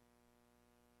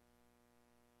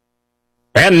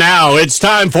And now it's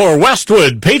time for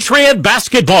Westwood Patriot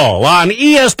Basketball on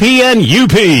ESPN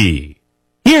UP.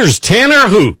 Here's Tanner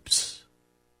Hoops.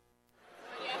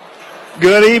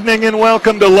 Good evening and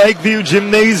welcome to Lakeview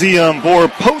Gymnasium for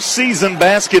postseason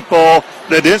basketball.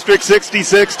 The District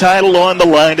 66 title on the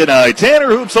line tonight.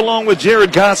 Tanner Hoops along with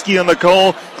Jared Koski on the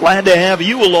call. Glad to have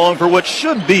you along for what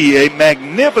should be a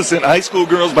magnificent high school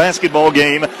girls basketball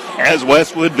game as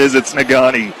Westwood visits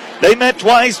Neganuee. They met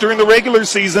twice during the regular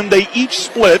season. They each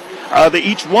split. They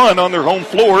each won on their home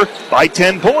floor by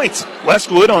 10 points.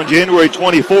 Westwood on January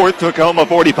 24th took home a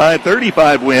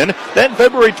 45-35 win. Then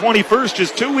February 21st,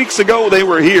 just 2 weeks ago, they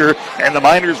were here, and the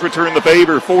Miners returned the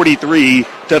favor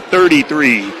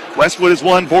 43-33. Westwood has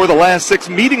won 4 of the last 6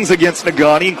 meetings against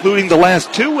Neganuee, including the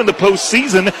last 2 in the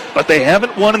postseason, but they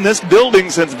haven't won in this building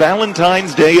since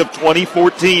Valentine's Day of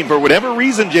 2014. For whatever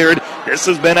reason, Jared, this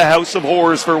has been a house of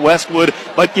horrors for Westwood,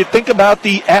 but you think about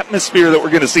the atmosphere that we're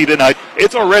going to see tonight.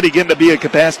 It's already getting to be a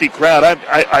capacity crowd.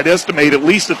 I'd estimate at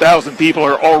least 1,000 people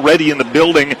are already in the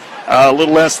building a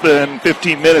little less than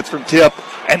 15 minutes from tip.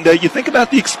 And you think about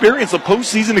the experience, the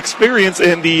postseason experience,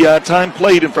 and the time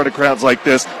played in front of crowds like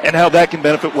this, and how that can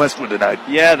benefit Westwood tonight.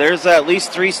 Yeah, there's at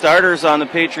least 3 starters on the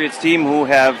Patriots team who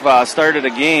have started a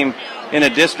game in a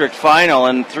district final,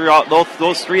 and throughout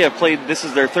those 3 have played. This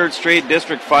is their 3rd straight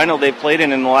district final they've played in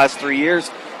the last 3 years.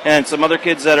 And some other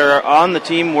kids that are on the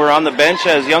team were on the bench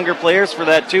as younger players for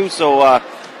that too. So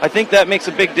I think that makes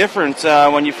a big difference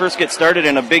when you first get started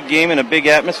in a big game in a big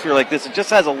atmosphere like this. It just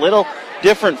has a little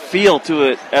different feel to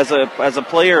it as a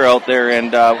player out there,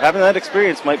 and having that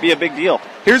experience might be a big deal.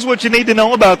 Here's what you need to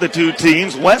know about the two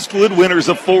teams. Westwood, winners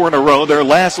of 4 in a row. Their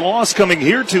last loss coming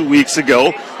here 2 weeks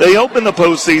ago. They opened the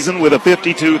postseason with a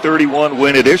 52-31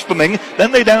 win at Ishpeming.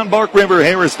 Then they downed Bark River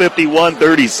Harris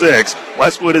 51-36.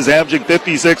 Westwood is averaging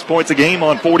 56 points a game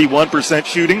on 41%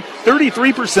 shooting,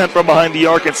 33% from behind the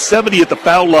arc, and 70 at the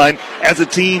foul line as a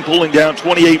team, pulling down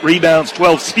 28 rebounds,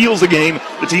 12 steals a game.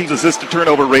 The team's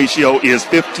assist-to-turnover ratio is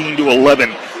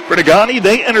 15-11. For Neganuee,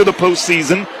 they enter the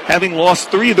postseason having lost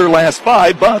 3 of their last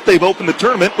 5, but they've opened the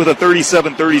tournament with a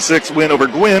 37-36 win over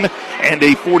Gwynn and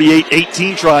a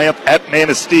 48-18 triumph at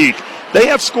Manistee. They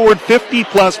have scored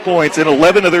 50-plus points in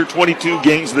 11 of their 22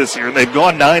 games this year, and they've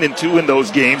gone 9-2 in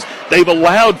those games. They've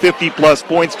allowed 50-plus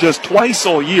points just twice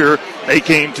all year. They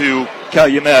came to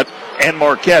Calumet and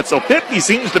Marquette. So 50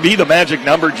 seems to be the magic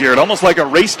number, Jared, almost like a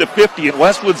race to 50, and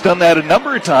Westwood's done that a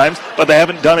number of times, but they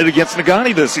haven't done it against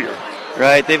Neganuee this year.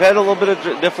 Right, they've had a little bit of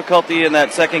difficulty in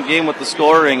that second game with the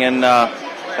scoring, and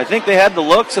I think they had the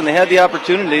looks and they had the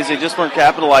opportunities. They just weren't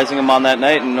capitalizing them on that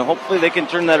night, and hopefully they can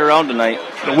turn that around tonight.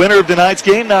 The winner of tonight's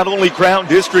game not only crowned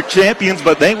district champions,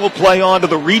 but they will play on to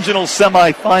the regional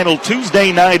semifinal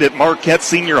Tuesday night at Marquette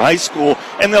Senior High School,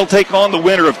 and they'll take on the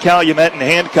winner of Calumet and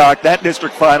Hancock. That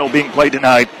district final being played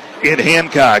tonight in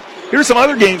Hancock. Here's some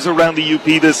other games around the UP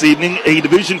this evening. A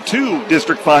Division II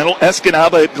district final.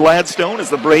 Escanaba at Gladstone as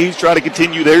the Braves try to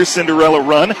continue their Cinderella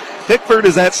run. Pickford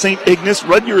is at St. Ignace.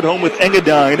 Rudyard home with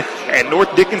Engadine. And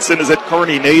North Dickinson is at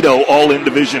Kearney-Nadeau, all in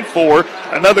Division IV.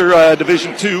 Another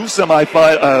Division II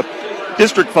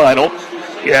district final.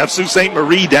 You have Sault Ste.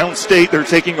 Marie downstate. They're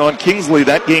taking on Kingsley.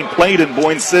 That game played in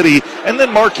Boyne City. And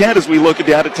then Marquette, as we look at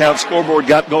the out-of-town scoreboard,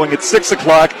 got going at 6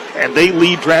 o'clock, and they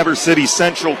lead Traverse City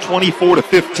Central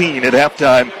 24-15 at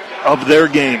halftime of their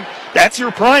game. That's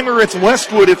your primer. It's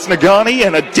Westwood, it's Neganuee,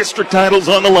 and a district title's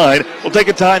on the line. We'll take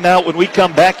a timeout. When we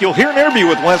come back, you'll hear an interview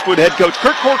with Westwood head coach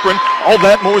Kirk Corcoran. All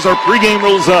that and more as our pregame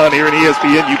rolls on here in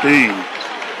ESPN UP.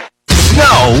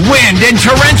 Snow, wind, and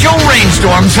torrential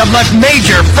rainstorms have left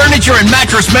major furniture and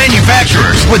mattress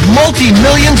manufacturers with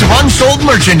multi-millions of unsold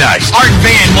merchandise. Art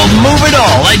Van will move it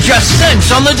all at just cents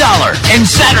on the dollar. And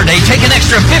Saturday, take an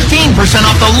extra 15%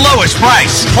 off the lowest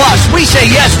price. Plus, we say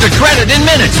yes to credit in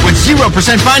minutes with 0%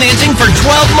 financing for 12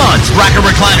 months. Rocker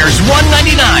recliners,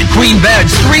 $199. Queen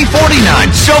beds,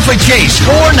 $349. Sofa chase,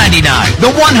 $499.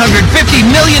 The $150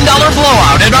 million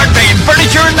blowout at Art Van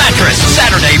Furniture and Mattress.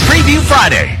 Saturday, preview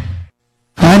Friday.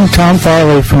 I'm Tom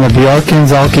Farley from the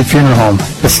Bjork-Zalke Funeral Home.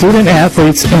 The student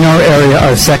athletes in our area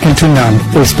are second to none.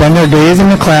 They spend their days in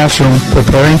the classroom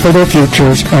preparing for their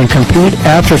futures and compete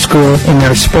after school in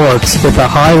their sports with a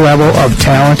high level of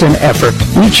talent and effort.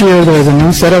 Each year there's a new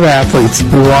set of athletes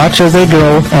who watch as they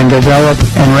grow and develop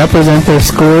and represent their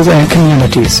schools and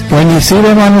communities. When you see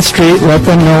them on the street, let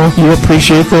them know you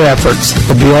appreciate their efforts.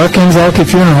 The Bjork-Zalke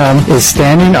Funeral Home is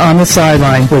standing on the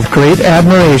sideline with great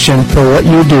admiration for what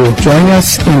you do. Join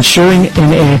us ensuring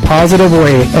in a positive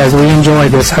way as we enjoy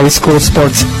this high school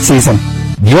sports season.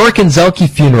 Bjork-Zalke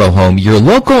Funeral Home, your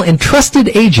local and trusted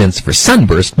agents for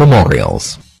Sunburst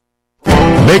Memorials.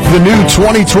 Make the new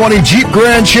 2020 Jeep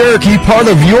Grand Cherokee part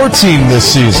of your team this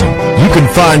season. You can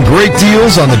find great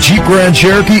deals on the Jeep Grand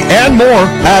Cherokee and more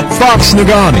at Fox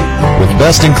Neganuee. With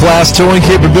best-in-class towing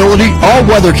capability,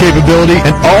 all-weather capability,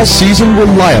 and all-season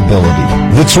reliability.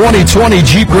 The 2020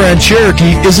 Jeep Grand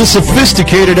Cherokee is a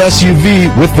sophisticated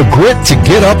SUV with the grit to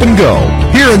get up and go.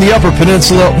 Here in the Upper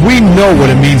Peninsula, we know what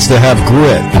it means to have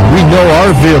grit. We know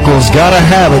our vehicles gotta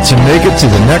have it to make it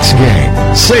to the next game.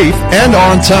 Safe and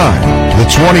on time. The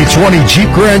 2020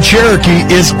 Jeep Grand Cherokee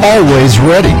is always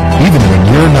ready, even when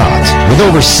you're not. With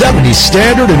over 70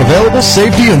 standard and available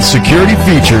safety and security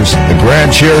features, the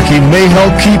Grand Cherokee may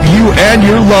help keep you and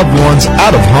your loved ones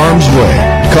out of harm's way.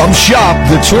 Come shop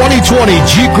the 2020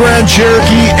 Jeep Grand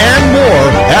Cherokee and more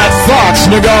at Fox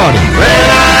Neganuee.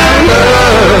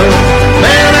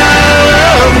 Man, I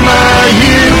love my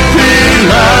UP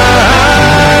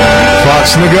life.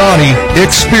 Fox Neganuee,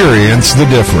 experience the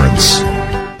difference.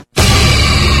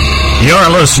 You're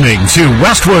listening to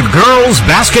Westwood Girls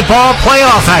Basketball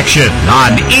Playoff action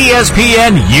on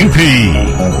ESPN UP.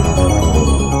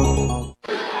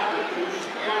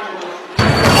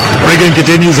 Reagan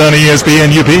continues on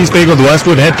ESPN UP. Speaking with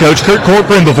Westwood head coach Kurt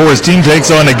Corcoran before his team takes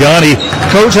on Neganuee.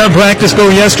 Coach, how'd practice go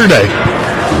yesterday?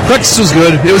 Practice was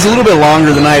good. It was a little bit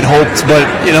longer than I had hoped, but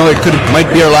it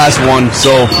might be our last one.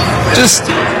 So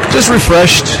just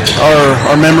refreshed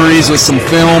our memories with some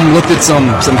film, looked at some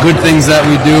good things that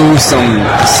we do, some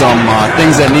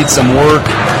things that need some work,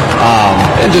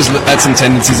 and just at some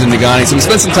tendencies in Neganuee. So we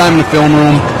spent some time in the film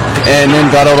room, and then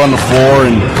got out on the floor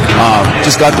and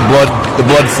just got the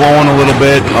blood flowing a little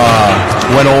bit.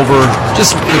 Went over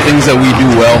just the things that we do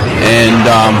well, and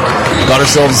got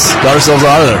ourselves out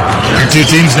of there. Your two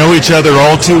teams know each other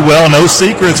all too well. No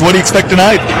secrets. What do you expect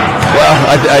tonight? Well,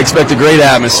 I expect a great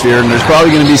atmosphere, and there's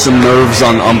probably going to be some nerves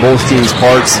on both teams'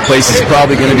 parts. The place is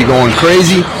probably going to be going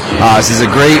crazy. This is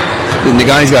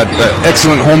Neganuee's got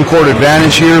excellent home court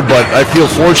advantage here, but I feel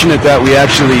fortunate that we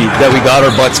got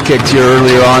our butts kicked here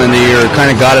earlier on in the year, kind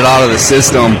of got it out of the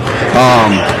system.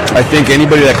 I think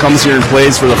anybody that comes here and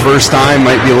plays for the first time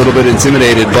might be a little bit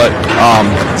intimidated, but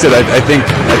I think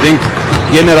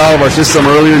getting it out of our system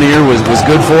earlier in the year was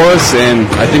good for us, and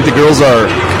I think the girls are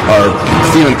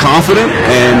feeling confident,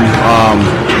 and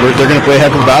they're going to play a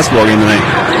heck of a basketball game tonight.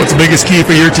 What's the biggest key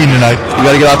for your team tonight? We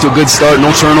got to get out to a good start,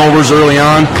 no turnovers early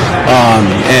on,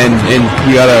 and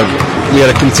we got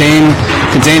to contain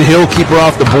Hill, keep her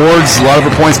off the boards. A lot of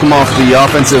her points come off the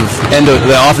offensive end of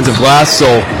the offensive glass, so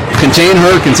contain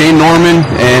her, contain Norman,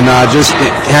 and just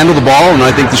handle the ball, and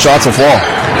I think the shots will fall.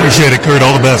 Appreciate it, Kurt.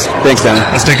 All the best. Thanks, Danny.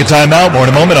 Let's take a timeout. More in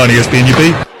a moment on ESPN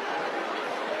UP.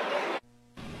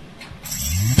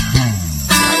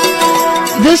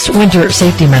 This winter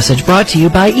safety message brought to you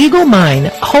by Eagle Mine.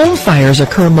 Home fires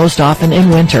occur most often in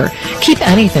winter. Keep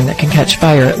anything that can catch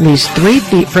fire at least 3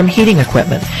 feet from heating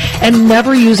equipment, and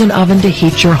never use an oven to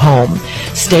heat your home.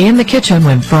 Stay in the kitchen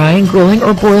when frying, grilling,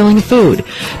 or boiling food.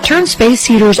 Turn space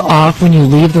heaters off when you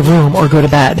leave the room or go to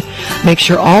bed. Make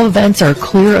sure all vents are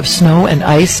clear of snow and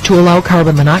ice to allow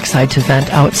carbon monoxide to vent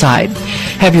outside.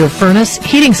 Have your furnace,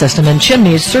 heating system, and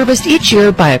chimneys serviced each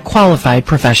year by a qualified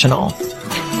professional.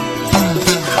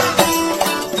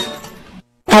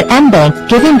 At MBank,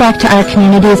 giving back to our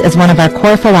communities is one of our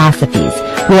core philosophies.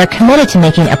 We are committed to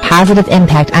making a positive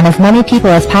impact on as many people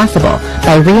as possible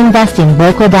by reinvesting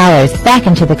local dollars back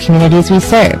into the communities we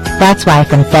serve. That's why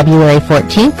from February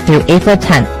 14th through April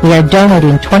 10th, we are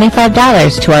donating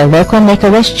 $25 to our local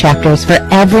Make-A-Wish chapters for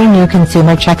every new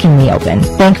consumer checking we open.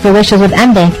 Bank for Wishes with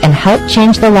MBank and help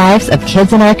change the lives of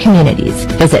kids in our communities.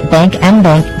 Visit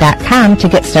bankmbank.com to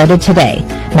get started today.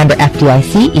 Member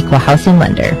FDIC, Equal Housing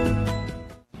Lender.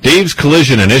 Dave's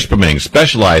Collision in Ishpeming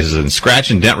specializes in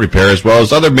scratch and dent repair as well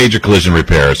as other major collision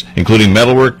repairs, including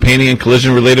metalwork, painting, and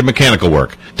collision-related mechanical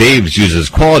work. Dave's uses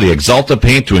quality Axalta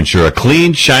paint to ensure a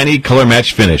clean, shiny,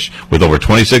 color-matched finish. With over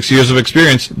 26 years of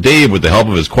experience, Dave, with the help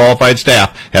of his qualified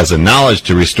staff, has the knowledge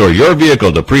to restore your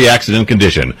vehicle to pre-accident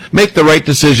condition. Make the right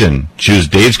decision. Choose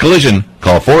Dave's Collision.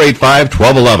 Call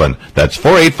 485-1211. That's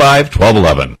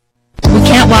 485-1211. We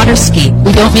can't water ski.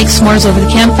 We don't make s'mores over the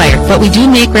campfire, but we do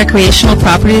make recreational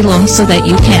property loans so that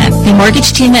you can. The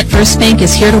mortgage team at First Bank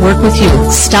is here to work with you.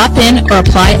 Stop in or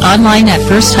apply online at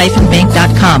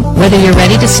first-bank.com. Whether you're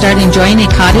ready to start enjoying a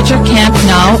cottage or camp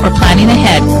now or planning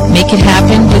ahead, make it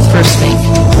happen with First Bank.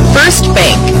 First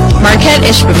Bank, Marquette,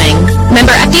 Ishpeming.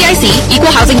 Member FDIC,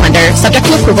 Equal Housing Lender. Subject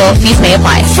to approval. Fees may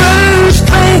apply. First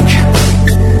Bank,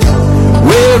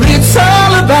 where it's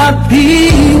all about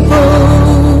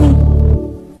people.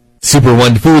 Super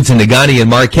One Foods in Neganuee and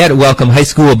Marquette welcome high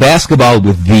school basketball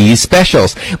with these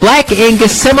specials. Black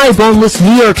Angus semi-boneless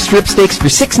New York strip steaks for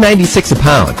 $6.96 a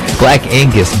pound. Black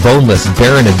Angus boneless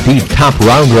Baron of Beef top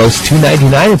round roast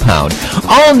 $2.99 a pound.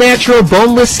 All natural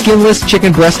boneless skinless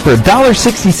chicken breast for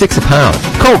 $1.66 a pound.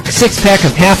 Coke 6-pack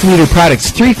of half-liter products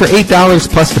 3 for $8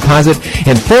 plus deposit,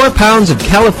 and 4 pounds of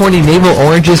California navel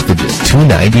oranges for just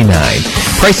 $2.99.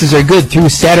 Prices are good through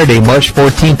Saturday, March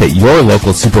 14th at your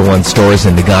local Super One stores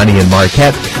in Neganuee and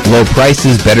Marquette. Low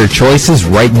prices, better choices,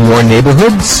 right in your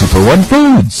neighborhood. Super One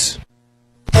Foods.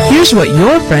 Here's what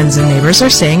your friends and neighbors are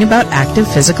saying about active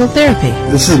physical therapy.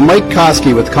 This is Mike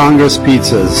Koski with Congress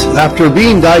Pizzas. After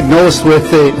being diagnosed with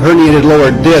a herniated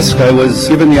lower disc, I was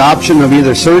given the option of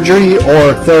either surgery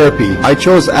or therapy. I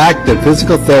chose active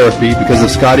physical therapy because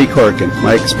of Scotty Corkin.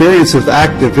 My experience with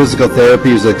active physical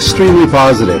therapy is extremely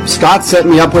positive. Scott set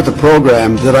me up with a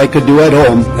program that I could do at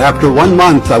home. After 1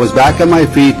 month, I was back on my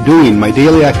feet doing my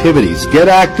daily activities. Get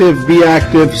active, be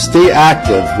active, stay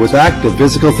active with active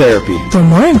physical therapy. For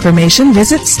more information,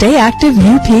 visit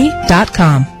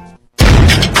stayactiveup.com.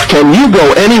 Can you go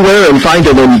anywhere and find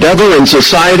an endeavor in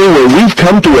society where we've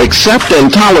come to accept and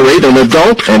tolerate an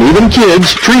adult, and even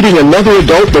kids, treating another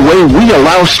adult the way we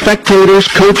allow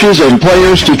spectators, coaches, and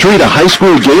players to treat a high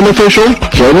school game official?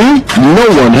 Can you? No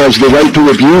one has the right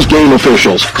to abuse game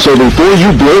officials. So before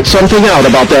you blurt something out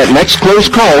about that next close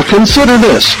call, consider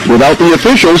this. Without the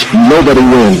officials, nobody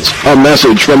wins. A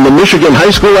message from the Michigan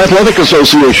High School Athletic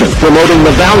Association, promoting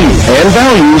the value and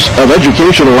values of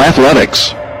educational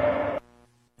athletics.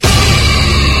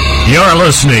 You're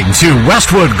listening to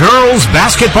Westwood Girls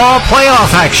Basketball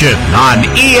Playoff action on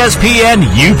ESPN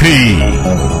UP.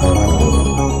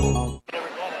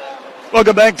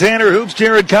 Welcome back, Tanner Hoops.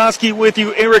 Jared Koski with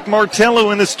you. Eric Martello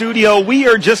in the studio. We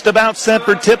are just about set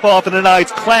for tip-off in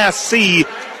tonight's Class C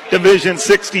Division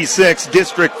 66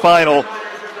 District Final.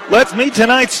 Let's meet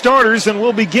tonight's starters, and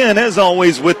we'll begin, as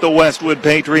always, with the Westwood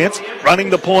Patriots. Running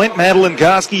the point, Madeline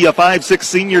Koski, a 5'6"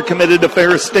 senior committed to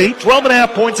Ferris State.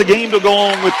 12.5 points a game to go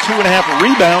on with 2.5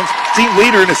 rebounds. Team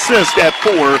leader in assists at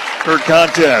 4 per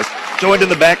contest. Joined in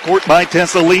the backcourt by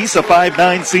Tessa Lease, a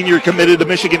 5'9" senior committed to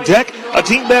Michigan Tech. A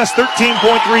team best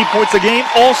 13.3 points a game,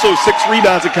 also 6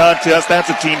 rebounds a contest. That's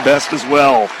a team best as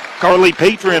well. Carly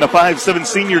Patron, a 5'7"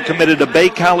 senior committed to Bay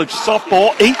College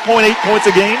softball, 8.8 points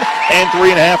a game and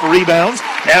 3.5 rebounds.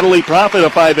 Natalie Prophet, a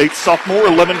 5'8" sophomore,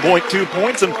 11.2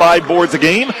 points and 5 boards a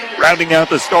game. Rounding out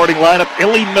the starting lineup,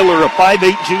 Ellie Miller, a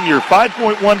 5'8" junior,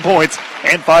 5.1 points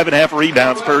and 5.5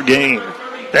 rebounds per game.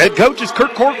 The head coach is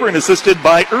Kirk Corcoran, assisted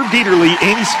by Irv Dieterle,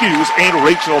 Amy Skews, and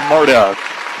Rachel Marta.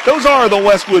 Those are the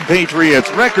Westwood Patriots,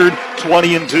 record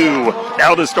 20-2.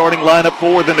 Now the starting lineup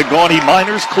for the Neganuee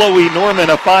Miners. Chloe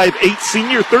Norman, a 5'8"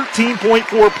 senior,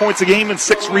 13.4 points a game and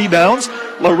 6 rebounds.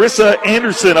 Larissa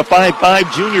Anderson, a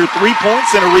 5'5" junior, 3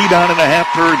 points and a rebound and a half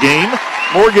per game.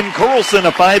 Morgan Carlson,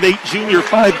 a 5'8" junior,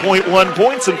 5.1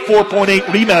 points and 4.8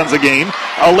 rebounds a game.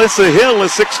 Alyssa Hill, a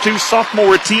 6'2"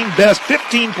 sophomore, team best,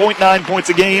 15.9 points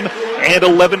a game and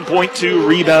 11.2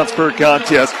 rebounds per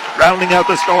contest. Rounding out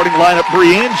the starting lineup,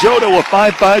 Brianne Jodo, a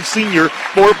 5'5" senior,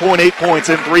 4.8 points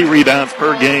and 3 rebounds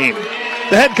per game.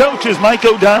 The head coach is Mike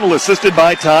O'Donnell, assisted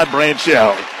by Todd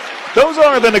Branchow. Those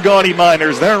are the Neganuee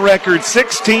Miners. Their record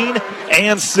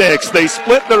 16-6. They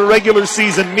split their regular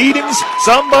season meetings.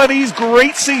 Somebody's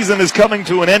great season is coming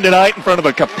to an end tonight in front of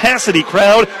a capacity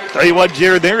crowd. Tell you what,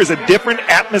 Jared, there is a different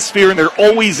atmosphere, and there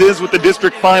always is with the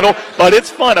district final, but it's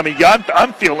fun. I mean,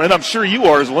 I'm feeling it. I'm sure you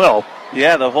are as well.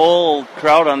 Yeah, the whole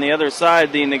crowd on the other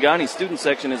side, the Neganuee student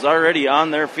section, is already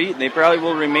on their feet, and they probably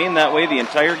will remain that way the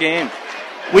entire game.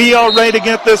 We are ready to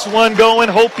get this one going.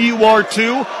 Hope you are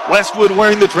too. Westwood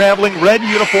wearing the traveling red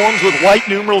uniforms with white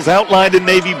numerals outlined in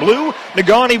navy blue.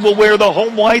 Neganuee will wear the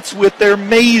home whites with their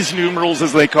maize numerals,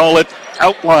 as they call it,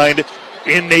 outlined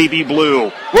in navy blue.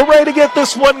 We're ready to get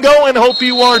this one going. Hope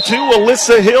you are too.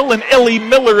 Alyssa Hill and Ellie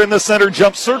Miller in the center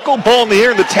jump circle. Ball in the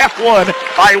air, and the tap one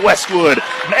by Westwood.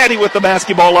 Maddie with the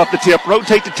basketball off the tip.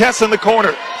 Rotate to Tessa in the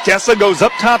corner. Tessa goes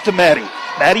up top to Maddie.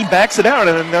 Maddie backs it out,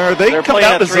 and they're coming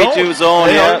out in the zone. 3-2 zone,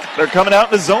 They're coming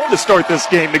out in the zone to start this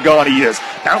game, Neganuee is.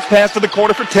 Bounce pass to the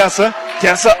corner for Tessa.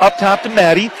 Tessa up top to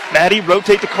Maddie. Maddie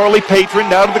rotate to Carly Patron,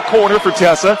 now to the corner for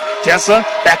Tessa. Tessa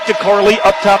back to Carly,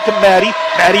 up top to Maddie.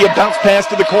 Maddie, a bounce pass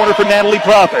to the corner for Natalie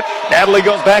Prophet. Natalie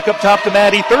goes back up top to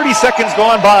Maddie. 30 seconds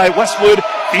gone by. Westwood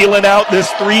feeling out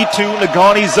this 3-2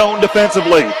 Neganuee zone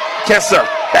defensively. Tessa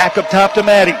back up top to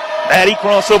Maddie. Maddie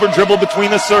crossover dribble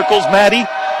between the circles. Maddie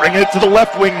Bringing it to the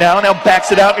left wing now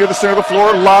backs it out near the center of the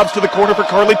floor, lobs to the corner for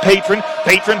Carly Patron.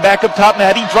 Patron back up top,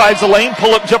 Maddie drives the lane,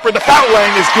 pull-up jumper, the foul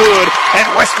line is good,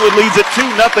 and Westwood leads it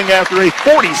 2-0 after a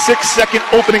 46-second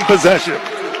opening possession.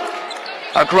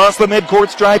 Across the midcourt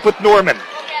stripe with Norman.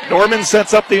 Norman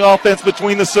sets up the offense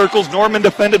between the circles. Norman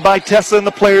defended by Tessa in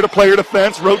the player-to-player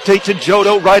defense. Rotate to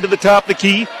Jodo right at the top of the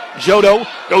key. Jodo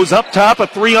goes up top, a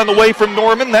three on the way from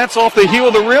Norman. That's off the heel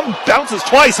of the rim, bounces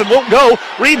twice and won't go.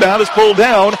 Rebound is pulled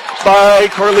down by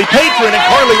Carly Patron, and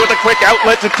Carly with a quick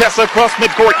outlet to Tessa across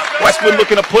midcourt. Westwood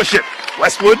looking to push it.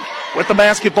 Westwood with the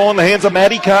basketball in the hands of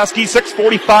Maddie Koski.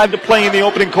 6:45 to play in the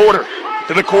opening quarter.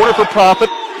 To the corner for Profit.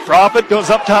 Profit goes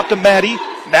up top to Maddie.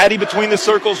 Maddie between the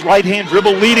circles, right-hand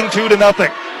dribble, leading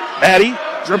 2-0. Maddie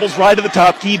dribbles right to the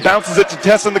top key, bounces it to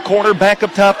Tessa in the corner, back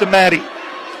up top to Maddie.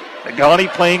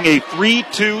 Neganuee playing a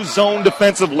 3-2 zone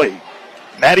defensively.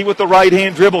 Maddie with the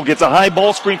right-hand dribble, gets a high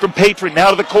ball screen from Patron, now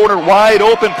to the corner, wide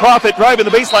open, Profit driving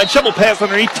the baseline, shovel pass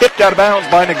underneath, tipped out of bounds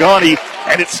by Neganuee,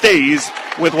 and it stays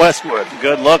with Westwood.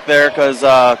 Good look there because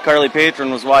Carly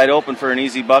Patron was wide open for an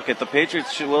easy bucket. The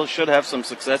Patriots should have some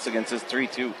success against this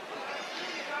 3-2.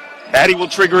 Maddie will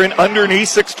trigger in underneath,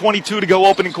 6:22 to go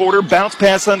opening quarter. Bounce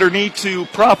pass underneath to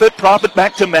Profit. Profit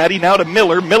back to Maddie, now to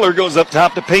Miller. Miller goes up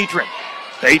top to Patron.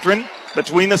 Patron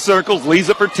between the circles, leaves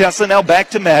it for Tessa, now back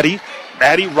to Maddie.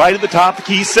 Maddie right at the top of the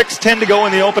key, 6:10 to go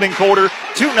in the opening quarter.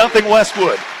 2-0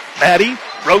 Westwood. Maddie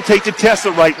rotate to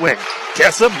Tessa right wing.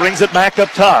 Tessa brings it back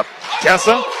up top.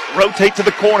 Tessa rotate to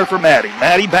the corner for Maddie.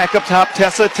 Maddie back up top,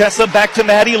 Tessa. Tessa back to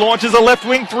Maddie, launches a left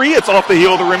wing three. It's off the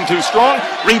heel of the rim, too strong.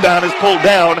 Rebound is pulled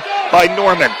down by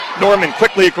Norman. Norman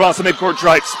quickly across the midcourt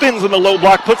stripe, spins in the low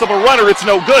block, puts up a runner. It's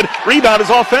no good. Rebound is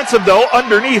offensive, though,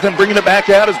 underneath, and bringing it back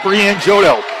out is Brianne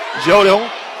Jodo. Jodo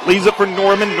leaves it for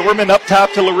Norman. Norman up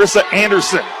top to Larissa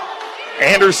Anderson.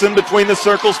 Anderson between the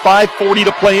circles, 5:40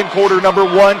 to play in quarter number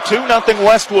one. 2-0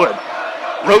 Westwood.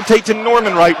 Rotate to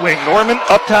Norman right wing. Norman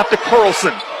up top to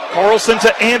Carlson. Carlson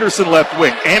to Anderson left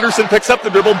wing. Anderson picks up the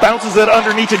dribble, bounces it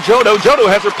underneath to Jodo. Jodo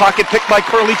has her pocket picked by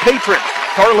Carly Patron.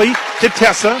 Carly to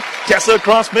Tessa. Tessa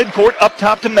across midcourt, up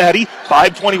top to Maddie.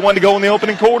 5:21 to go in the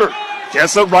opening quarter.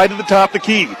 Tessa right at the top of the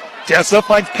key. Tessa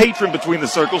finds Patron between the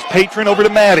circles. Patron over to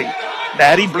Maddie.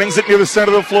 Maddie brings it near the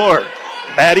center of the floor.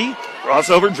 Maddie,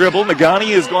 crossover dribble.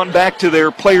 Neganuee has gone back to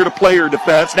their player-to-player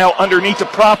defense. Now underneath to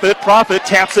Profit. Profit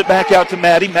taps it back out to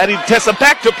Maddie. Maddie to Tessa,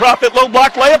 back to Profit. Low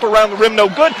block layup around the rim, no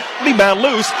good. Rebound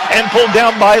loose and pulled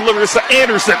down by Larissa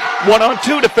Anderson.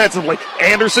 1-on-2 defensively.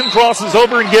 Anderson crosses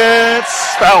over and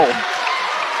gets fouled.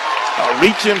 A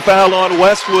reach-in foul on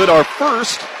Westwood, our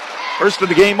first of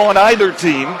the game on either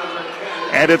team.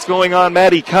 And it's going on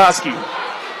Maddie Koski.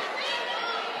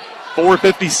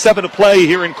 4:57 to play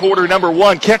here in quarter number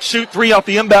one. Catch, shoot, three off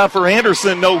the inbound for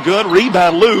Anderson. No good.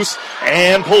 Rebound loose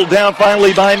and pulled down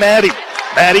finally by Maddie.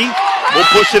 Maddie will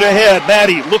push it ahead.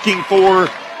 Maddie looking for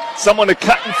someone to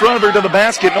cut in front of her to the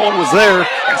basket. No one was there.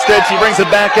 Instead, she brings it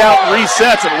back out and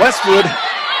resets. And Westwood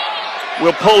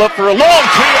will pull up for a long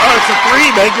it's a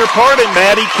three. Beg your pardon.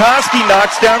 Maddie Koski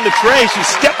knocks down the tray. She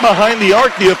stepped behind the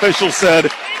arc, the official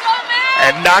said,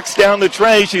 and knocks down the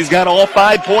tray. She's got all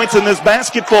 5 points in this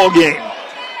basketball game.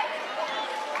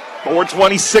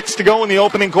 4:26 to go in the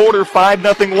opening quarter.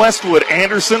 5-0 Westwood.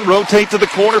 Anderson rotate to the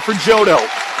corner for Jodo.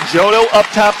 Jodo up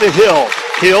top to Hill.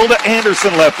 Hill to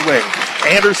Anderson left wing.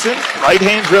 Anderson,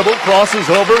 right-hand dribble, crosses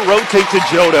over, rotate to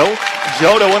Jodo.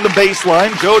 Jodo on the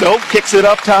baseline. Jodo kicks it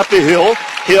up top to Hill.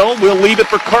 Hill will leave it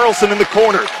for Carlson in the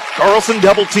corner. Carlson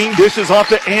double team, dishes off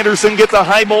to Anderson, gets a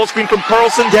high ball screen from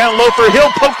Carlson, down low for Hill,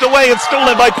 poked away and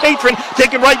stolen by Patron,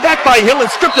 taken right back by Hill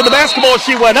and stripped of the basketball as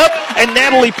she went up, and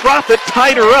Natalie Profit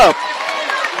tied her up.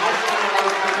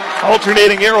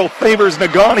 Alternating arrow favors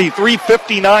Neganuee,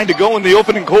 3:59 to go in the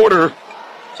opening quarter,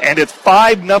 and it's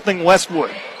 5-0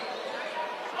 Westwood.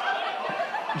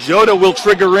 Joda will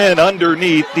trigger in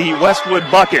underneath the Westwood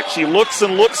bucket. She looks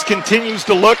and looks, continues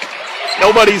to look.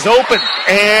 Nobody's open,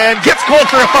 and gets called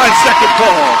for a 5-second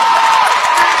call.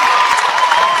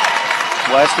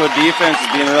 Westwood defense is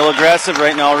being real aggressive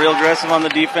right now, real aggressive on the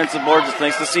defensive boards. It's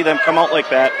nice to see them come out like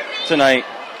that tonight.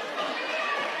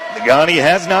 Neganuee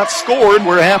has not scored.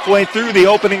 We're halfway through the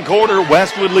opening quarter.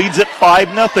 Westwood leads at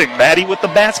 5-0. Maddie with the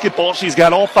basketball. She's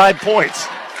got all 5 points.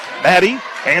 Maddie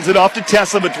hands it off to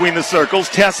Tessa between the circles.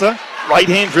 Tessa,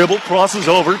 right-hand dribble, crosses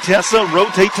over. Tessa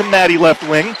rotate to Maddie left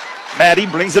wing. Maddie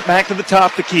brings it back to the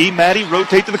top of the key. Maddie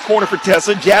rotate to the corner for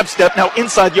Tessa. Jab step now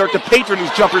inside the arc to Patron, whose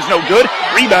jumper's no good.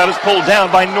 Rebound is pulled down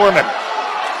by Norman.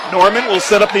 Norman will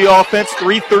set up the offense.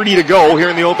 3:30 to go here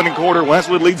in the opening quarter.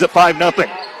 Westwood leads at 5-0.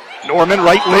 Norman,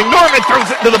 right wing. Norman throws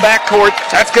it into the backcourt.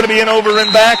 That's going to be an over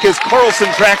and back as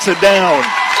Carlson tracks it down.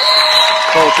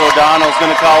 Coach O'Donnell's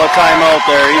going to call a timeout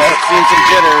there. He's seen some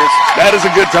jitters. That is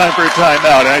a good time for a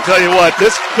timeout. And I tell you what,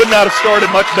 this could not have started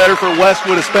much better for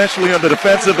Westwood, especially on the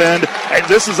defensive end. And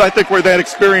this is, I think, where that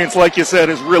experience, like you said,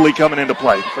 is really coming into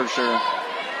play. For sure.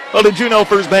 Well, did you know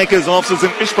First Bank has offices in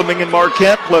Ishpeming and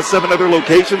Marquette, plus 7 other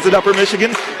locations in Upper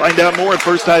Michigan? Find out more at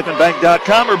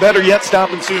first-bank.com, or better yet,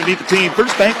 stop and soon meet the team.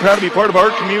 First Bank, proud to be part of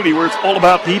our community where it's all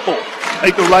about people.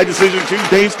 Make the right decision. Choose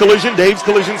Dave's Collision. Dave's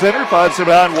Collision Center,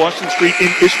 579 Washington Street in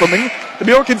Ishpeming. The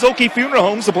Bjorkins Oki Funeral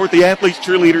Home support the athletes,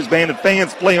 cheerleaders, band, and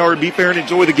fans. Play hard, be fair, and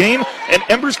enjoy the game. And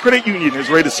Embers Credit Union is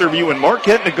ready to serve you in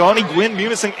Marquette, Negaunee, Gwinn,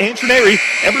 Munising, and Trinary.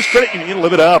 Embers Credit Union,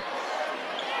 live it up.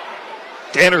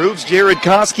 Tanner Hoops, Jared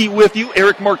Koski with you.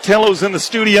 Eric Martello's in the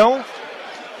studio.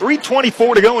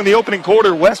 3:24 to go in the opening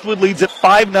quarter. Westwood leads at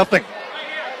 5-0.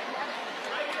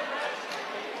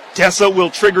 Tessa will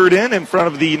trigger it in front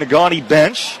of the Negaunee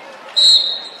bench.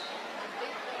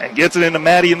 And gets it into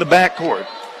Maddie in the backcourt.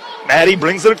 Maddie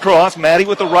brings it across. Maddie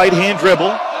with the right-hand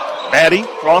dribble. Maddie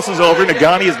crosses over.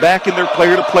 Negaunee is back in their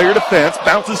player-to-player defense.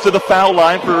 Bounces to the foul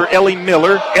line for Ellie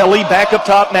Miller. Ellie back up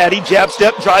top. Maddie jab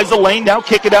step, drives the lane. Now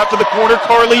kick it out to the corner.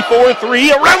 Carly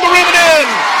 4-3. Around the rim and in!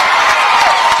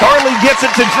 Carly gets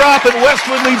it to drop, and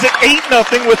Westwood leads at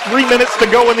 8-0 with 3 minutes to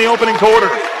go in the opening quarter.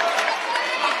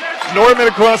 Norman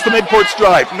across the midcourt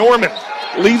stripe. Norman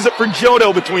leaves it for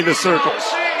Jodo between the circles.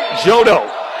 Jodo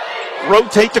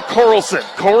rotate to Carlson.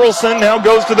 Carlson now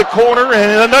goes to the corner,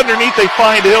 and underneath they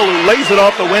find Hill, who lays it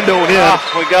off the window and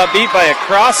in. We got beat by a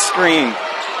cross screen.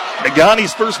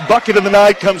 Nagaunee's first bucket of the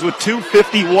night comes with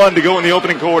 2:51 to go in the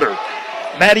opening quarter.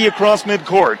 Maddie across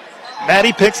midcourt.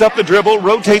 Maddie picks up the dribble,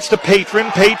 rotates to Patron.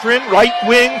 Patron, right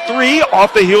wing, 3,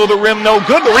 off the heel of the rim, no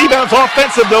good. The rebound's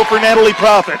offensive, though, for Natalie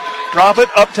Profit. Profit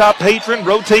up top, Patron,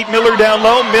 rotate Miller down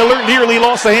low. Miller nearly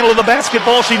lost the handle of the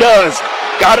basketball. She does.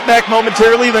 Got it back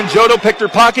momentarily, then Jodo picked her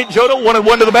pocket. Jodo wanted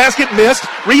one to the basket, missed.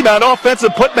 Rebound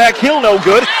offensive, put back, Hill no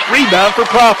good. Rebound for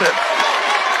Profit.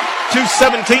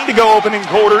 2:17 to go opening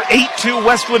quarter, 8-2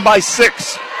 Westwood by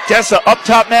 6. Tessa up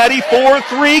top, Maddie,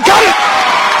 4-3, got it!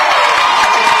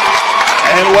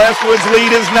 And Westwood's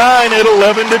lead is 9 at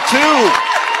 11-2.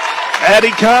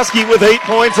 Maddie Koski with 8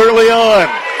 points early on.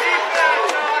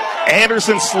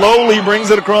 Anderson slowly brings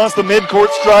it across the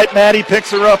midcourt stripe. Maddie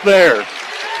picks her up there.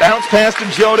 Bounce pass to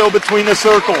Jodo between the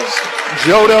circles.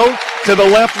 Jodo to the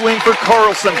left wing for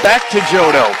Carlson. Back to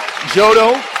Jodo.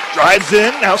 Jodo drives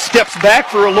in, now steps back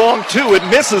for a long 2. It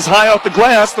misses high off the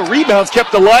glass. The rebound's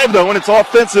kept alive, though, and it's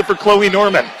offensive for Chloe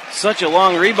Norman. Such a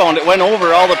long rebound. It went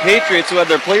over all the Patriots who had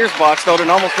their players boxed out and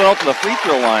almost went out to the free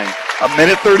throw line.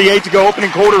 1:38 to go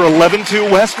opening quarter, 11-2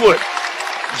 Westwood.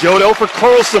 Jodo for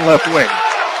Carlson left wing.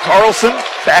 Carlson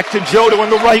back to Jodo in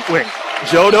the right wing.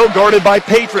 Jodo guarded by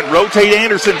Patron. Rotate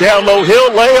Anderson down low. Hill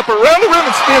layup around the rim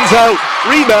and spins out.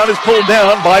 Rebound is pulled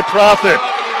down by Profit.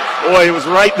 Boy, it was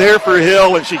right there for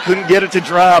Hill, and she couldn't get it to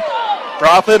drop.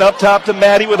 Profit up top to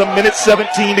Maddie with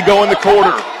 1:17 to go in the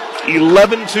quarter.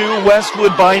 11-2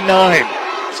 Westwood by 9.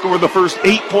 Scored the first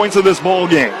 8 points of this ball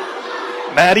game.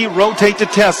 Maddie rotate to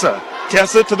Tessa.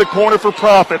 Tessa to the corner for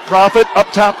Profit. Profit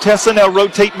up top, Tessa. Now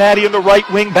rotate Maddie in the right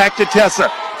wing, back to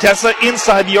Tessa. Tessa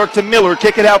inside the arc to Miller.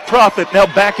 Kick it out, Profit. Now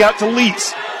back out to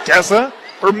Lease. Tessa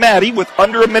for Maddie with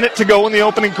under a minute to go in the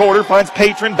opening quarter. Finds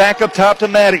Patron back up top to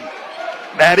Maddie.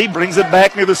 Maddie brings it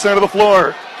back near the center of the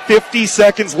floor. 50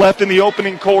 seconds left in the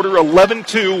opening quarter.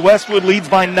 11-2. Westwood leads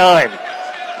by 9.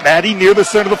 Maddie near the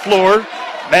center of the floor.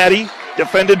 Maddie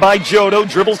defended by Jodo,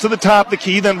 dribbles to the top, the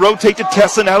key, then rotate to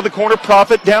Tessa, now to the corner,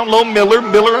 Profit, down low, Miller.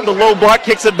 Miller on the low block,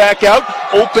 kicks it back out.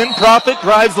 Open, Profit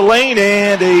drives the lane,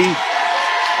 and a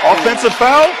offensive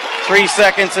foul. 3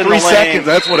 seconds in the lane. 3 seconds,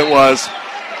 that's what it was.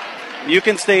 You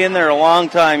can stay in there a long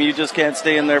time, you just can't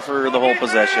stay in there for the whole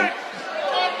possession.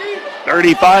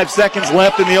 35 seconds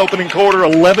left in the opening quarter,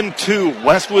 11-2.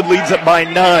 Westwood leads it by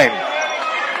 9.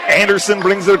 Anderson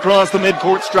brings it across the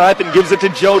midcourt stripe and gives it to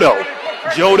Jodo.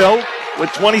 Jodo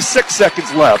with 26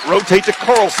 seconds left. Rotate to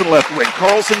Carlson left wing.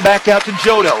 Carlson back out to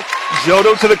Jodo.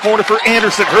 Jodo to the corner for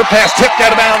Anderson. Her pass tipped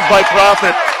out of bounds by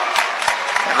Profit.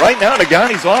 And right now,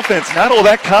 Nagaunee's offense, not all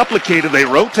that complicated. They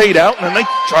rotate out and then they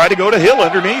try to go to Hill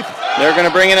underneath. They're going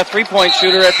to bring in a three-point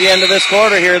shooter at the end of this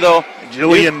quarter here, though.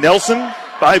 Jillian Nelson,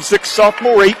 5'6"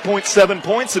 sophomore, 8.7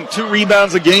 points and 2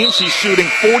 rebounds a game. She's shooting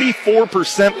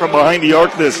 44% from behind the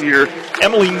arc this year.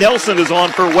 Emily Nelson is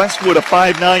on for Westwood, a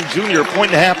 5'9" junior,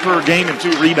 1.5 per game and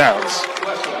 2 rebounds.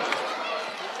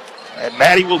 And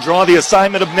Maddie will draw the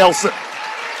assignment of Nelson.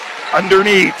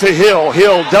 Underneath to Hill.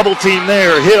 Hill double team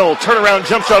there. Hill turnaround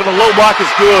jump shot on the low block is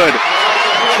good.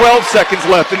 12 seconds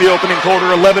left in the opening quarter.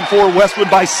 11-4 Westwood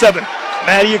by 7.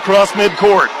 Maddie across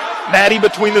midcourt. Maddie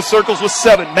between the circles with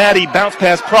 7. Maddie bounce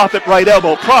pass, Profit right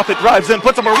elbow. Profit drives in,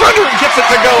 puts up a runner and gets it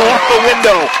to go off the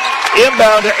window.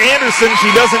 Inbound to Anderson.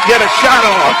 She doesn't get a shot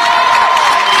off.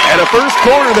 And a first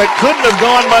quarter that couldn't have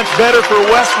gone much better for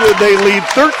Westwood. They lead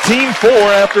 13-4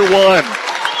 after 1.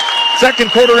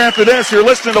 Second quarter after this, you're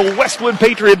listening to Westwood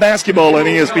Patriot Basketball on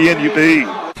ESPN UP.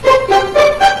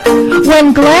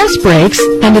 When glass breaks,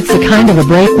 and it's the kind of a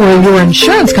break where your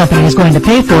insurance company is going to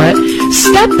pay for it,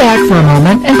 step back for a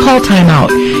moment and call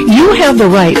timeout. You have the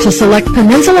right to select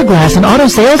Peninsula Glass and Auto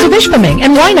Sales of Ishpeming,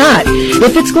 and why not?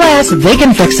 If it's glass, they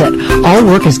can fix it. All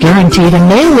work is guaranteed,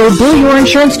 and they will bill your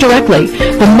insurance directly.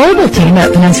 The mobile team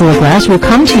at Peninsula Glass will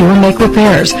come to you and make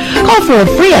repairs. Call for a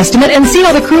free estimate and see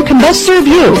how the crew can best serve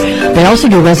you. They also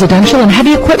do residential and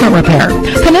heavy equipment repair.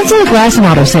 Peninsula Glass and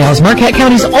Auto Sales, Marquette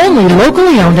County's only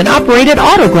locally owned and operated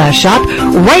auto glass shop,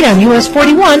 right on US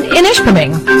 41 in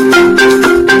Ishpeming.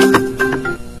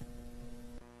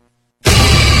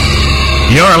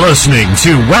 You're listening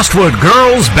to Westwood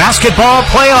Girls Basketball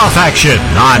Playoff action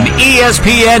on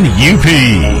ESPN UP.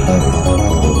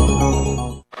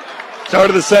 Start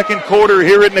of the second quarter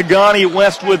here at Neganuee.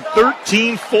 Westwood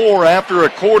 13-4 after a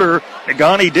quarter.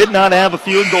 Neganuee did not have a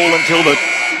field goal until the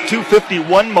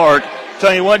 2:51 mark.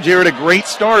 Tell you what, Jared, a great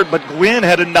start, but Gwynn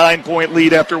had a 9-point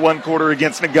lead after one quarter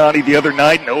against Neganuee the other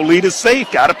night. No lead is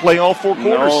safe. Got to play all 4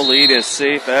 quarters. No lead is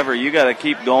safe ever. You got to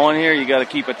keep going here. You got to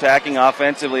keep attacking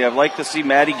offensively. I'd like to see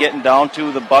Maddie getting down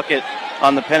to the bucket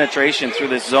on the penetration through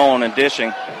this zone and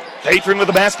dishing. Patron with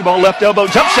the basketball, left elbow,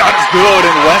 jump shot is good,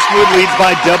 and Westwood leads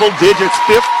by double digits,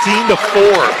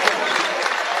 15-4.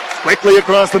 Quickly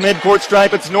across the midcourt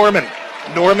stripe, it's Norman.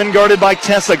 Norman guarded by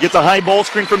Tessa, gets a high ball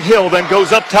screen from Hill, then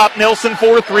goes up top, Nelson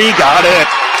for 3, got it.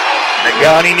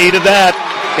 Neganuee needed that.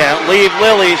 Can't leave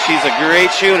Lily, she's a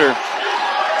great shooter.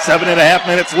 7.5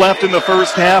 minutes left in the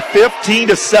first half,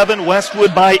 15-7,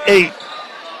 Westwood by 8.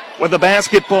 With the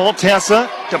basketball, Tessa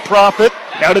to Profit,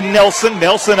 now to Nelson.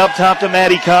 Nelson up top to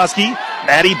Maddie Koski.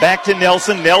 Maddie back to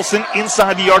Nelson. Nelson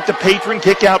inside the arc to Patron,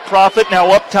 kick out Profit,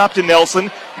 now up top to Nelson.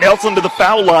 Nelson to the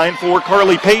foul line for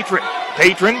Carly Patron.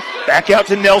 Patron back out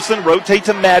to Nelson, rotate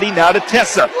to Maddie, now to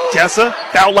Tessa. Tessa,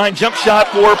 foul line jump shot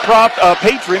for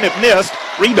Patron, if missed.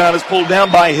 Rebound is pulled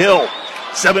down by Hill.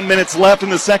 7 minutes left in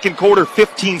the second quarter,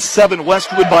 15-7,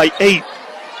 Westwood by 8.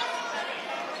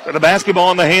 With the basketball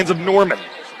in the hands of Norman.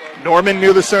 Norman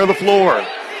near the center of the floor.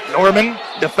 Norman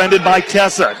defended by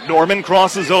Tessa. Norman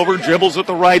crosses over, dribbles with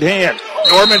the right hand.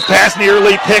 Norman's pass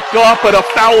nearly picked off, but a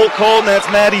foul called, and that's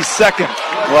Maddie's second.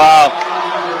 Wow.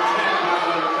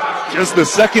 Just the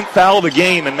second foul of the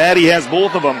game, and Maddie has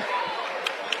both of them.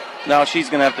 Now she's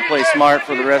going to have to play smart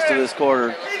for the rest of this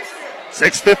quarter.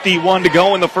 6:51 to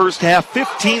go in the first half.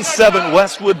 15-7,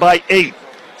 Westwood by 8.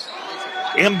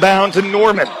 Inbound to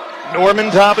Norman.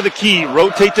 Norman top of the key.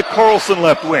 Rotate to Carlson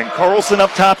left wing. Carlson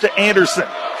up top to Anderson.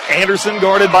 Anderson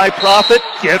guarded by Profit.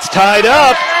 Gets tied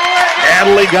up.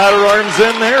 Natalie got her arms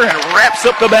in there and wraps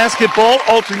up the basketball.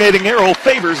 Alternating arrow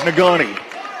favors Neganuee.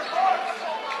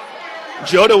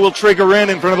 Joda will trigger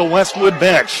in front of the Westwood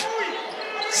bench.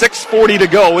 6:40 to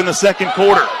go in the second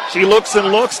quarter. She looks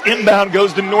and looks. Inbound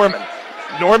goes to Norman.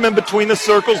 Norman between the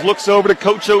circles looks over to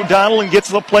Coach O'Donnell and gets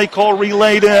the play call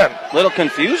relayed in. Little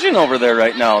confusion over there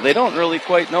right now. They don't really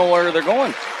quite know where they're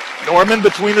going. Norman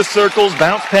between the circles,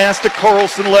 bounce pass to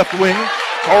Carlson left wing.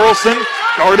 Carlson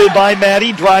guarded by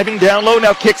Maddie, driving down low,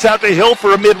 now kicks out to Hill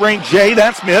for a mid-range J.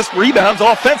 That's missed. Rebounds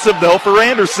offensive though for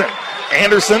Anderson.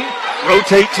 Anderson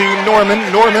rotate to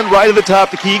Norman. Norman right at the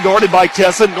top of the key, guarded by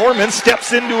Tessa. Norman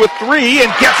steps into a 3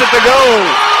 and gets it to go.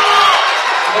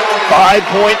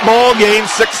 5-point ball game,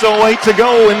 6:08 to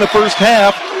go in the first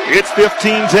half. It's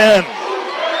 15-10.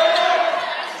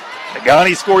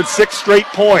 Neganuee scored 6 straight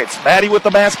points. Maddie with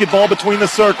the basketball between the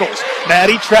circles.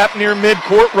 Maddie trapped near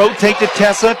midcourt. Rotate to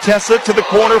Tessa. Tessa to the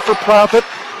corner for Profit.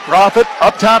 Profit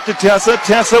up top to Tessa.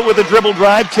 Tessa with a dribble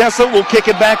drive. Tessa will kick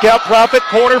it back out. Profit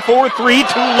corner for 3,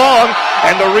 too long.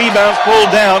 And the rebound's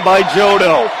pulled down by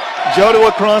Jodo. Jodo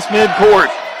across midcourt.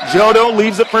 Jodo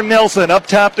leaves it for Nelson. Up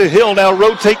top to Hill. Now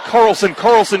rotate Carlson.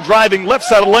 Carlson driving left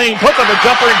side of the lane. Puts up a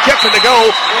jumper and gets it to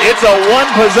go. It's a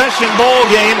one-possession ball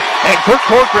game, and Kirk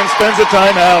Corcoran spends a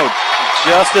timeout.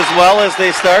 Just as well as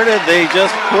they started, they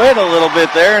just quit a little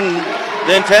bit there, and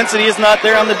the intensity is not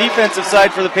there on the defensive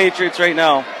side for the Patriots right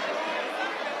now.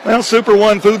 Well, Super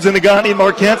One Foods in Neganuee and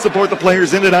Marquette support the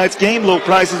players in tonight's game. Low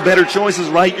prices, better choices,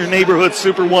 right in your neighborhood.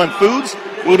 Super One Foods.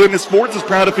 Wilderness Sports is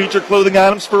proud to feature clothing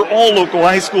items for all local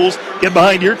high schools. Get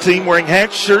behind your team wearing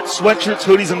hats, shirts, sweatshirts,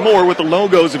 hoodies, and more with the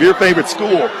logos of your favorite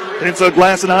school. Peninsula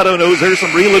Glass and Auto knows there's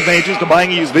some real advantages to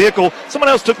buying a used vehicle. Someone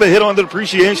else took the hit on the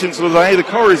depreciation, so the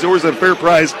car is yours at a fair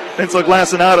price. Peninsula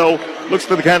Glass and Auto looks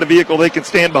for the kind of vehicle they can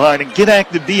stand behind. And get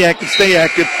active, be active, stay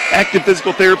active. Active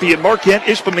Physical Therapy in Marquette,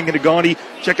 Ishpeming, and Negaunee.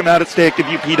 Check them out at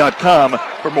stayactiveup.com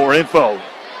for more info.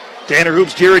 Tanner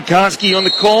Hoops, Jared Koski on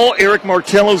the call. Eric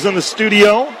Martello's in the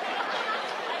studio.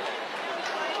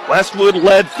 Westwood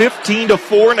led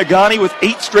 15-4. Negaunee with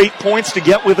 8 straight points to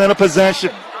get within a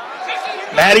possession.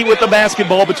 Maddie with the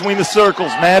basketball between the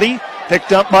circles. Maddie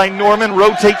picked up by Norman.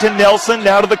 Rotate to Nelson.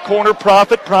 Now to the corner.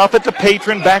 Profit to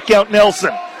Patron. Back out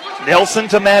Nelson. Nelson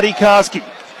to Maddie Koski.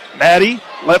 Maddie,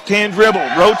 left-hand dribble.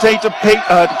 Rotate to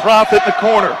Profit in the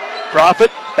corner.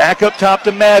 Profit back up top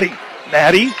to Maddie.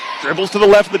 Maddie dribbles to the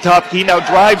left of the top key. Now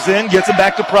drives in. Gets it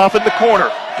back to Profit in the corner.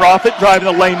 Profit driving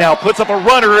the lane now. Puts up a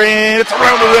runner and it's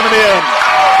around the rim and in.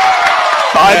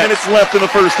 5 minutes left in the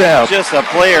first half. Just a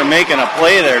player making a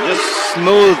play there. Just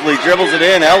smoothly dribbles it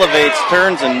in, elevates,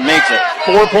 turns, and makes it.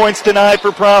 4 points tonight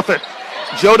for Profit.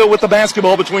 Jodo with the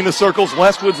basketball between the circles.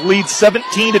 Westwood's lead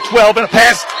 17-12, and a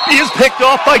pass is picked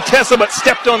off by Tessa, but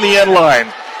stepped on the end line.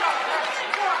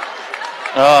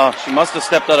 She must have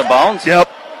stepped out of bounds. Yep,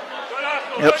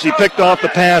 she picked off the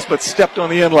pass, but stepped on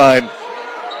the end line.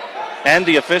 And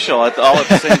the official all at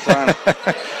the same time.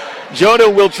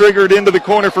 Jodo will trigger it into the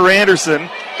corner for Anderson.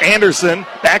 Anderson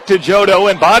back to Jodo,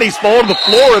 and bodies fall to the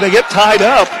floor. They get tied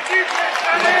up.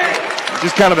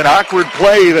 Just kind of an awkward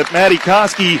play that Maddie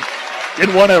Koski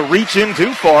didn't want to reach in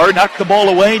too far. Knocked the ball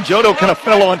away. Jodo kind of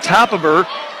fell on top of her,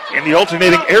 and the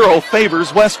alternating arrow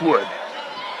favors Westwood.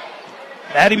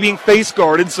 Maddie being face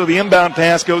guarded, so the inbound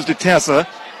pass goes to Tessa.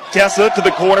 Tessa to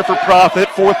the corner for Profit.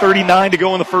 4:39 to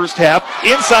go in the first half.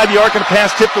 Inside the arc, and a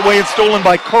pass tipped away and stolen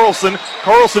by Carlson.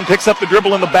 Carlson picks up the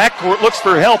dribble in the backcourt, looks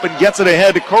for help, and gets it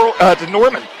ahead to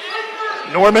Norman.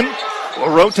 Norman will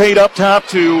rotate up top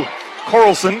to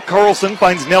Carlson. Carlson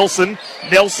finds Nelson.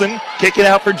 Nelson kicking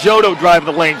out for Jodo, driving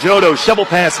the lane. Jodo, shovel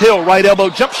pass, Hill, right elbow,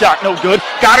 jump shot, no good.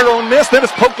 Got her own miss, then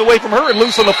it's poked away from her and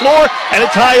loose on the floor, and a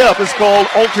tie-up is called.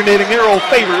 Alternating arrow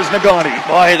favors Negaunee.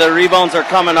 Boy, the rebounds are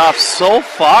coming off so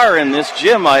far in this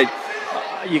gym.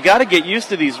 You got to get used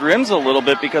to these rims a little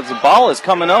bit because the ball is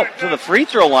coming out to the free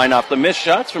throw line off the missed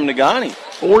shots from Negaunee.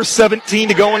 4:17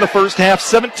 to go in the first half.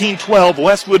 17-12,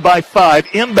 Westwood by 5.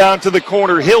 Inbound to the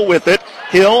corner, Hill with it.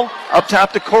 Hill up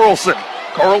top to Carlson.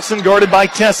 Carlson guarded by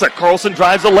Tessa. Carlson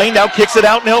drives the lane, now kicks it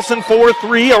out. Nelson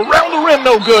 4-3, around the rim,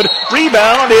 no good.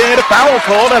 Rebound and a foul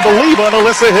called, I believe, on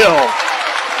Alyssa Hill.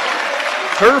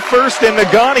 Her first and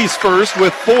Negaunee's first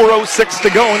with 4:06 to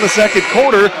go in the second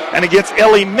quarter, and it gets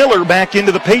Ellie Miller back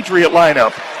into the Patriot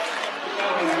lineup.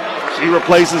 She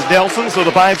replaces Nelson, so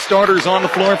the 5 starters on the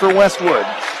floor for Westwood.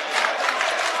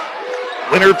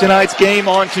 Winner of tonight's game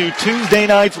on to Tuesday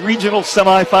night's regional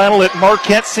semifinal at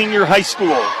Marquette Senior High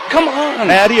School. Come on!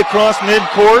 Maddie across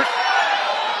midcourt.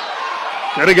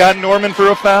 Could have got Norman for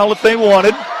a foul if they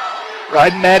wanted.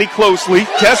 Riding Maddie closely.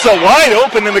 Tessa wide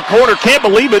open in the corner. Can't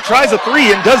believe it. Tries a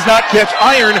 3 and does not catch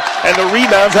iron. And the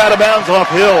rebound's out of bounds off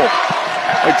Hill.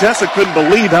 Like Tessa couldn't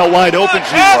believe how wide open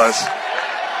she was.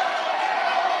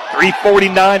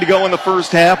 3:49 to go in the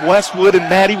first half. Westwood and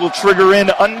Maddie will trigger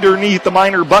in underneath the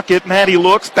minor bucket. Maddie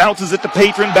looks, bounces it to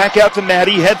Patron, back out to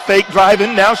Maddie. Head fake,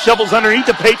 driving, now shovels underneath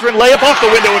to Patron. Layup off the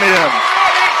window and in.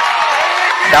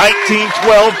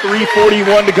 19-12,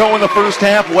 3:41 to go in the first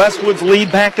half. Westwood's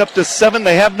lead back up to 7.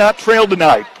 They have not trailed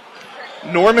tonight.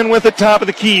 Norman with the top of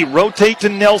the key. Rotate to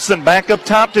Nelson, back up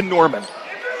top to Norman.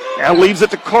 Now leaves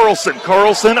it to Carlson.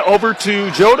 Carlson over to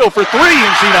Jodo for 3,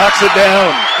 and she knocks it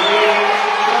down.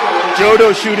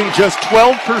 Jodo shooting just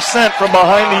 12% from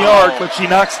behind the arc, but she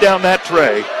knocks down that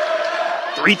tray.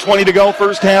 3:20 to go,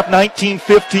 first half,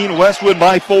 19-15, Westwood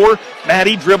by 4.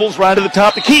 Maddie dribbles right to the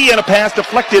top of the key, and a pass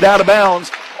deflected out of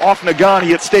bounds. Off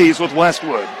Negaunee, it stays with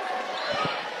Westwood.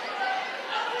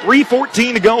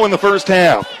 3:14 to go in the first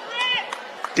half.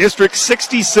 District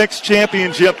 66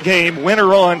 championship game,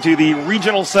 winner on to the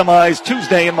regional semis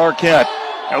Tuesday in Marquette.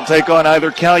 They'll take on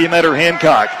either Calumet or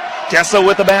Hancock. Tessa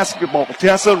with the basketball.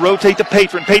 Tessa rotate to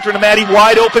Patron. Patron to Maddie,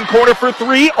 wide open corner for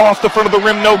 3. Off the front of the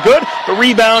rim, no good. The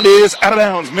rebound is out of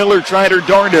bounds. Miller tried her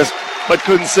darndest, but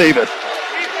couldn't save it.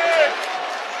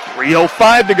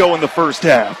 3:05 to go in the first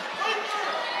half.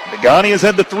 Negaunee has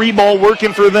had the 3-ball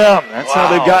working for them. That's how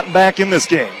they've gotten back in this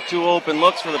game. 2 open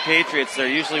looks for the Patriots. They're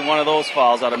usually one of those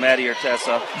fouls out of Maddie or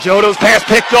Tessa. Jodo's pass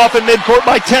picked off in midcourt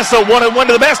by Tessa. 1-on-1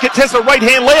 to the basket. Tessa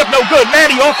right-hand layup, no good.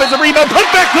 Maddie offensive rebound.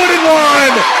 Put back good and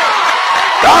one.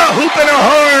 Hoop and a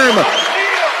harm.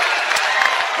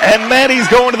 And Maddie's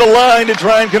going to the line to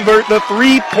try and convert the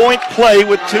three-point play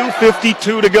with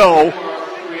 2:52 to go.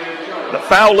 The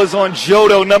foul is on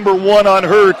Jodo, number 1 on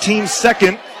her, team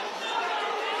second.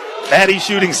 Maddie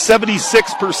shooting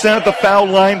 76% at the foul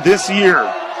line this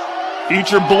year.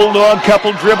 Future Bulldog,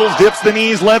 couple dribbles, dips the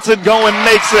knees, lets it go and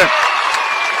makes it.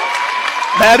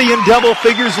 Maddie in double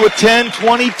figures with 10,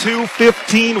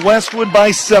 22-15, Westwood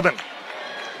by 7.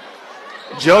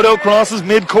 Jodo crosses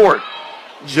midcourt.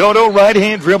 Jodo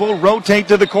right-hand dribble, rotate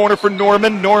to the corner for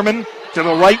Norman. Norman to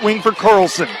the right wing for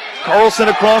Carlson. Carlson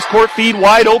across court, feed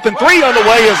wide open. 3 on the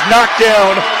way is knocked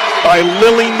down by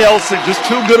Lily Nelson. Just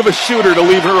too good of a shooter to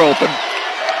leave her open.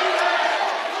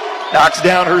 Knocks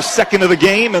down her second of the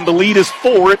game, and the lead is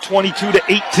 4 at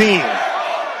 22-18.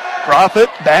 Profit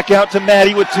back out to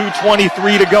Maddie with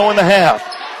 2:23 to go in the half.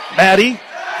 Maddie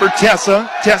for Tessa.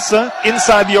 Tessa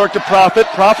inside the arc to Profit.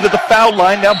 Profit at the foul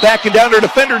line, now backing down her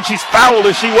defender, and she's fouled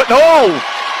as she went. Oh!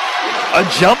 A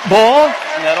jump ball.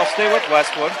 And that'll stay with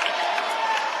Westwood.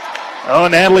 Oh,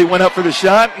 Natalie went up for the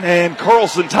shot, and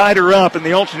Carlson tied her up, and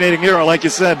the alternating arrow, like you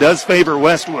said, does favor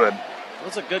Westwood. That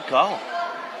was a good call.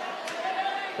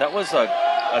 That was a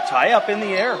tie-up in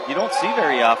the air. You don't see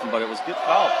very often, but it was a good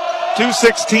call.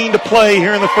 2:16 to play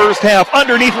here in the first half.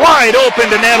 Underneath, wide open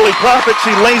to Natalie Profit.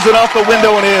 She lays it off the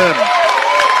window and in.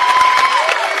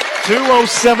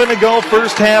 2:07 to go,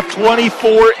 first half,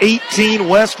 24-18,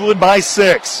 Westwood by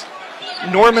 6.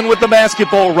 Norman with the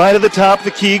basketball right at the top of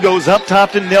the key, goes up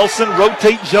top to Nelson,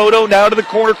 rotate Jodo, now to the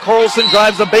corner. Carlson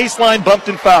drives the baseline, bumped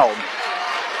and fouled.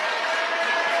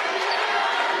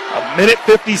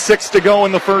 1:56 to go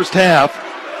in the first half.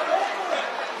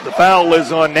 The foul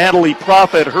is on Natalie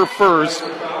Profit, her first,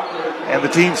 and the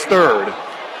team's third.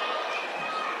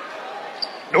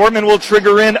 Norman will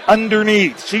trigger in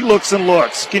underneath. She looks and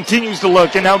looks, continues to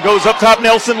look, and now goes up top.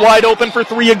 Nelson wide open for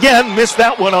 3 again. Missed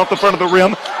that one off the front of the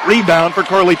rim. Rebound for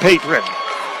Carly Patron.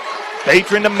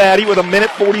 Patron to Maddie with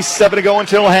 1:47 to go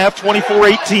until half,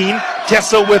 24-18.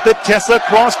 Tessa with it. Tessa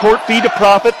cross-court feed to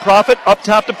Profit. Profit up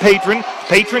top to Patron.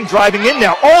 Patron driving in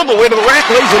now all the way to the rack.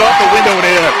 Lays it off the window and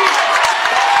in.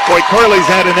 Boy, Carly's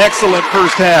had an excellent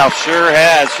first half. Sure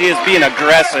has. She is being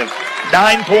aggressive.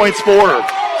 9 points for her.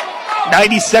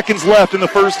 90 seconds left in the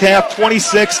first half.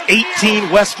 26-18,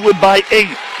 Westwood by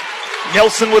 8.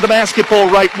 Nelson with the basketball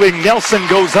right wing. Nelson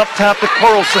goes up top to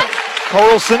Carlson.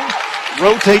 Carlson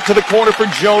rotate to the corner for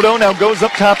Jodo. Now goes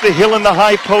up top to Hill in the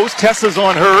high post. Tessa's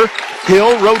on her.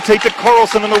 Hill rotate to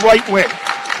Carlson in the right wing.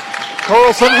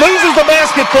 Carlson loses the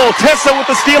basketball. Tessa with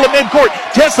the steal at midcourt.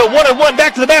 Tessa 1-on-1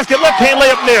 back to the basket. Left hand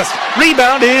layup missed.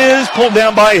 Rebound is pulled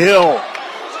down by Hill.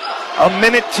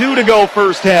 1:02 to go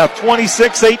first half.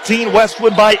 26-18,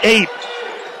 Westwood by 8.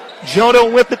 Jodo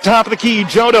with the top of the key.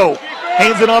 Jodo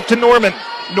hands it off to Norman.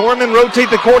 Norman rotate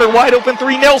the corner. Wide open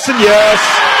 3. Nelson, yes.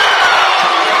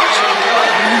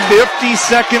 50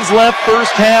 seconds left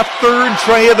first half. Third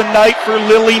tray of the night for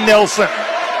Lily Nelson.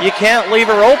 You can't leave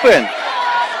her open.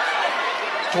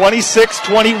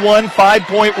 26-21,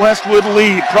 5-point Westwood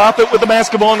lead. Profit with the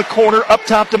basketball in the corner, up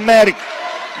top to Maddie.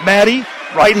 Maddie,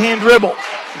 right-hand dribble.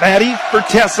 Maddie for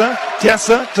Tessa.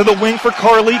 Tessa to the wing for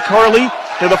Carly. Carly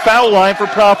to the foul line for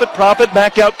Profit. Profit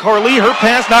back out Carly. Her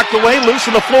pass knocked away, loose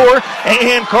on the floor,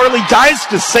 and Carly dives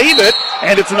to save it,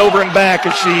 and it's an over and back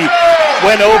as she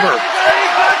went over.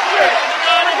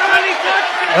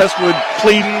 Westwood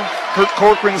pleading. Kurt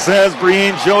Corcoran says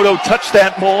Brienne Jodo touched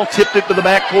that ball, tipped it to the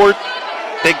backcourt.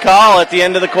 Big call at the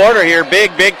end of the quarter here.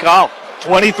 Big call.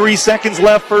 23 seconds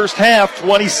left first half.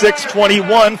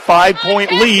 26-21,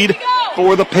 5-point lead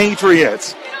for the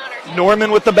Patriots.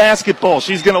 Norman with the basketball.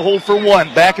 She's going to hold for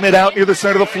 1. Backing it out near the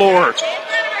center of the floor.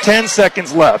 10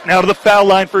 seconds left. Now to the foul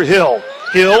line for Hill.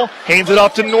 Hill hands it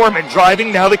off to Norman.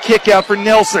 Driving, now the kick out for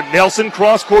Nelson. Nelson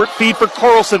cross-court feed for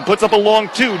Carlson. Puts up a long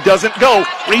 2. Doesn't go.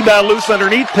 Rebound loose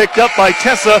underneath. Picked up by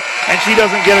Tessa, and she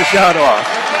doesn't get a shot off.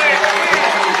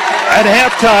 At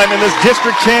halftime in this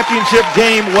district championship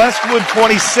game, Westwood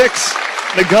 26,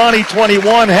 Neganuee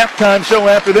 21. Halftime show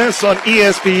after this on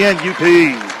ESPN UP.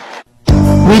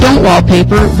 We don't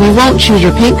wallpaper, we won't choose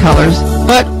your paint colors,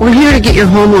 but we're here to get your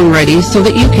home loan ready so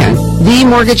that you can. The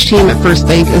mortgage team at First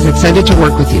Bank is excited to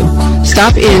work with you.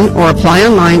 Stop in or apply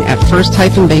online at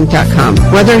first-bank.com.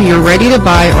 Whether you're ready to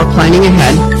buy or planning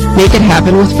ahead, make it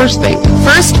happen with First Bank.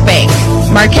 First Bank,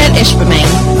 Marquette Ishpeming.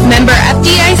 Member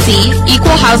FDIC,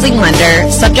 equal housing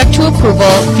lender, subject to approval,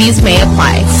 fees may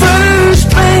apply. First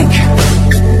Bank,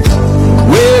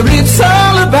 where it's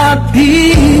all about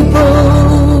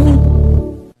people.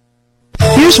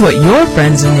 Here's what your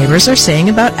friends and neighbors are saying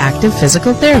about active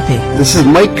physical therapy. This is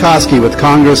Mike Koski with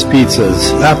Congress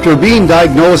Pizzas. After being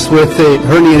diagnosed with a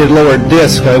herniated lower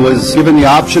disc, I was given the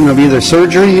option of either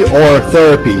surgery or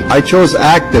therapy. I chose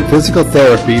active physical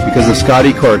therapy because of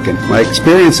Scotty Corkin. My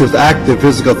experience with active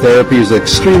physical therapy is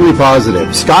extremely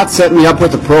positive. Scott set me up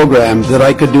with a program that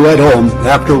I could do at home.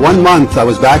 After 1 month, I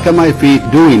was back on my feet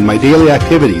doing my daily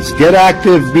activities. Get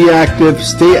active, be active,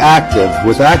 stay active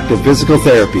with active physical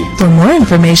therapy. For more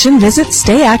information, visit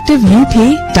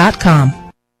stayactiveup.com.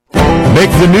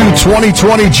 Make the new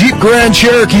 2020 Jeep Grand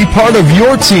Cherokee part of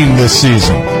your team this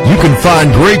season. You can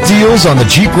find great deals on the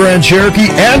Jeep Grand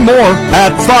Cherokee and more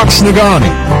at Fox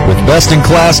Neganuee. With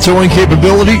best-in-class towing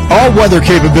capability, all-weather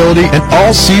capability, and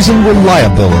all-season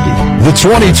reliability. The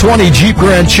 2020 Jeep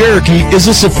Grand Cherokee is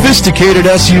a sophisticated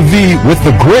SUV with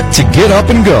the grit to get up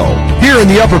and go. Here in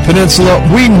the Upper Peninsula,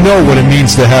 we know what it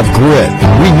means to have grit.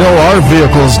 We know our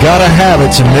vehicles gotta have it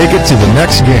to make it to the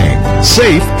next game.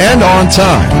 Safe and on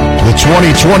time. The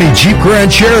 2020 Jeep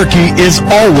Grand Cherokee is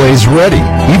always ready,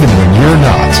 even when you're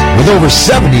not. With over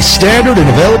 70 standard and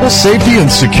available safety and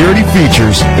security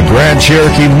features, the Grand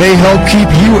Cherokee may help keep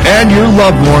you and your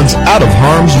loved ones out of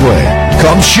harm's way.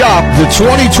 Come shop the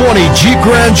 2020 Jeep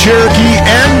Grand Cherokee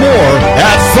and more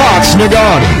at Fox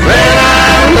Neganuee.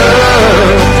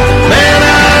 Man,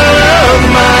 I love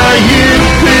my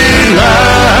UP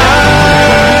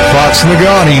life. Fox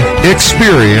Neganuee,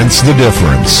 experience the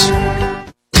difference.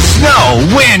 Snow,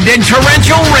 wind, and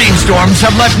torrential rainstorms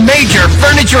have left major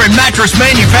furniture and mattress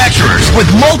manufacturers with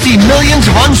multi-millions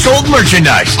of unsold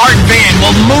merchandise. Art Van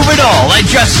will move it all at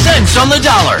just cents on the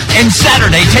dollar. And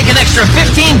Saturday, take an extra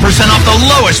 15% off the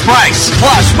lowest price.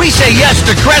 Plus, we say yes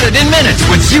to credit in minutes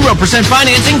with 0%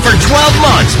 financing for 12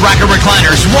 months. Rocker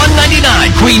recliners, $199.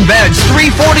 Queen beds,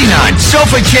 $349.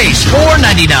 Sofa chase,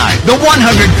 $499. The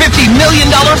 $150 million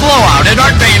blowout at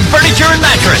Art Van Furniture and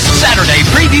Mattress. Saturday,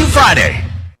 preview Friday.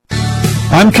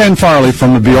 I'm Ken Farley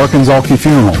from the Bjork and Zalke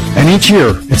Funeral Home, and each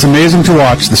year it's amazing to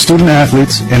watch the student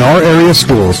athletes in our area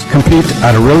schools compete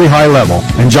at a really high level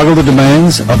and juggle the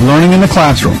demands of learning in the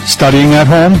classroom, studying at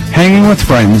home, hanging with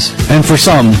friends, and for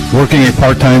some, working a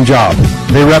part-time job.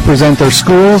 They represent their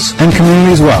schools and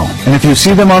communities well, and if you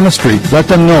see them on the street, let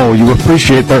them know you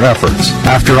appreciate their efforts.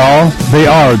 After all, they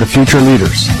are the future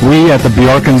leaders. We at the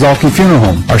Bjork and Zalke Funeral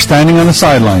Home are standing on the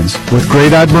sidelines with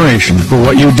great admiration for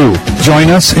what you do. Join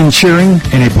us in cheering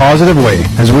in a positive way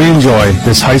as we enjoy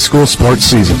this high school sports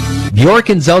season. Bjork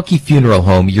and Zalke Funeral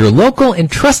Home, your local and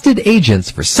trusted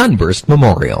agents for Sunburst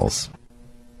Memorials.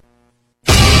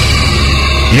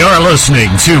 You're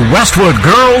listening to Westwood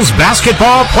Girls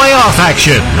Basketball Playoff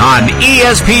action on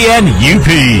ESPN UP.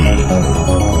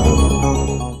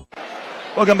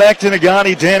 Welcome back to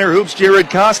Neganuee. Tanner Hoops, Jared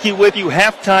Koski with you.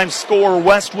 Halftime score,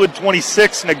 Westwood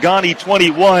 26, Neganuee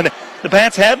 21. The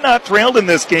Pats had not trailed in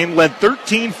this game, led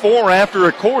 13-4 after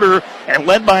a quarter, and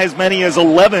led by as many as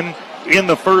 11 in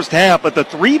the first half. But the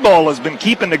three ball has been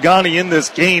keeping Neganuee in this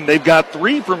game. They've got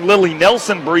three from Lily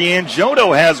Nelson. Brianne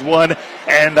Jodo has one.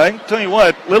 And I can tell you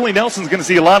what, Lily Nelson's going to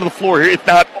see a lot of the floor here, if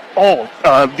not all,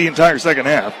 the entire second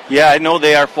half. Yeah, I know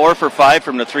they are 4 for 5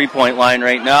 from the three-point line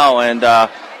right now. And,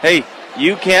 hey,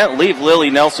 you can't leave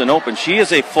Lily Nelson open. She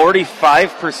is a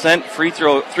 45%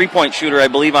 three-point shooter, I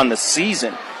believe, on the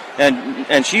season.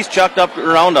 And she's chucked up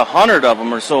around 100 of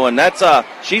them or so, and that's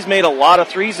she's made a lot of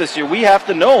threes this year. We have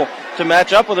to know to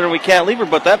match up with her, and we can't leave her,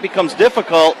 but that becomes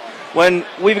difficult when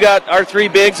we've got our three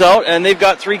bigs out and they've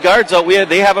got three guards out.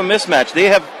 They have a mismatch. They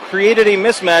have created a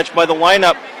mismatch by the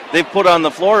lineup they've put on the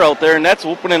floor out there, and that's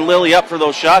opening Lily up for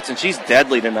those shots, and she's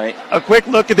deadly tonight. A quick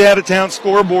look at the out-of-town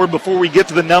scoreboard before we get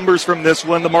to the numbers from this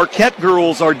one. The Marquette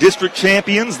girls are district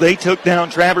champions. They took down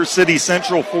Traverse City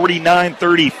Central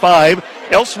 49-35.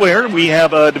 Elsewhere, we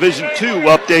have a Division II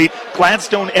update.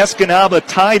 Gladstone Escanaba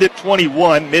tied at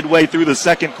 21 midway through the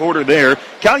second quarter there.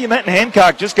 Calumet and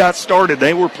Hancock just got started.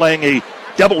 They were playing a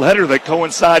doubleheader that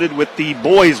coincided with the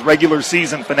boys' regular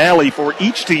season finale for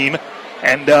each team,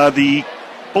 and the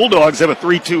Bulldogs have a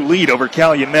 3-2 lead over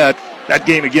Calumet. That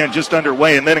game, again, just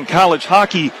underway. And then in college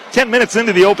hockey, 10 minutes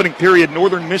into the opening period,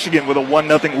 Northern Michigan with a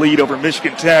 1-0 lead over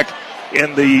Michigan Tech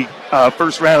in the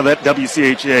first round of that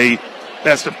WCHA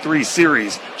best-of-3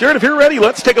 series. Jared, if you're ready,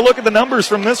 let's take a look at the numbers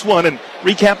from this one and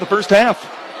recap the first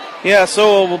half. Yeah,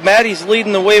 so Maddie's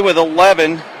leading the way with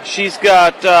 11. She's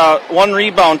got 1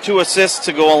 rebound, 2 assists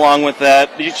to go along with that.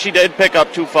 She did pick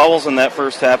up 2 fouls in that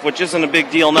first half, which isn't a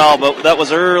big deal now, but that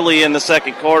was early in the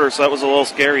second quarter, so that was a little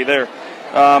scary there.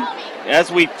 As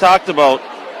we talked about,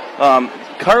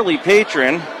 Carly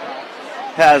Patron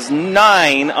has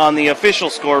 9 on the official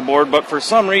scoreboard, but for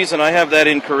some reason I have that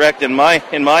incorrect in my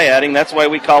adding. That's why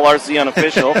we call ours the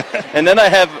unofficial. And then I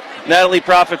have Natalie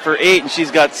Profit for 8, and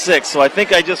she's got 6. So I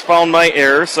think I just found my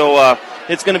error. So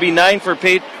it's going to be 9 for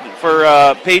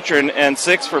Patron and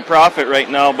 6 for Profit right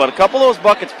now. But a couple of those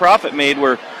buckets Profit made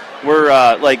were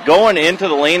like going into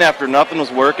the lane after nothing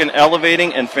was working,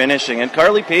 elevating and finishing. And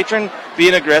Carly Patron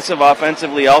being aggressive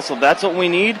offensively also. That's what we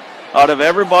need out of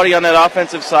everybody on that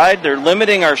offensive side. They're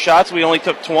limiting our shots. We only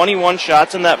took 21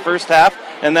 shots in that first half,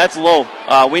 and that's low.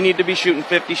 We need to be shooting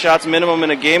 50 shots minimum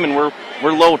in a game, and we're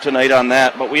low tonight on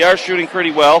that. But we are shooting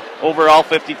pretty well. Overall,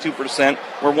 52%.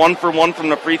 We're 1 for 1 from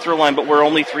the free throw line, but we're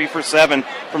only 3 for 7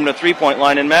 from the three-point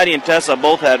line. And Maddie and Tessa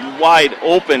both had wide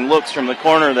open looks from the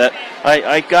corner that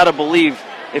I got to believe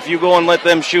if you go and let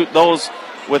them shoot those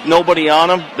with nobody on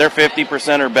them, they're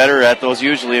 50% or better at those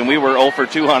usually, and we were 0 for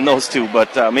 2 on those two,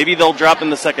 but maybe they'll drop in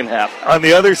the second half. On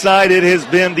the other side, it has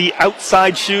been the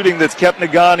outside shooting that's kept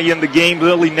Negaunee in the game.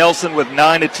 Lily Nelson with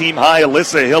 9, a team high.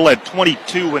 Alyssa Hill had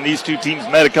 22 when these two teams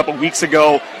met a couple weeks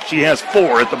ago. She has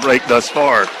 4 at the break thus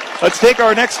far. Let's take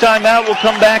our next time out. We'll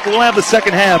come back and we'll have the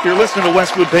second half. You're listening to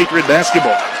Westwood Patriot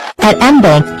Basketball. At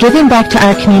MBank, giving back to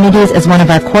our communities is one of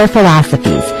our core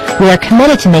philosophies. We are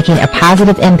committed to making a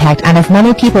positive impact on as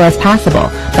many people as possible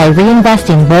by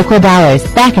reinvesting local dollars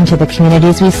back into the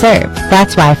communities we serve.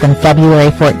 That's why from February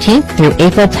 14th through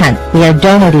April 10th, we are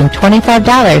donating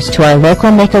 $25 to our local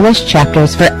Make-A-Wish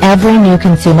chapters for every new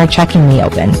consumer checking we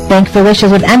open. Bank for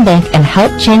Wishes with MBank and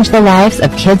help change the lives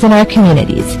of kids in our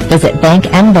communities. Visit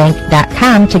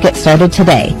bankmbank.com to get started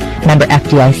today. Member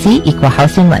FDIC, Equal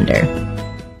Housing Lender.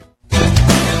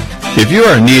 If you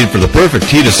are in need for the perfect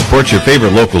tee to support your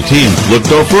favorite local team, look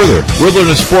no further.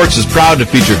 Wilderness Sports is proud to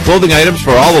feature clothing items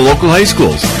for all the local high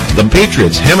schools. The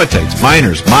Patriots, Hematites,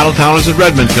 Miners, Model Towners, and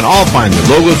Redmonds can all find their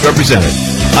logos represented.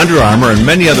 Under Armour and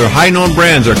many other high-known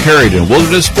brands are carried, and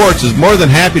Wilderness Sports is more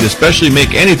than happy to specially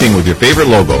make anything with your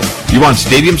favorite logo. You want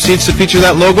stadium seats to feature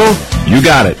that logo? You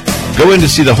got it. Go in to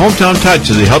see the Hometown Touch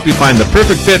as they help you find the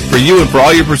perfect fit for you and for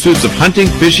all your pursuits of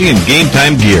hunting, fishing, and game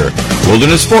time gear.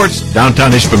 Wilderness Sports,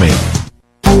 downtown Ishpeming.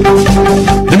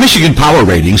 The Michigan Power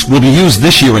Ratings will be used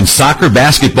this year in soccer,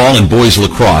 basketball, and boys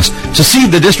lacrosse to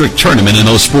seed the district tournament in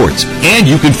those sports, and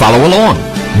you can follow along.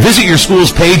 Visit your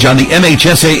school's page on the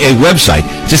MHSAA website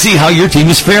to see how your team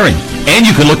is faring, and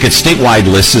you can look at statewide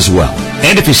lists as well.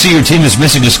 And if you see your team is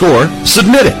missing a score,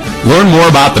 submit it. Learn more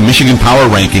about the Michigan Power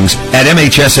Rankings at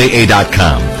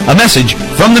MHSAA.com. A message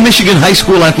from the Michigan High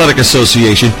School Athletic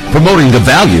Association promoting the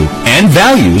value and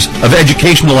values of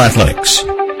educational athletics.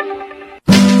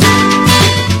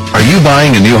 Are you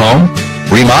buying a new home?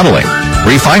 Remodeling?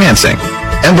 Refinancing?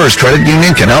 Embers Credit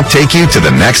Union can help take you to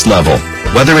the next level.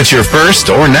 Whether it's your first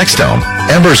or next home,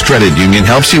 Embers Credit Union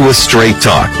helps you with straight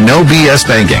talk, no BS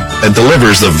banking, that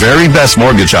delivers the very best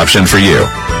mortgage option for you.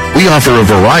 We offer a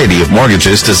variety of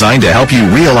mortgages designed to help you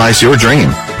realize your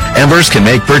dream. Embers can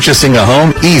make purchasing a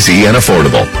home easy and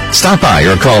affordable. Stop by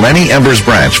or call any Embers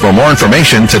branch for more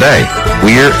information today.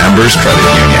 We're Embers Credit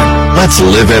Union. Let's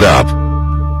live it up.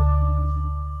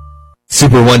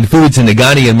 Super One Foods in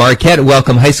Negaunee and Marquette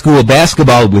welcome high school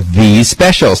basketball with these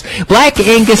specials. Black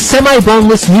Angus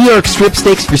semi-boneless New York strip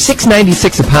steaks for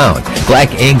 $6.96 a pound.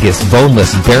 Black Angus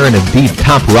boneless Baron of Beef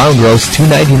top round roast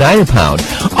 $2.99 a pound.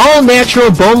 All natural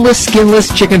boneless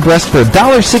skinless chicken breast for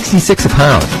 $1.66 a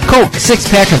pound. Coke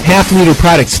 6-pack of half-liter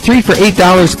products 3 for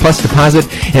 $8 plus deposit,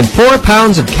 and 4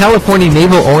 pounds of California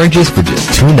navel oranges for just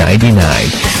 $2.99.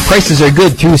 Prices are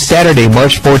good through Saturday,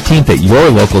 March 14th at your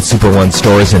local Super One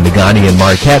stores in Negaunee and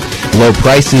Marquette. Low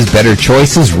prices, better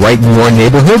choices, right in your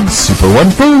neighborhood. Super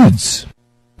One Foods.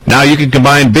 Now you can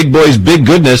combine Big Boy's big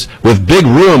goodness with big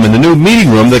room in the new meeting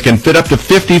room that can fit up to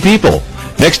 50 people.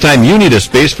 Next time you need a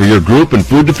space for your group and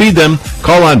food to feed them,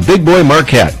 call on Big Boy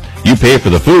Marquette. You pay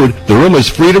for the food, the room is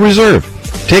free to reserve.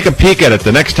 Take a peek at it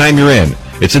the next time you're in.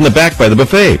 It's in the back by the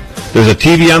buffet. There's a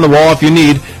TV on the wall if you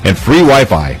need, and free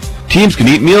Wi-Fi. Teams can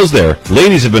eat meals there.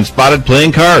 Ladies have been spotted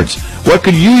playing cards. What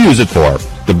could you use it for?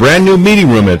 The brand new meeting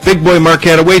room at Big Boy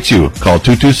Marquette awaits you. Call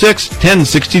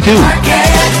 226-1062. Marquette,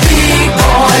 Big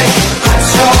Boy,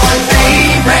 that's your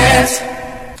favorite.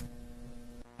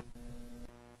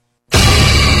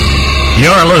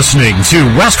 You're listening to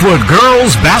Westwood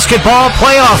Girls Basketball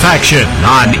Playoff action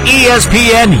on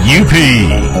ESPN UP.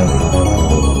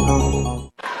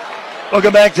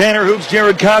 Welcome back, Tanner Hoops,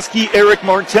 Jared Koski, Eric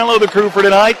Martello, the crew for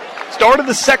tonight. Started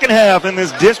the second half in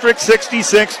this District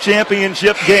 66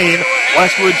 championship game.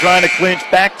 Westwood trying to clinch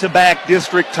back-to-back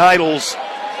district titles.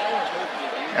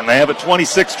 And they have a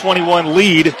 26-21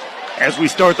 lead as we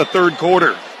start the third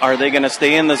quarter. Are they going to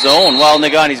stay in the zone? Well,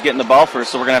 Neganuee's getting the ball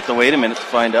first, so we're going to have to wait a minute to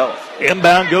find out.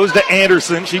 Inbound goes to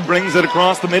Anderson. She brings it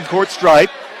across the midcourt stripe.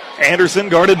 Anderson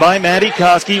guarded by Maddie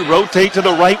Koski. Rotate to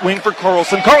the right wing for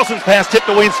Carlson. Carlson's pass tipped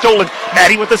away and stolen.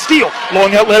 Maddie with the steal.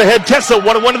 Long outlet ahead. Tessa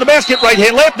 1-1 to the basket. Right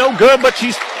hand left. No good, but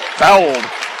she's fouled.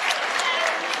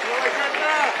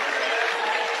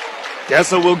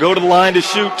 Tessa will go to the line to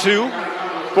shoot 2.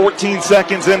 14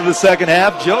 seconds into the second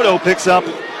half. Jodo picks up,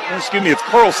 it's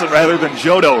Carlson rather than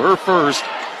Jodo. Her first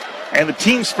and the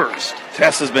team's first.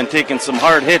 Tessa's been taking some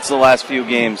hard hits the last few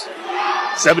games.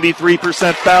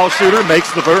 73% foul shooter,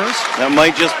 makes the first. That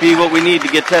might just be what we need to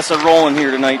get Tessa rolling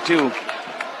here tonight, too.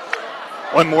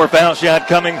 One more foul shot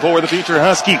coming for the future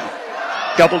Husky.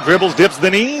 Couple dribbles, dips the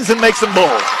knees, and makes them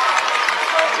both.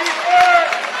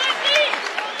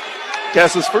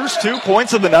 Tessa's first 2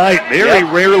 points of the night. Very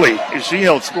rarely is she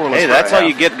held scoreless. Hey, that's how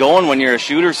you get going when you're a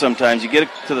shooter sometimes. You get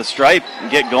to the stripe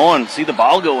and get going. See the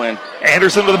ball go in.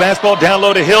 Anderson with the basketball down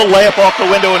low to Hill. Layup off the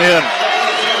window and in.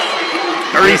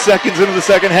 30 seconds into the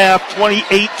second half.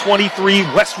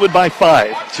 28-23. Westwood by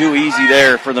 5. Too easy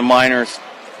there for the Miners,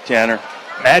 Tanner.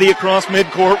 Maddie across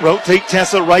midcourt. Rotate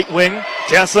Tessa right wing.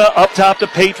 Tessa up top to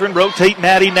Patron. Rotate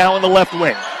Maddie now in the left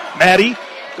wing. Maddie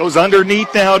goes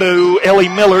underneath now to Ellie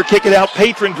Miller. Kick it out.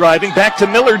 Patron driving. Back to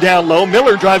Miller down low.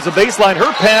 Miller drives the baseline.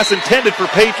 Her pass intended for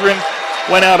Patron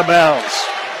went out of bounds.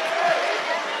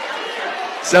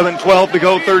 7:12 to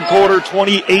go third quarter.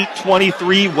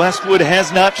 28-23. Westwood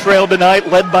has not trailed tonight,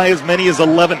 led by as many as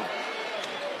 11.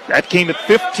 That came at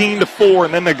 15-4,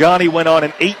 and then Neganuee went on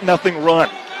an 8-0 run.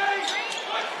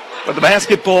 But the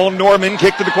basketball, Norman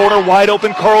kicked to the corner, wide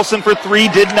open. Carlson for 3,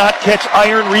 did not catch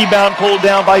iron. Rebound pulled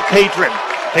down by Patron.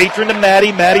 Patron to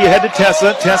Maddie. Maddie ahead to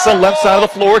Tessa. Tessa left side of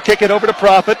the floor. Kick it over to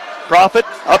Profit. Profit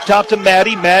up top to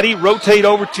Maddie. Maddie rotate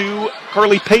over to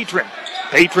Curly Patron.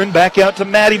 Patron back out to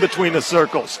Maddie between the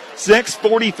circles.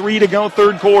 6:43 to go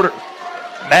third quarter.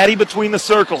 Maddie between the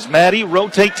circles. Maddie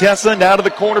rotate Tessa now to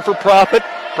the corner for Profit.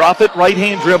 Profit right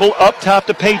hand dribble up top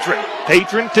to Patron.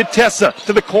 Patron to Tessa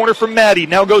to the corner for Maddie.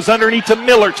 Now goes underneath to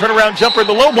Miller. Turnaround jumper,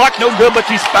 the low block, no good, but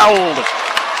she's fouled.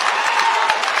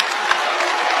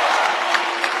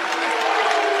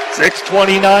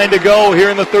 6:29 to go here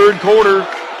in the third quarter.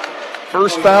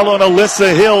 First foul on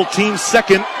Alyssa Hill, team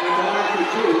second.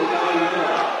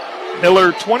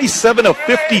 Miller 27 of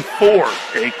 54,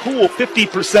 a cool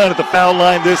 50% at the foul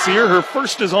line this year. Her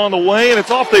first is on the way, and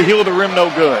it's off the heel of the rim, no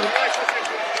good.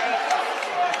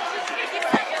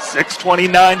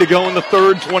 6:29 to go in the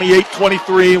third,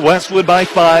 28-23, Westwood by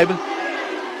 5.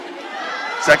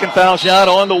 Second foul shot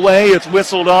on the way. It's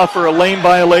whistled off for a lane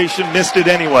violation, missed it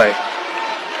anyway.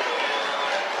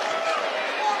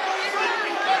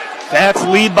 Pats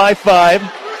lead by 5.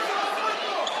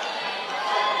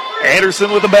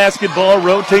 Anderson with the basketball,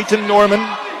 rotate to Norman.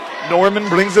 Norman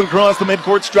brings it across the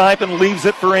midcourt stripe and leaves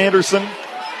it for Anderson.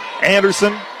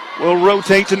 Anderson will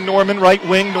rotate to Norman, right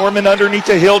wing. Norman underneath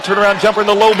to Hill. Turnaround jumper in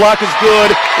the low block is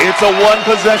good. It's a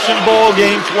one-possession ball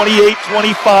game,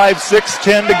 28-25,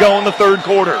 6:10 to go in the third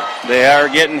quarter. They are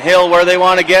getting Hill where they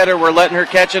want to get her. We're letting her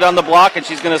catch it on the block, and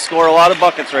she's going to score a lot of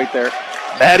buckets right there.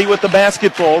 Maddie with the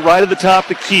basketball, right at the top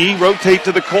to Key. Rotate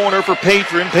to the corner for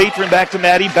Patron. Patron back to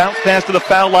Maddie. Bounce pass to the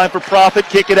foul line for Profit.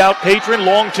 Kick it out. Patron,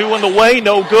 long 2 on the way.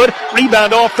 No good.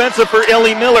 Rebound offensive for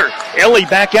Ellie Miller. Ellie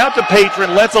back out to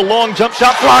Patron. Lets a long jump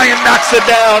shot fly and knocks it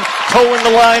down. Toeing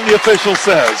the line, the official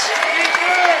says.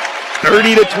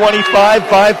 30-25,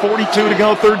 5:42 to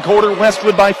go. Third quarter,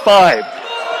 Westwood by 5.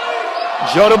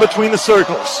 Jodo between the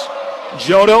circles.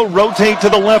 Jodo rotate to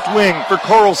the left wing for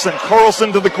Carlson.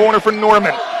 Carlson to the corner for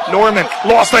Norman. Norman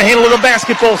lost the handle of the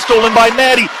basketball, stolen by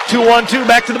Maddie. 2-on-2,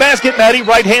 back to the basket. Maddie,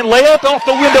 right hand layup off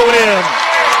the window and in.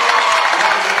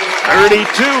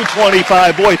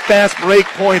 32-25. Boy, fast break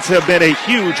points have been a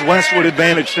huge Westwood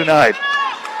advantage tonight.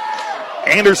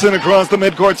 Anderson across the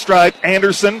midcourt stripe.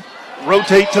 Anderson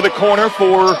rotate to the corner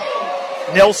for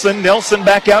Nelson. Nelson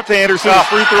back out to Anderson. His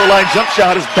free throw line jump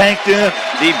shot is banked in.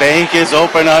 The bank is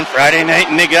open on Friday night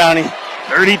in Neganuee.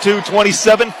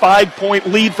 32-27, 5-point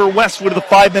lead for Westwood at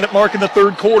the 5-minute mark in the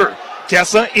third quarter.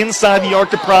 Tessa inside the arc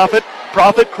to Profit.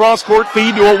 Profit cross-court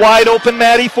feed to a wide-open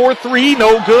Maddie for 3.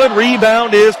 No good.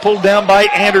 Rebound is pulled down by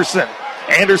Anderson.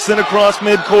 Anderson across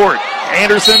midcourt.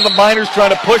 Anderson, the Miners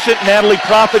trying to push it. Natalie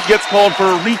Profit gets called for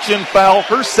a reach-in foul.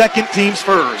 Her second, team's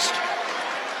first.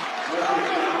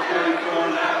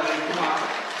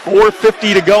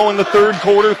 4:50 to go in the third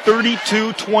quarter.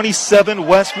 32-27,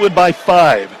 Westwood by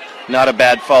 5. Not a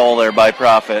bad foul there by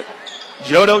Profit.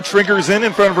 Jodo triggers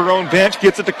in front of her own bench,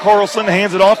 gets it to Carlson,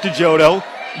 hands it off to Jodo.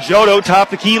 Jodo,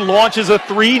 top the key, launches a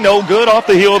 3, no good, off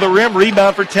the heel of the rim.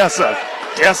 Rebound for Tessa.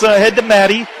 Tessa ahead to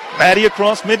Maddie. Maddie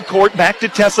across midcourt, back to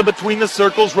Tessa between the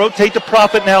circles. Rotate to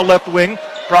Profit now left wing.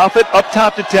 Profit up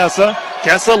top to Tessa.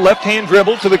 Tessa left-hand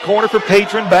dribble to the corner for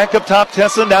Patron. Back up top,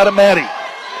 Tessa now to Maddie.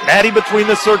 Maddie between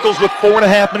the circles with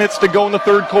 4.5 minutes to go in the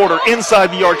third quarter. Inside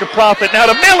the arc to Profit. Now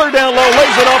to Miller down low.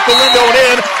 Lays it off the window and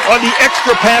in on the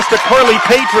extra pass to Carly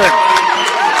Patron.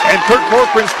 And Kurt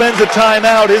Corcoran spends a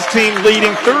timeout. His team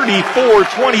leading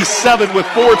 34-27 with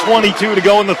 4:22 to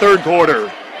go in the third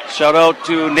quarter. Shout out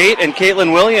to Nate and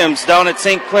Caitlin Williams down at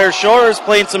St. Clair Shores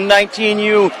playing some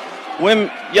 19U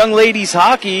young ladies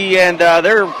hockey, and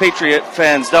they're Patriot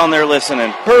fans down there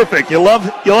listening. Perfect. You love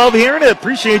hearing it.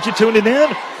 Appreciate you tuning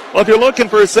in. Well, if you're looking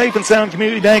for a safe and sound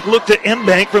community bank, look to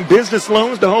M-Bank. From business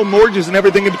loans to home mortgages and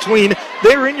everything in between.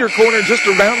 They're in your corner, just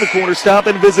around the corner. Stop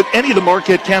and visit any of the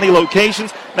Marquette County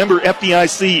locations. Member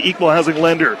FDIC, equal housing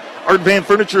lender. Art Van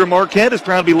Furniture in Marquette is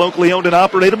proud to be locally owned and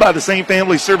operated by the same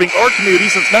family serving our community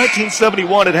since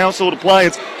 1971 at Household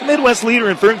Appliance. The Midwest leader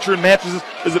in furniture and mattresses.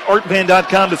 Visit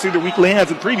artvan.com to see their weekly ads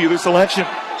and preview their selection.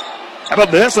 How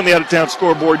about this on the out-of-town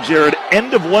scoreboard, Jared?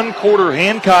 End of one quarter,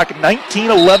 Hancock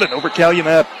 19-11 over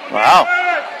Calumet. Wow.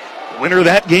 The winner of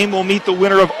that game will meet the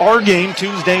winner of our game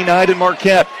Tuesday night in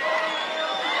Marquette.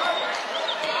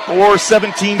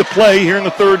 4:17 to play here in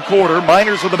the third quarter.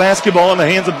 Miners with the basketball in the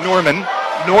hands of Norman.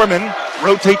 Norman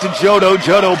rotate to Jodo.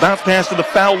 Jodo bounce pass to the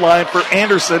foul line for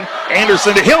Anderson.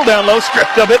 Anderson to Hill down low,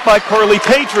 stripped of it by Carly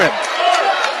Patron.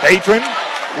 Patron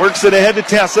works it ahead to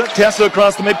Tessa. Tessa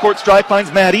across the midcourt stripe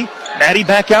finds Maddie. Maddie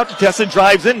back out to Tessa,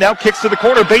 drives in, now kicks to the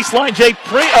corner, baseline.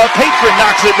 Patron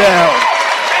knocks it down.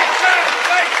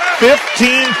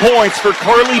 15 points for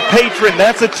Carly Patron.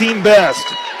 That's a team best.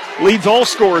 Leads all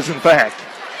scorers, in fact.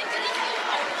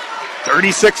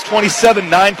 36-27,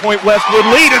 9-point Westwood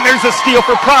lead, and there's a steal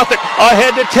for Profit.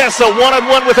 Ahead to Tessa,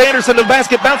 one-on-one with Anderson to the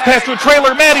basket, bounce pass to a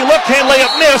trailer. Maddie, left-hand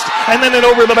layup missed, and then an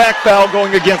over-the-back foul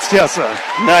going against Tessa.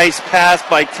 Nice pass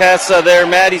by Tessa there.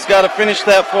 Maddie's got to finish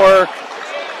that for her.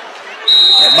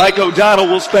 And Mike O'Donnell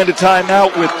will spend a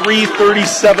timeout with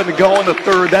 3:37 to go in the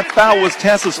third. That foul was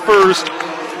Tessa's first,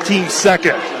 team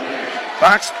second.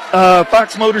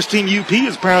 Fox Motors Team UP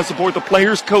is proud to support the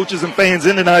players, coaches, and fans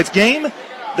in tonight's game.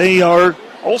 They are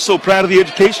also proud of the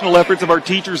educational efforts of our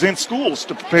teachers and schools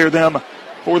to prepare them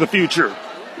for the future.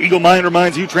 Eagle Mine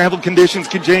reminds you travel conditions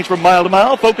can change from mile to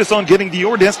mile. Focus on getting to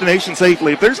your destination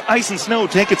safely. If there's ice and snow,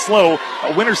 take it slow.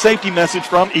 A winter safety message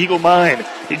from Eagle Mine.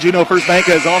 Did you know First Bank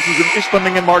has offices in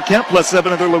Ishpeming and Marquette, plus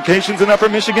 7 other locations in Upper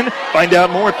Michigan? Find out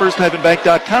more at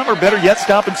first-bank.com, or better yet,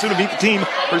 stop and soon meet the team.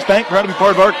 First Bank, proud to be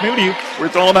part of our community, where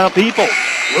it's all about people.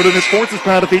 Wilderness Sports is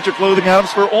proud to feature clothing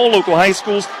items for all local high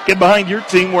schools. Get behind your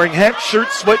team wearing hats,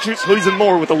 shirts, sweatshirts, hoodies, and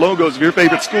more with the logos of your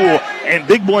favorite school. And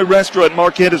Big Boy Restaurant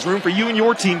Marquette has room for you and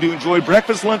your team to enjoy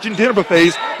breakfast, lunch, and dinner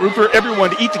buffets. Room for everyone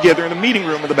to eat together in the meeting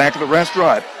room in the back of the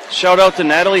restaurant. Shout out to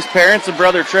Natalie's parents and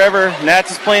brother Trevor.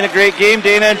 Nats is playing a great game.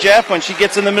 Dana and Jeff, when she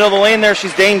gets in the middle of the lane there,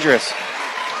 she's dangerous.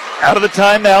 Out of the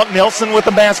timeout, Nelson with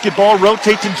the basketball.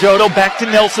 Rotate to Jodo. Back to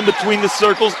Nelson between the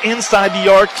circles. Inside the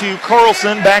arc to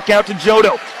Carlson. Back out to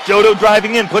Jodo. Jodo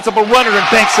driving in. Puts up a runner and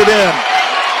banks it in.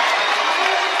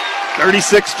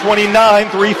 36-29.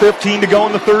 3:15 to go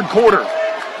in the third quarter.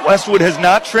 Westwood has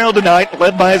not trailed tonight.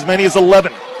 Led by as many as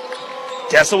 11.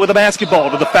 Tessa with the basketball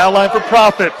to the foul line for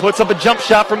Profit. Puts up a jump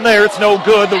shot from there. It's no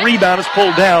good. The rebound is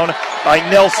pulled down by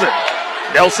Nelson.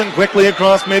 Nelson quickly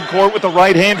across midcourt with the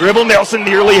right-hand dribble. Nelson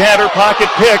nearly had her pocket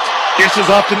picked. Dishes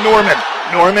off to Norman.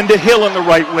 Norman to Hill in the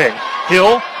right wing.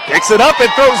 Hill picks it up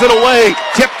and throws it away.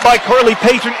 Tipped by Carly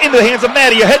Patron into the hands of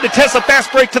Maddie. Ahead to Tessa.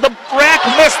 Fast break to the rack.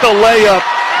 Missed the layup.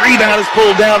 Rebound is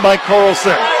pulled down by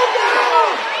Carlson.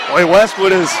 Boy,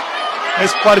 Westwood has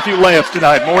missed quite a few layups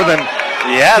tonight. More than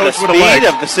the speed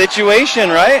of the situation,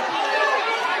 right?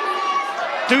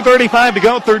 2:35 to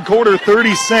go, third quarter,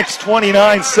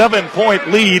 36-29,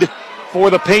 7-point lead for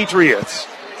the Patriots.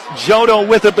 Jodo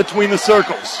with it between the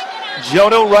circles.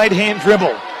 Jodo right-hand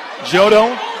dribble.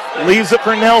 Jodo leaves it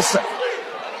for Nelson.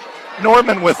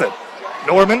 Norman with it.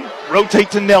 Norman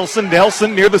rotate to Nelson.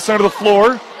 Nelson near the center of the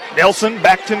floor. Nelson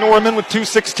back to Norman with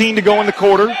 2:16 to go in the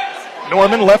quarter.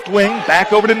 Norman left wing,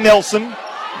 back over to Nelson.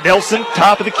 Nelson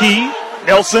top of the key.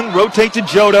 Nelson rotate to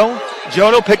Jodo.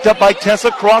 Jodo picked up by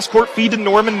Tessa. Cross-court feed to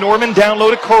Norman. Norman down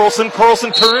low to Carlson.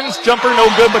 Carlson turns. Jumper no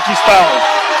good, but she's fouled.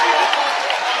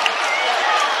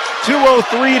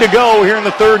 2:03 to go here in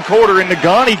the third quarter. And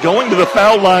Neganuee going to the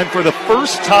foul line for the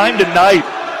first time tonight.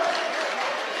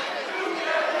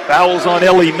 Fouls on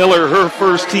Ellie Miller, her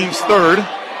first, team's third.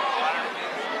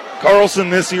 Carlson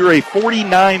this year a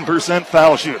 49%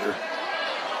 foul shooter.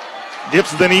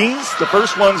 Dips the knees. The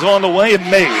first one's on the way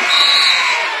and made.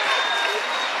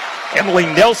 Emily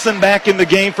Nelson back in the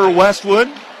game for Westwood.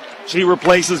 She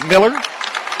replaces Miller.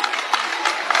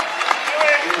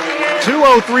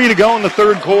 2:03 to go in the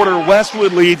third quarter.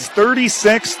 Westwood leads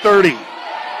 36-30.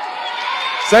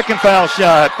 Second foul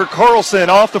shot for Carlson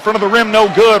off the front of the rim.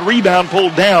 No good. Rebound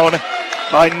pulled down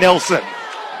by Nelson.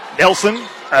 Nelson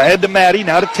ahead to Maddie.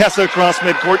 Now to Tessa across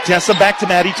midcourt. Tessa back to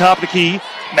Maddie, top of the key.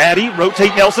 Maddie,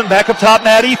 rotate Nelson, back up top.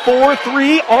 Maddie,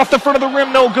 4-3, off the front of the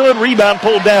rim, no good. Rebound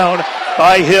pulled down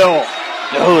by Hill.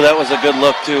 Oh, that was a good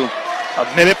look, too.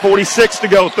 1:46 to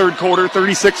go, third quarter,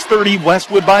 36-30,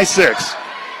 Westwood by 6.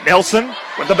 Nelson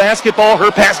with the basketball,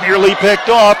 her pass nearly picked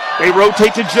off. They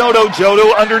rotate to Jodo.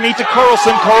 Jodo underneath to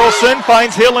Carlson. Carlson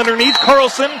finds Hill underneath.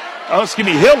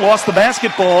 Hill lost the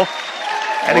basketball,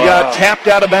 and he got tapped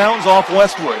out of bounds off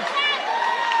Westwood.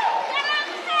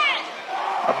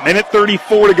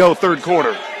 1:34 to go, third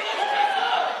quarter.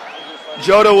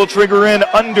 Jodo will trigger in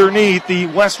underneath the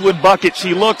Westwood bucket.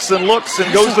 She looks and looks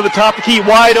and goes to the top of the key.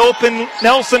 Wide open.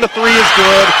 Nelson, a three is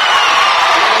good.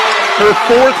 Her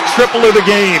fourth triple of the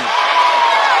game.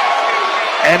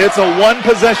 And it's a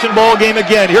one-possession ball game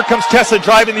again. Here comes Tessa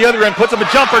driving the other end. Puts up a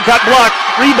jumper. Got blocked.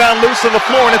 Rebound loose on the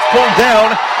floor, and it's pulled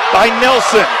down by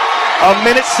Nelson.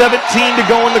 1:17 to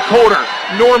go in the quarter.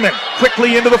 Norman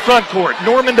quickly into the front court.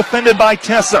 Norman defended by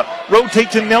Tessa.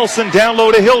 Rotate to Nelson. Down low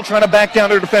to Hill, trying to back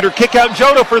down her defender. Kick out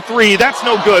Jodo for three. That's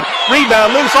no good.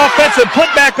 Rebound loose. Offensive.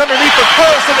 Put back underneath for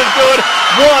Carlson is good.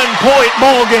 1-point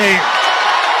ball game.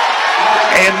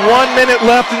 And 1 minute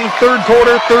left in the third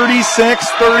quarter.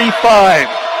 36-35.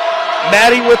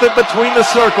 Maddie with it between the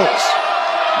circles.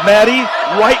 Maddie,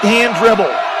 right hand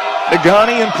dribble.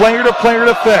 Neganuee in player-to-player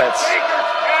defense.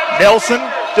 Nelson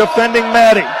defending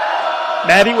Maddie.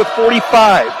 Maddie with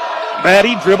 45.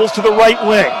 Maddie dribbles to the right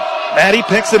wing. Maddie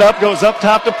picks it up, goes up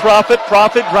top to Profit.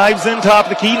 Profit drives in top of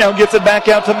the key, now gets it back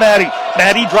out to Maddie.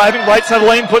 Maddie driving right side of the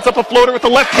lane, puts up a floater with the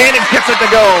left hand and gets it to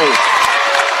go.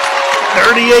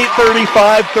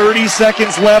 38-35, 30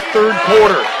 seconds left, third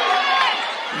quarter.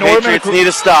 Patriots need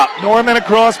to stop. Norman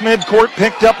across midcourt,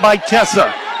 picked up by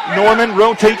Tessa. Norman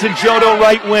rotate to Jodo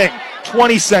right wing.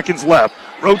 20 seconds left.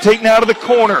 Rotate now to the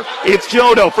corner. It's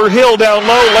Jodo for Hill down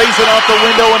low. Lays it off the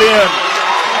window and in.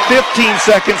 15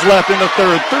 seconds left in the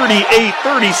third.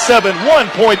 38-37.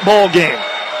 1-point ball game.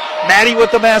 Maddie with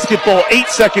the basketball. 8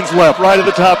 seconds left. Right at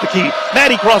the top of the key.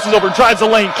 Maddie crosses over. Drives the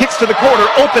lane. Kicks to the corner.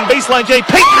 Open baseline. Jay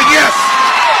Payton. Yes!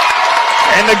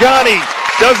 And Neganuee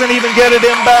doesn't even get it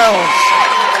inbounds.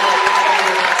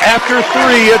 After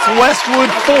three, it's Westwood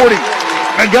 40.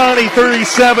 Neganuee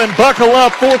 37. Buckle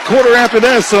up. Fourth quarter after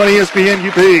this on ESPN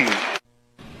UP.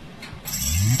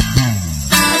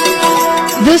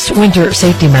 This winter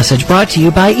safety message brought to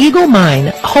you by Eagle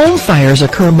Mine. Home fires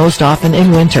occur most often in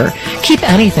winter. Keep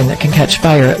anything that can catch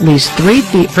fire at least 3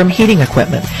 feet from heating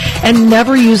equipment. And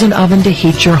never use an oven to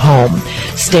heat your home.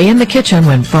 Stay in the kitchen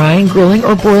when frying, grilling,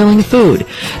 or boiling food.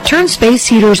 Turn space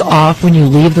heaters off when you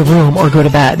leave the room or go to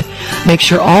bed. Make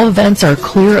sure all vents are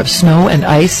clear of snow and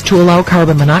ice to allow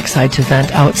carbon monoxide to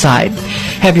vent outside.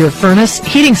 Have your furnace,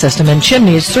 heating system, and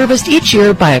chimneys serviced each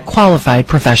year by a qualified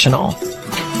professional.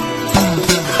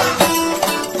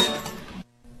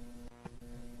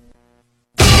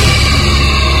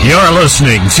 You're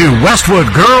listening to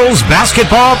Westwood Girls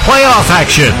Basketball Playoff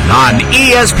action on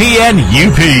ESPN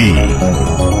UP.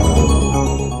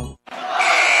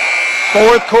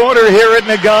 Fourth quarter here at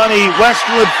Neganuee.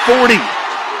 Westwood 40.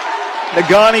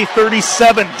 Neganuee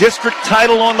 37. District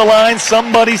title on the line.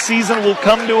 Somebody's season will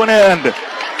come to an end.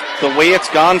 The way it's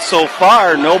gone so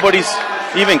far, nobody's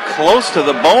even close to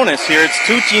the bonus here. It's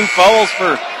 2 team fouls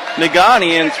for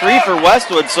Neganuee and 3 for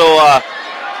Westwood. So,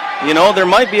 there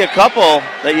might be a couple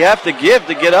that you have to give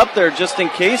to get up there just in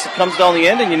case it comes down the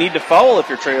end and you need to foul if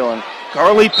you're trailing.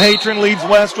 Carly Patron leads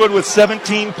Westwood with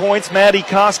 17 points. Maddie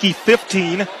Koski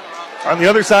 15. On the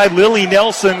other side, Lily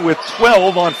Nelson with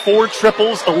 12 on 4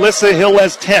 triples. Alyssa Hill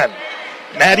has 10.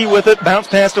 Maddie with it. Bounce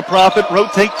pass to Profit.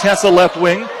 Rotate Tessa left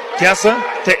wing. Tessa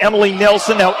to Emily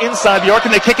Nelson. Now inside the arc,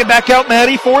 and they kick it back out.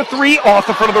 Maddie 4-3 off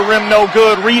the front of the rim. No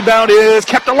good. Rebound is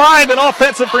kept alive and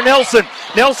offensive for Nelson.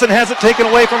 Nelson has it taken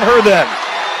away from her then.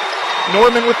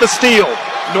 Norman with the steal.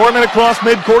 Norman across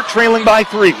midcourt, trailing by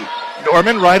 3.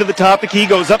 Norman right at the top of the key,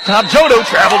 goes up top. Jodo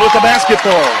traveled with the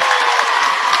basketball.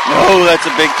 Oh, that's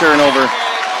a big turnover.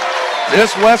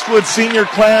 This Westwood senior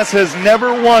class has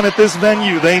never won at this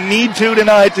venue. They need to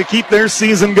tonight to keep their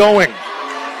season going.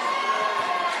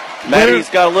 Maddie's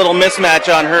got a little mismatch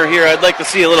on her here. I'd like to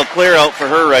see a little clear out for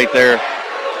her right there.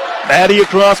 Maddie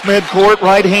across midcourt,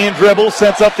 right hand dribble,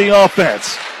 sets up the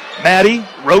offense. Maddie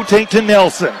rotate to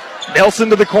Nelson. Nelson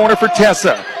to the corner for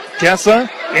Tessa. Tessa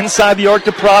Inside the arc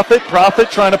to Profit. Profit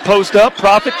trying to post up.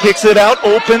 Profit kicks it out.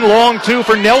 Open, long two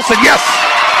for Nelson. Yes!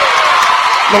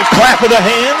 Little clap of the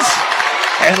hands.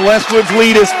 And Westwood's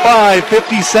lead is 5.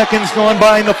 50 seconds gone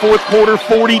by in the fourth quarter.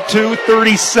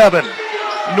 42-37.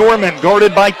 Norman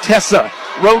guarded by Tessa.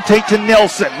 Rotate to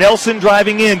Nelson. Nelson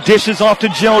driving in. Dishes off to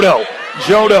Jodo.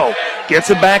 Jodo gets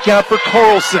it back out for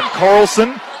Carlson.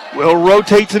 Carlson will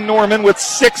rotate to Norman with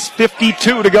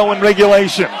 6:52 to go in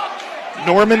regulation.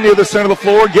 Norman near the center of the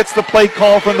floor gets the play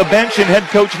call from the bench and head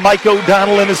coach Mike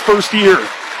O'Donnell in his first year.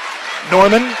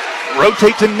 Norman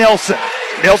rotate to Nelson.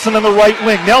 Nelson on the right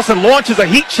wing. Nelson launches a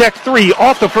heat check three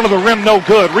off the front of the rim. No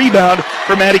good. Rebound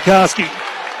for Maddie Koski.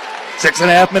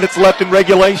 6.5 minutes left in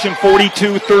regulation.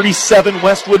 42-37.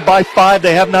 Westwood by 5.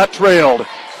 They have not trailed.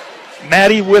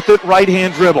 Maddie with it. Right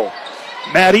hand dribble.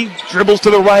 Maddie dribbles to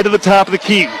the right of the top of the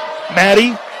key.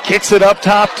 Maddie kicks it up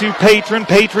top to Patron.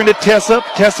 Patron to Tessa.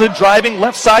 Tessa driving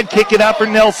left side. Kick it out for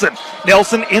Nelson.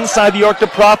 Nelson inside the arc to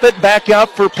Profit. Back out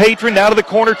for Patron. Now to the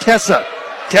corner. Tessa.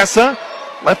 Tessa.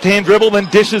 Left hand dribble. Then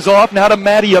dishes off. Now to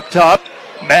Maddie up top.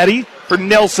 Maddie for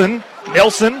Nelson.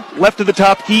 Nelson left to the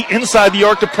top key. Inside the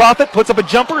arc to Profit. Puts up a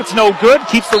jumper. It's no good.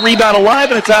 Keeps the rebound alive.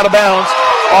 And it's out of bounds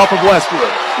off of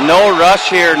Westwood. No rush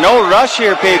here. No rush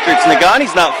here, Patriots.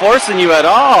 Neganuee's not forcing you at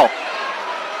all.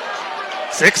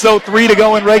 6:03 to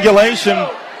go in regulation.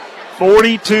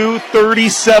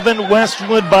 42-37,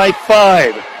 Westwood by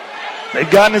 5. They've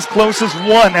gotten as close as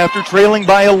 1 after trailing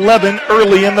by 11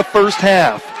 early in the first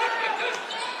half.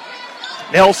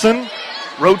 Nelson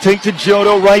rotate to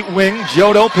Jodo, right wing.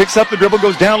 Jodo picks up the dribble,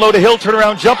 goes down low to Hill,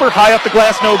 turnaround jumper, high off the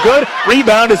glass, no good.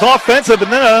 Rebound is offensive,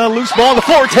 and then a loose ball on the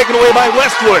floor, taken away by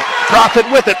Westwood. Profit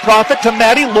with it. Profit to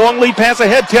Maddie, long lead pass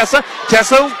ahead. Tessa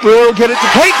will get it to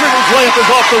Patron, whose layup is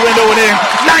off the window and in.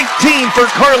 19 for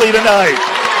Carly tonight.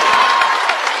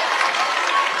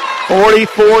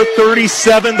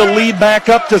 44-37, the lead back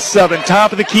up to 7.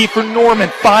 Top of the key for Norman.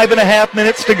 5.5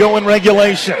 minutes to go in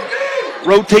regulation.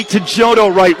 Rotate to Jodo,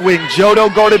 right wing. Jodo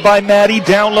guarded by Maddie,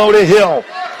 down low to Hill.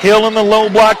 Hill in the low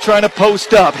block trying to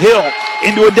post up. Hill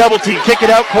into a double team. Kick it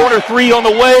out, corner three on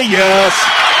the way. Yes.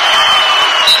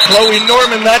 Chloe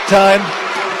Norman that time.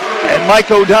 And Mike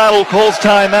O'Donnell calls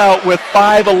timeout with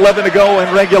 5:11 to go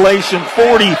in regulation.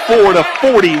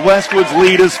 44-40. Westwood's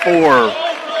lead is 4.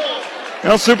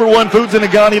 Now, Super One Foods in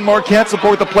Neganuee and Marquette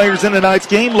support the players in tonight's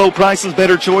game. Low prices,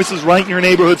 better choices, right in your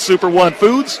neighborhood. Super One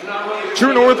Foods.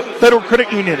 True North Federal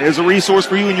Credit Union is a resource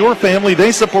for you and your family.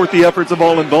 They support the efforts of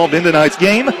all involved in tonight's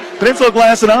game. Peninsula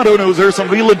Glass and Auto knows there are some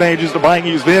real advantages to buying a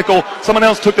used vehicle. Someone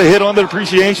else took the hit on the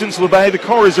depreciation, so the value of the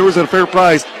car is yours at a fair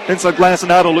price. Peninsula Glass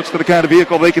and Auto looks for the kind of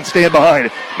vehicle they can stand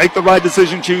behind. Make the right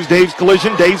decision. Choose Dave's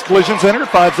Collision. Dave's Collision Center,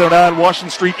 509 Washington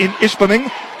Street in Ishpeming.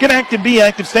 Get active, be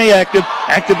active, stay active.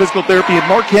 Active Physical Therapy in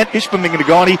Marquette, Ishpeming, and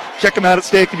Neganuee. Check them out at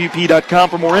stayactiveup.com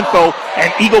for more info.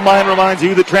 And Eagle Mine reminds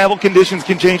you that travel conditions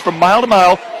can change from mile to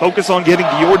mile. Focus on getting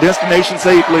to your destination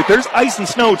safely. If there's ice and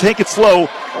snow, take it slow.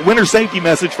 A winter safety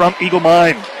message from Eagle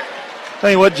Mine.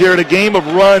 Tell you what, Jared, a game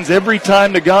of runs. Every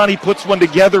time Neganuee puts one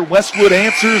together, Westwood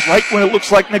answers right when it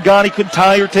looks like Neganuee could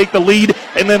tie or take the lead.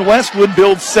 And then Westwood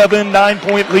builds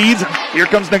 7-9-point leads. And here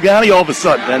comes Neganuee all of a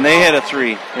sudden. Then they hit a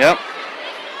three. Yep.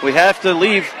 We have to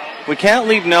leave. We can't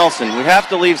leave Nelson. We have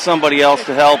to leave somebody else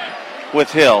to help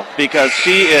with Hill because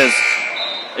she is,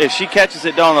 if she catches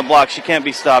it down on the block, she can't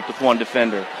be stopped with one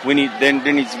defender.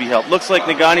 There needs to be help. Looks like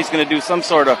Neganuee's going to do some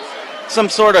sort of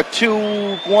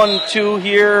 2-1-2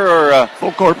 here or a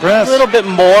full court press. A little bit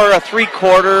more, a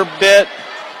 3/4 bit.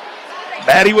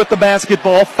 Maddie with the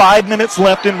basketball. 5 minutes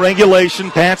left in regulation.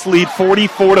 Pats lead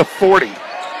 44-40.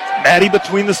 Maddie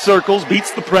between the circles beats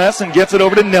the press and gets it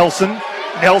over to Nelson.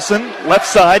 Nelson, left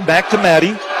side, back to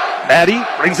Maddie. Maddie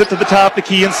brings it to the top of the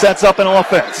key and sets up an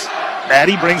offense.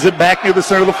 Maddie brings it back near the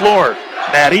center of the floor.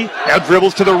 Maddie now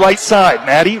dribbles to the right side.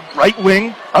 Maddie, right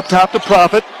wing, up top to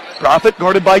Profit. Profit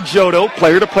guarded by Jodo.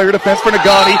 Player-to-player defense for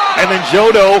Neganuee. And then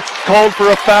Jodo called for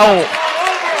a foul.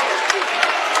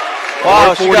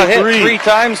 Wow, she got hit 3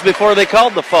 times before they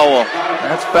called the foul.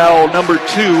 That's foul number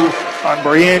 2 on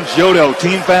Brianne Jodo.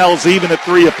 Team fouls even at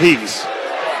 3 apiece.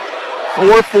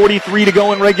 4:43 to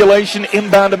go in regulation.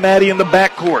 Inbound to Maddie in the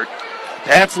backcourt.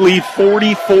 Pats lead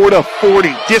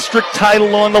 44-40. District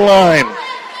title on the line.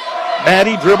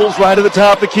 Maddie dribbles right to the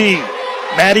top of the key.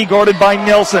 Maddie guarded by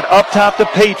Nelson. Up top to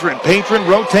Patron. Patron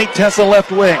rotate Tessa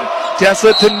left wing.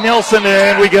 Tessa to Nelson,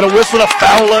 and we get a whistle, a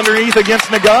foul underneath against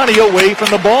Neganuee, away from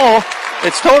the ball.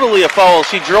 It's totally a foul.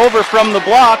 She drove her from the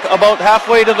block about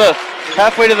halfway to the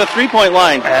 3-point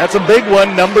line. That's a big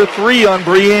one. Number 3 on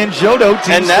Brianne Jodo.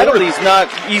 And Natalie's not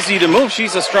easy to move.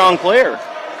 She's a strong player.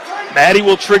 Maddie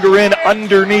will trigger in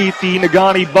underneath the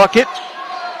Neganuee bucket.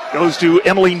 Goes to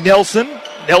Emily Nelson.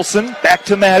 Nelson back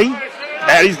to Maddie.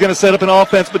 Maddie's going to set up an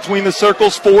offense between the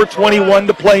circles. 4:21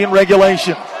 to play in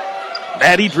regulation.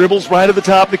 Maddie dribbles right at the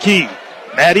top of the key.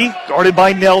 Maddie, guarded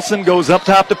by Nelson, goes up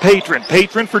top to Patron.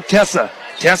 Patron for Tessa.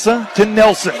 Tessa to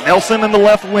Nelson. Nelson in the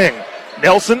left wing.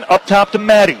 Nelson up top to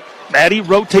Maddie. Maddie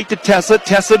rotate to Tessa.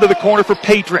 Tessa to the corner for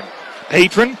Patron.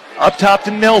 Patron up top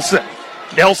to Nelson.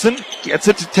 Nelson gets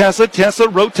it to Tessa. Tessa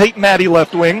rotate Maddie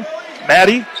left wing.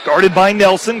 Maddie, guarded by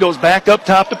Nelson, goes back up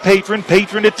top to Patron.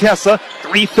 Patron to Tessa.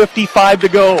 3:55 to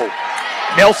go.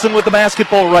 Nelson with the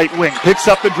basketball right wing. Picks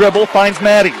up the dribble, finds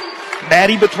Maddie.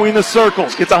 Maddie between the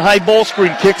circles, gets a high ball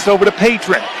screen, kicks over to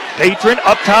Patron. Patron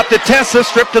up top to Tessa,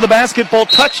 stripped to the basketball,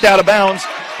 touched out of bounds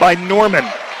by Norman.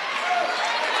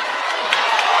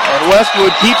 And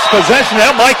Westwood keeps possession.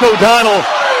 Now Mike O'Donnell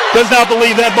does not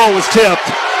believe that ball was tipped.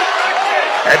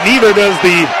 And neither does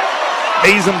the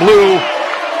maize and blue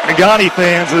Negaunee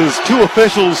fans, as two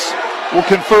officials will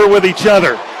confer with each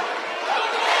other.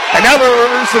 And now the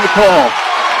reverse of the call.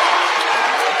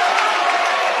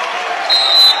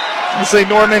 I say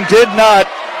Norman did not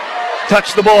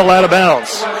touch the ball out of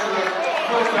bounds.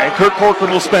 And Kirk Corcoran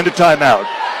will spend a timeout.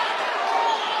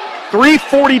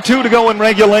 3:42 to go in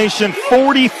regulation.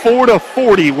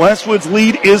 44-40. Westwood's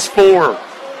lead is 4.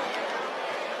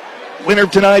 Winner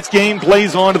of tonight's game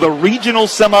plays on to the regional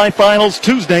semifinals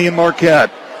Tuesday in Marquette.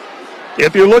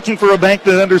 If you're looking for a bank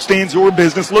that understands your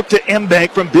business, look to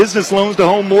M-Bank. From business loans to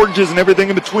home mortgages and everything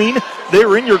in between,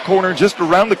 they're in your corner, just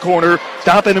around the corner.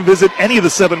 Stop in and visit any of the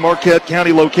 7 Marquette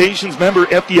County locations. Member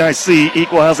FDIC,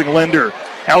 equal housing lender.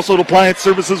 Household appliance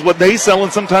services, what they sell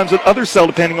and sometimes what others sell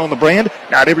depending on the brand.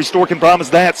 Not every store can promise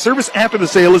that. Service after the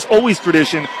sale is always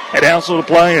tradition at Household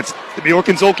Appliance. The Bjork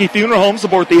and Zolke Funeral Home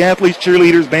support the athletes,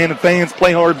 cheerleaders, band, and fans.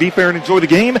 Play hard, be fair, and enjoy the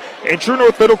game. And True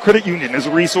North Federal Credit Union is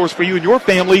a resource for you and your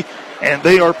family, and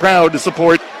they are proud to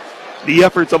support the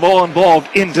efforts of all involved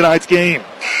in tonight's game.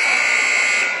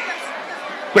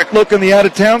 Quick look on the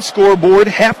out-of-town scoreboard.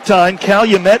 Halftime,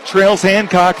 Calumet trails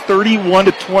Hancock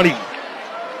 31-20.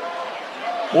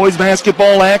 Boys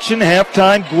basketball action,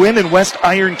 halftime, Gwynn and West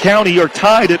Iron County are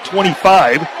tied at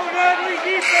 25.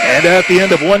 And at the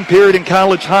end of one period in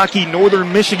college hockey,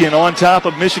 Northern Michigan on top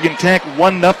of Michigan Tech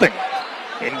 1-0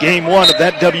 in game 1 of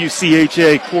that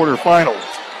WCHA quarterfinal.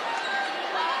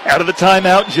 Out of the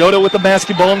timeout, Jodo with the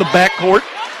basketball in the backcourt,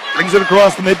 brings it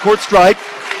across the midcourt stripe.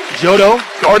 Jodo,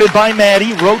 guarded by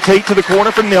Maddie, rotate to the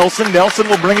corner for Nelson. Nelson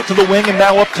will bring it to the wing and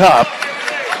now up top.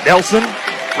 Nelson,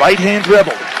 right-hand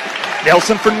dribble.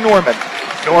 Nelson for Norman.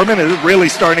 Norman is really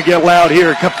starting to get loud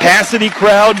here. Capacity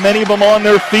crowd, many of them on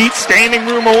their feet. Standing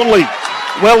room only.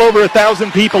 Well over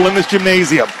 1,000 people in this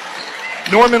gymnasium.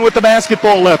 Norman with the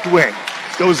basketball left wing.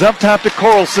 Goes up top to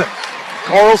Carlson.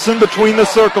 Carlson between the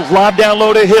circles. Lob down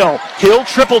low to Hill. Hill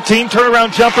triple team.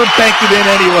 Turnaround jumper. Banked it in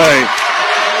anyway.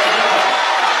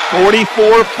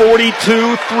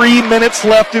 44-42. 3 minutes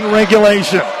left in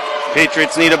regulation.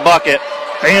 Patriots need a bucket.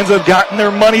 Fans have gotten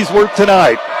their money's worth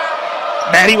tonight.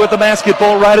 Maddie with the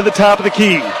basketball right at the top of the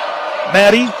key.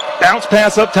 Maddie, bounce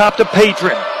pass up top to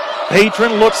Patron.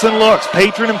 Patron looks and looks.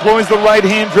 Patron employs the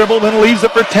right-hand dribble, then leaves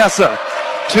it for Tessa.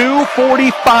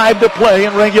 2:45 to play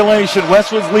in regulation.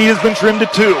 Westwood's lead has been trimmed to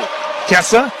 2.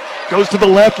 Tessa goes to the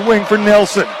left wing for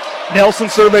Nelson. Nelson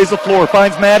surveys the floor,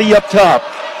 finds Maddie up top.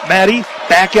 Maddie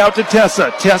back out to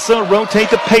Tessa. Tessa rotate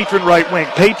to Patron right wing.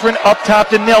 Patron up top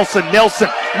to Nelson. Nelson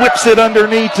whips it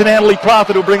underneath to Natalie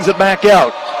Prophet, who brings it back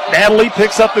out. Natalie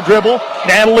picks up the dribble.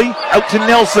 Natalie out to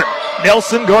Nelson.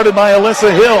 Nelson guarded by Alyssa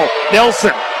Hill.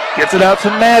 Nelson gets it out to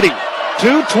Maddie.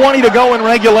 2:20 to go in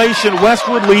regulation.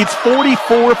 Westwood leads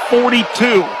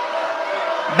 44-42.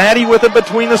 Maddie with it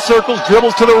between the circles,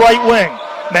 dribbles to the right wing.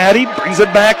 Maddie brings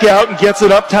it back out and gets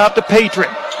it up top to Patron.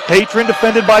 Patron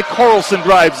defended by Carlson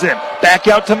drives in. Back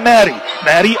out to Maddie.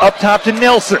 Maddie up top to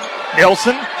Nelson.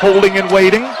 Nelson holding and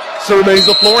waiting. Surveys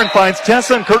the floor and finds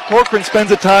Tessa, and Kirk Corcoran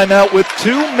spends a timeout with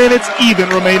 2 minutes even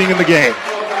remaining in the game.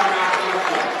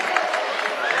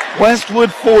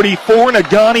 Westwood 44,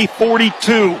 Negaunee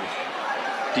 42.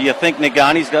 Do you think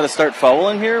Negaunee's got to start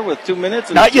fouling here with 2 minutes?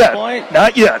 And Not yet. Point?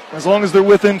 Not yet, as long as they're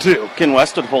within 2. Can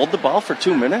Westwood hold the ball for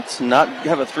 2 minutes and not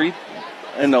have a 3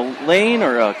 in a lane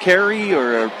or a carry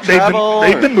or a travel?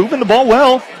 They've been moving the ball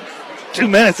well. 2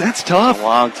 minutes, that's tough. A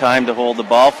long time to hold the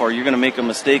ball for. You're going to make a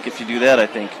mistake if you do that, I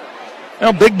think.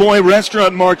 Now, Big Boy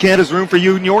Restaurant in Marquette has room for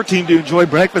you and your team to enjoy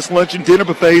breakfast, lunch, and dinner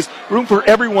buffets. Room for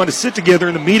everyone to sit together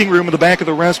in the meeting room in the back of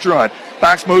the restaurant.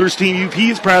 Fox Motors Team UP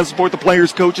is proud to support the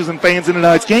players, coaches, and fans in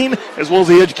tonight's game, as well as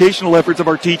the educational efforts of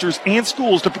our teachers and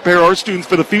schools to prepare our students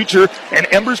for the future. And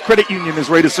Embers Credit Union is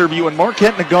ready to serve you in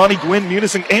Marquette, Negaunee, Gwynn,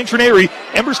 Munising, and Trinary.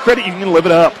 Embers Credit Union, live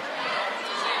it up.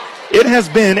 It has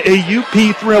been a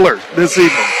UP thriller this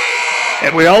evening,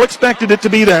 and we all expected it to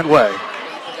be that way.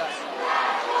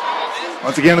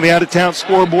 Once again on the out-of-town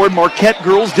scoreboard, Marquette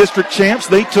girls district champs.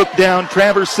 They took down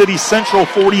Traverse City Central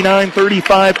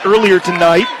 49-35 earlier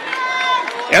tonight.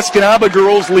 Escanaba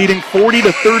girls leading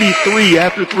 40-33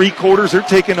 after 3 quarters. They're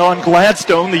taking on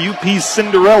Gladstone, the UP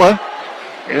Cinderella,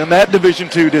 in that Division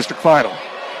II district final.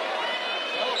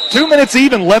 2 minutes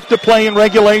even left to play in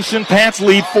regulation. Pats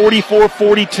lead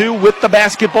 44-42 with the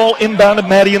basketball inbounded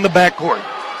Maddie in the backcourt.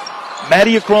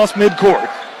 Maddie across midcourt.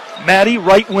 Maddie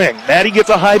right wing. Maddie gets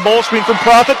a high ball screen from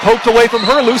Profit, poked away from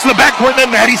her, loose in the backcourt, and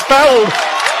then Maddie's fouled.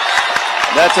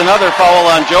 That's another foul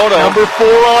on Jodo. Number 4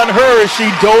 on her as she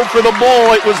dove for the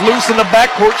ball. It was loose in the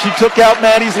backcourt. She took out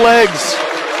Maddie's legs.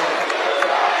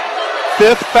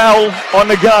 5th foul on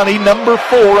Neganuee, number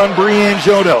 4 on Breanne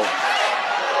Jodo.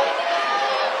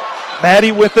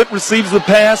 Maddie with it, receives the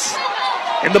pass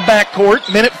in the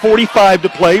backcourt. Minute 45 to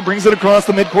play, brings it across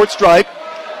the midcourt stripe.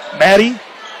 Maddie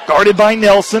guarded by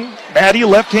Nelson. Maddie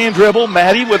left-hand dribble.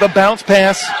 Maddie with a bounce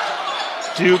pass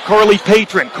to Carly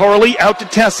Patron. Carly out to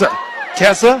Tessa.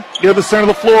 Tessa near the center of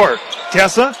the floor.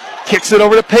 Tessa kicks it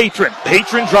over to Patron.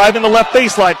 Patron driving the left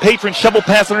baseline. Patron shovel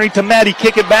pass underneath to Maddie.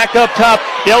 Kick it back up top.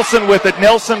 Nelson with it.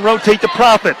 Nelson rotate to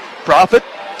Profit. Profit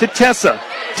to Tessa.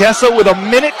 Tessa with a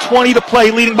minute 20 to play,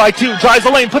 leading by 2. Drives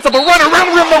the lane, puts up a runner around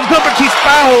the rim, no good, but she's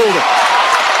fouled.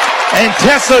 And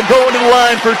Tessa going to the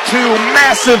line for 2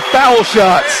 massive foul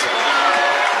shots.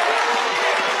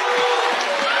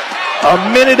 A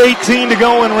minute 18 to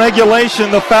go in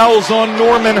regulation. The foul's on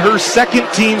Norman, her second,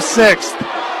 team 6th.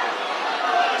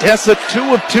 Tessa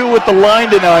 2 of 2 at the line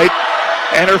tonight,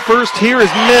 and her first here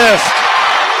is missed.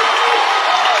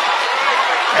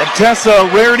 And Tessa, a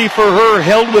rarity for her,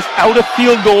 held without a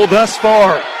field goal thus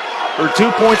far. Her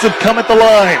 2 points have come at the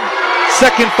line.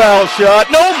 Second foul shot,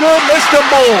 no good, missed them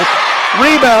both.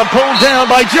 Rebound pulled down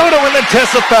by Jodo, and then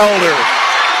Tessa fouled her.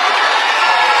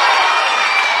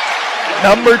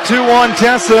 Number 2 on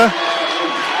Tessa.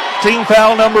 Team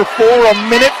foul number 4, a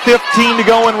minute 15 to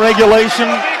go in regulation.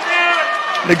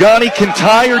 Neganuee can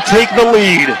tie or take the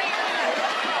lead.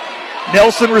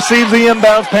 Nelson receives the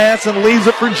inbounds pass and leaves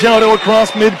it for Jodo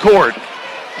across midcourt.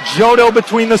 Jodo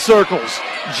between the circles.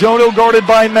 Jodo guarded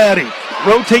by Maddie.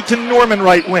 Rotate to Norman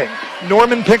right wing.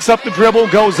 Norman picks up the dribble,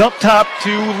 goes up top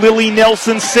to Lily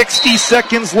Nelson. 60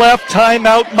 seconds left.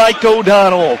 Timeout, Mike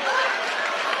O'Donnell.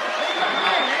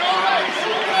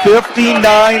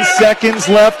 59 seconds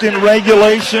left in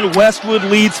regulation. Westwood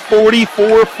leads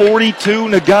 44-42.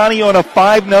 Neganuee on a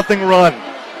 5-0 run.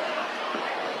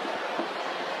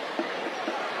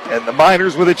 And the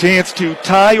Miners with a chance to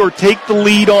tie or take the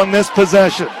lead on this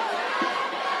possession.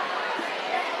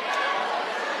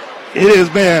 It has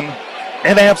been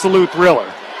an absolute thriller.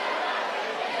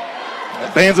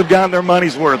 The fans have gotten their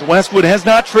money's worth. Westwood has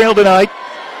not trailed tonight,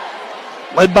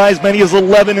 led by as many as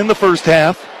 11 in the first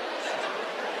half.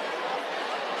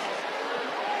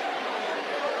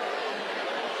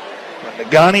 But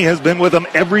Neganuee has been with them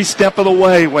every step of the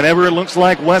way. Whenever it looks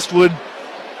like Westwood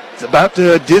is about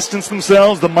to distance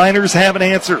themselves, the Miners have an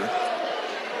answer.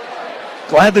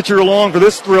 Glad that you're along for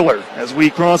this thriller as we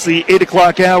cross the 8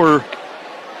 o'clock hour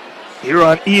here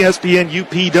on ESPN UP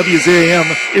WZAM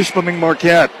Ishpeming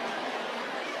Marquette.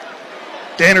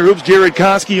 Tanner Hoops, Jared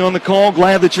Koski on the call.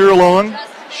 Glad that you're along.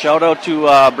 Shout out to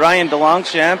Brian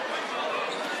DeLongchamp,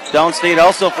 downstate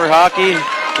also for hockey,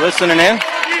 listening in.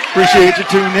 Appreciate you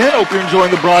tuning in. Hope you're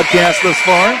enjoying the broadcast thus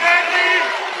far.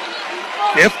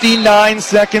 59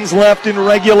 seconds left in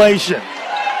regulation.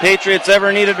 Patriots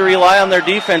ever needed to rely on their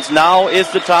defense, now is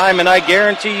the time, and I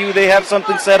guarantee you they have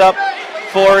something set up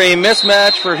for a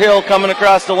mismatch for Hill coming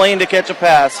across the lane to catch a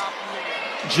pass.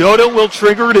 Jodo will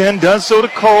trigger it in, does so to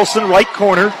Carlson, right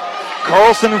corner.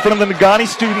 Carlson in front of the Neganuee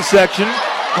student section.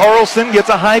 Carlson gets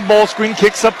a high ball screen,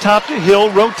 kicks up top to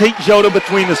Hill, rotate Jodo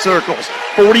between the circles.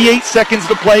 48 seconds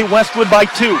to play, Westwood by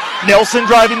 2. Nelson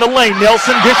driving the lane.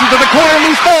 Nelson dishes to the corner,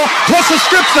 loose ball. Tessa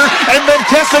strips her, and then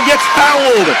Tessa gets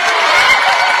fouled.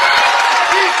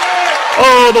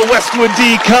 Oh, the Westwood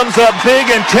D comes up big,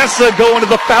 and Tessa going to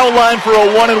the foul line for a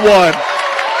 1-and-1.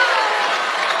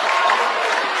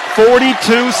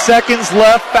 42 seconds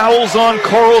left. Fouls on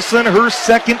Carlson, her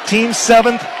second, team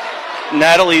 7th.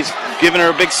 Natalie's giving her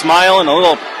a big smile and a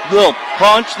little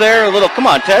punch there. Come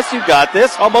on, Tess, you got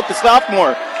this. How about the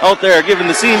sophomore out there giving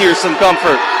the seniors some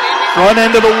comfort? Front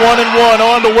end of the 1-and-1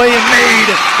 on the way and made.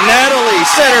 Natalie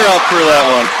set her up for that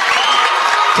one.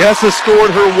 Tessa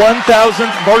scored her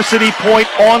 1,000th varsity point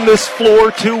on this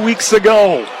floor 2 weeks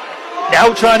ago.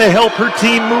 Now trying to help her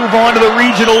team move on to the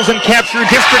regionals and capture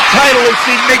district title as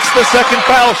she makes the second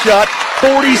foul shot.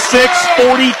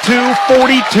 46-42,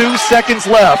 42 seconds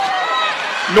left.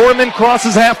 Norman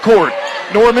crosses half court.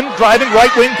 Norman driving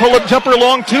right wing, pull-up jumper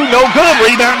long two, no good.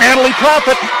 Rebound, Natalie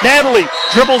Profit. Natalie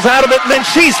dribbles out of it, and then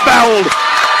she's fouled.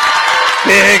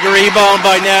 Big rebound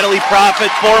by Natalie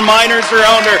Profit. 4 Miners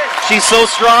around her. She's so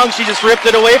strong, she just ripped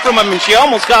it away from him, and she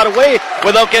almost got away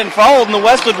without getting fouled, and the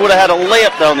Westwood would have had a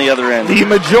layup down the other end. The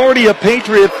majority of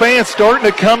Patriot fans starting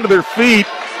to come to their feet.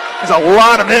 There's a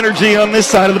lot of energy on this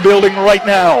side of the building right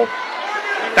now.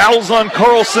 Fouls on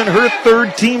Carlson, her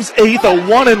third, team's 8th, a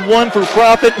 1-and-1 for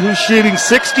Profit, who's shooting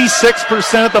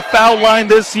 66% at the foul line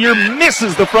this year,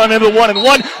 misses the front end of the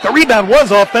 1-and-1. The rebound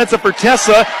was offensive for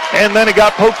Tessa, and then it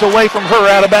got poked away from her,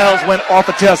 out of bounds, went off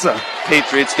of Tessa.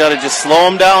 Patriots got to just slow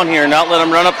them down here, not let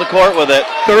them run up the court with it.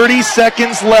 30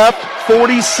 seconds left,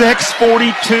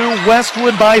 46-42,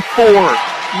 Westwood by 4.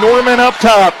 Norman up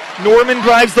top. Norman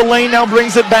drives the lane, now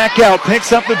brings it back out.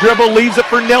 Picks up the dribble, leaves it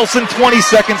for Nelson. 20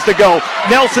 seconds to go.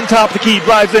 Nelson top the key,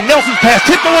 drives in. Nelson's pass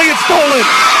tipped away and stolen.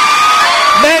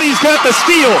 Maddie's got the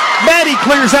steal. Maddie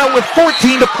clears out with 14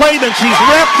 to play, then she's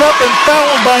wrapped up and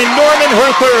fouled by Norman,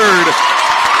 her third.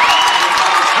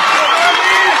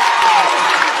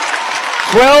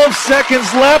 12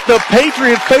 seconds left. The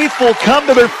Patriot faithful come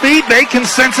to their feet. They can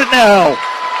sense it now.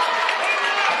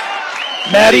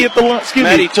 Maddie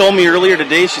told me earlier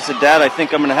today, she said, Dad, I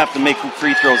think I'm going to have to make some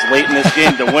free throws late in this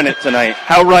game to win it tonight.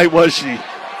 How right was she?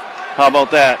 How about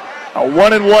that? A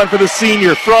 1-and-1 for the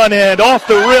senior. Front end, off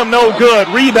the rim, no good.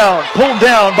 Rebound, pulled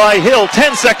down by Hill.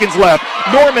 10 seconds left.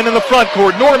 Norman in the front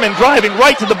court. Norman driving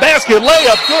right to the basket.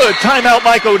 Layup, good. Timeout,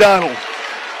 Mike O'Donnell.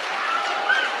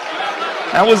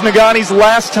 That was Neganuee's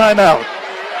last timeout.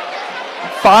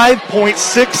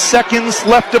 5.6 seconds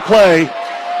left to play.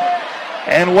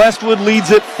 And Westwood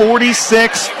leads it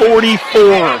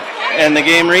 46-44. And the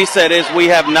game reset is we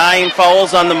have 9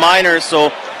 fouls on the Miners,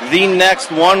 so the next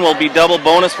one will be double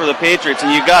bonus for the Patriots.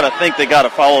 And you got to think they got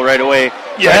to foul right away.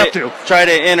 You have to. Try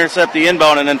to intercept the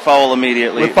inbound and then foul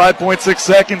immediately. With 5.6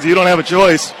 seconds, you don't have a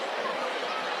choice.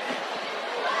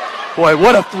 Boy,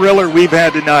 what a thriller we've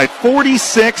had tonight.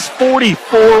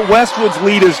 46-44. Westwood's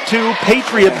lead is 2.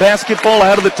 Patriot basketball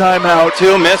out of the timeout.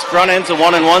 2 missed front ends of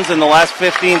 1-and-1s in the last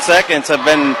 15 seconds have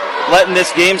been letting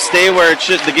this game stay where it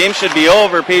should. The game should be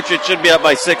over. Patriots should be up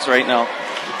by 6 right now.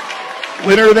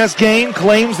 Winner of this game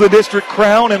claims the district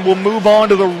crown and will move on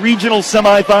to the regional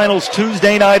semifinals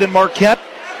Tuesday night in Marquette.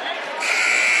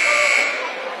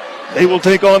 They will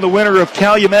take on the winner of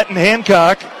Calumet and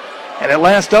Hancock. And at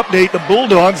last update, the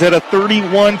Bulldogs had a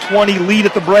 31-20 lead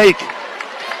at the break.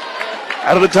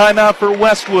 Out of the timeout for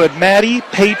Westwood, Maddie,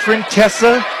 Patron,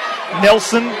 Tessa,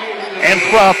 Nelson, and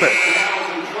Profit.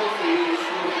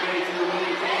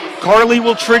 Carly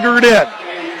will trigger it in.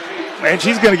 And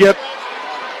she's going to get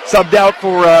subbed out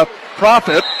for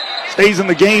Profit. Stays in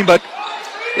the game, but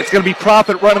it's going to be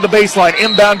Profit running the baseline.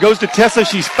 Inbound goes to Tessa.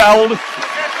 She's fouled.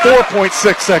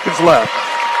 4.6 seconds left.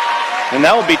 And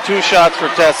that will be 2 shots for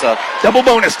Tessa. Double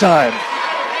bonus time.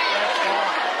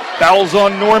 Fouls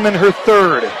on Norman, her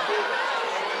third.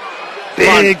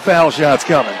 Big foul shots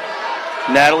coming.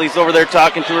 Natalie's over there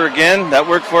talking to her again. That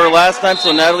worked for her last time,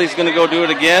 so Natalie's going to go do it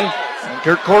again. And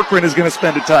Kirk Corcoran is going to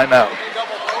spend a timeout.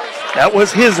 That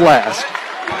was his last.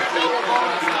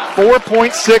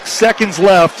 4.6 seconds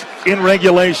left in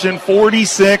regulation.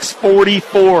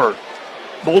 46-44.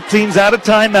 Both teams out of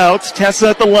timeouts. Tessa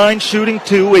at the line shooting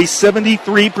 2, a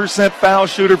 73% foul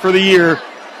shooter for the year.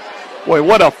 Boy,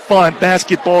 what a fun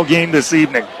basketball game this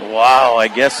evening. Wow, I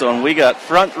guess so. And we got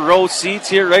front row seats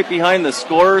here right behind the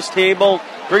scorer's table,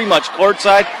 pretty much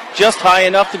courtside, just high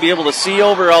enough to be able to see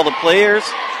over all the players.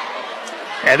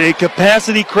 And a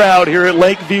capacity crowd here at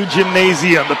Lakeview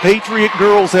Gymnasium. The Patriot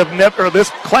girls have never, or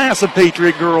this class of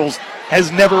Patriot girls has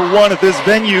never won at this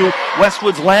venue.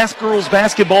 Westwood's last girls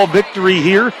basketball victory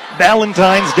here,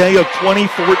 Valentine's Day of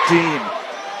 2014.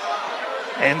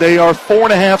 And they are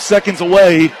 4.5 seconds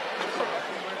away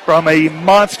from a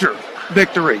monster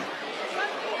victory.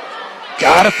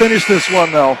 Gotta finish this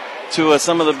one, though. 2 of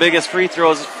some of the biggest free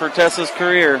throws for Tessa's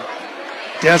career.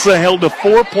 Tessa held to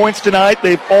 4 points tonight.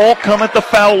 They've all come at the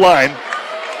foul line.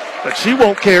 But she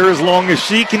won't care as long as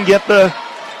she can get the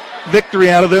victory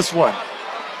out of this one.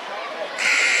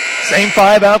 Same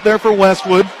 5 out there for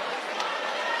Westwood.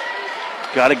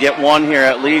 Got to get 1 here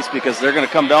at least because they're going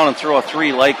to come down and throw a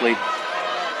 3 likely.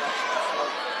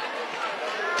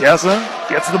 Tessa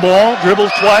gets the ball,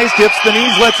 dribbles twice, tips the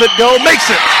knees, lets it go, makes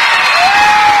it.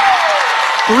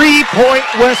 3-point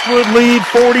Westwood lead,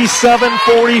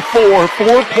 47-44.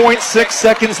 4.6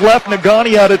 seconds left.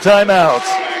 Neganuee out of timeouts.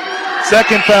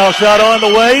 Second foul shot on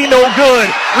the way, no good.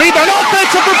 Rebound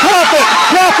offensive for Profit.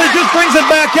 Profit just brings it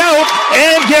back out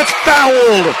and gets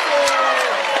fouled.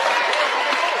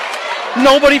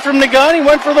 Nobody from Neganuee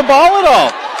went for the ball at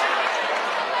all.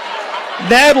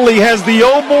 Natalie has the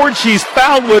O board. She's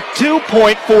fouled with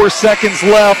 2.4 seconds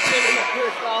left.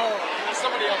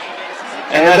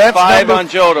 And that's 5 on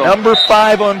Jodo. Number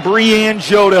 5 on Breanne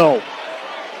Jodo.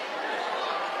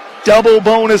 Double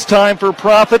bonus time for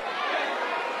Profit.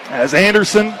 As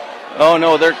Anderson. Oh,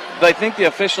 no, I think the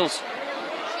officials...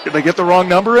 Did they get the wrong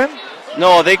number in?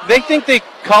 No, they think they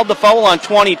called the foul on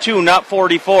 22, not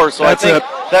 44, so That's I think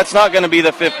that's not going to be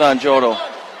the 5th on Jodo.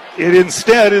 It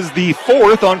instead is the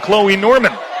 4th on Chloe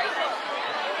Norman.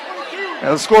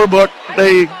 Now the scorebook,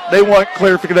 they want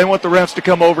clarification. They want the refs to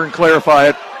come over and clarify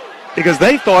it because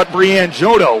they thought Breanne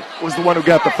Jodo was the one who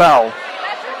got the foul.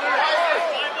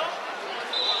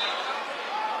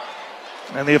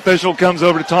 And the official comes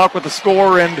over to talk with the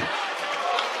score, and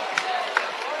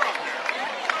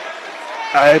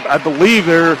I believe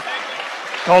they're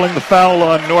calling the foul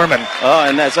on Norman. Oh,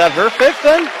 and is that her 5th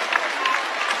then?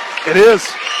 It is.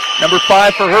 Number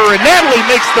 5 for her, and Natalie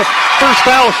makes the first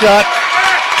foul shot,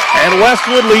 and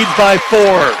Westwood leads by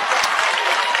 4.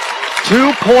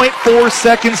 2.4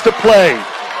 seconds to play.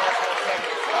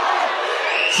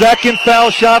 Second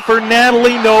foul shot for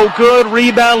Natalie, no good.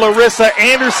 Rebound, Larissa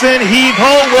Anderson. Heave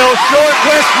home, well short.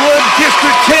 Westwood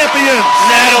district champions.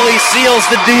 Natalie seals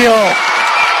the deal.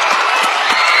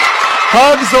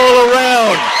 Hugs all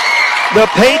around. The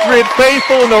Patriot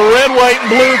faithful in the red, white, and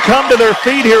blue come to their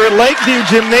feet here at Lakeview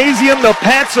Gymnasium. The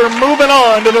Pats are moving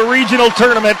on to the regional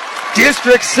tournament.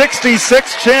 District 66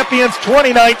 champions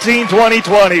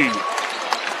 2019-2020.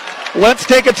 Let's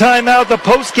take a timeout. The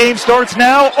post-game starts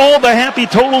now. All the happy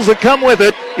totals that come with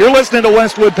it. You're listening to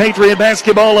Westwood Patriot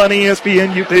Basketball on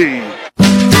ESPN UP.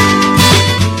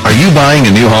 Are you buying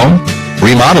a new home?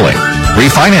 Remodeling?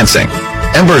 Refinancing?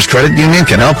 Embers Credit Union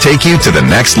can help take you to the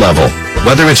next level.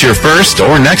 Whether it's your first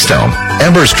or next home,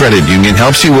 Embers Credit Union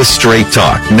helps you with straight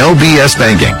talk, no BS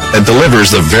banking, that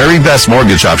delivers the very best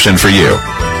mortgage option for you.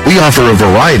 We offer a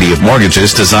variety of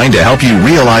mortgages designed to help you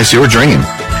realize your dream.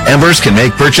 Embers can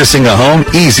make purchasing a home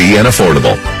easy and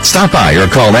affordable. Stop by or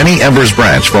call any Embers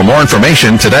branch for more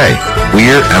information today.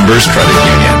 We're Embers Credit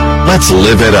Union. Let's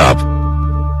live it up.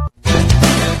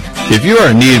 If you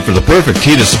are in need for the perfect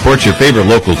tee to support your favorite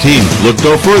local team, look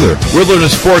no further.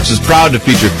 Wilderness Sports is proud to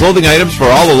feature clothing items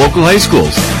for all the local high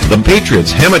schools. The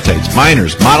Patriots, Hematites,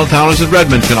 Miners, Model Towners, and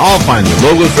Redmond can all find their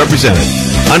logos represented.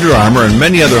 Under Armour and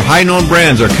many other high-known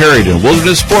brands are carried, and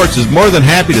Wilderness Sports is more than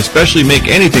happy to specially make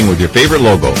anything with your favorite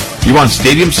logo. You want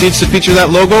stadium seats to feature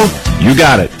that logo? You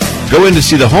got it. Go in to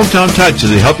see the Hometown Touch as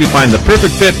they help you find the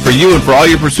perfect fit for you and for all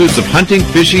your pursuits of hunting,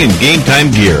 fishing, and game time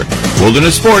gear.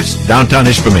 Wilderness Sports, downtown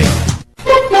Ishpeming.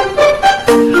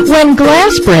 When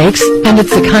glass breaks, and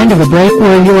it's the kind of a break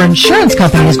where your insurance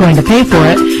company is going to pay for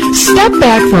it, step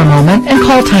back for a moment and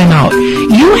call timeout.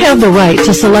 You have the right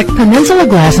to select Peninsula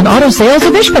Glass and Auto Sales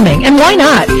of Ishpeming, and why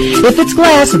not? If it's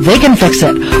glass, they can fix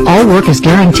it. All work is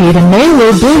guaranteed, and they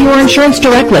will bill your insurance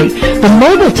directly. The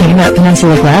mobile team at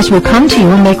Peninsula Glass will come to you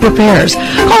and make repairs.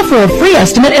 Call for a free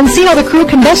estimate and see how the crew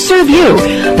can best serve you.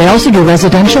 They also do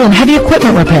residential and heavy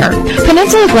equipment repair.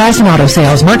 Peninsula Glass and Auto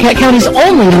Sales, Marquette County's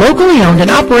only locally owned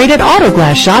and operated auto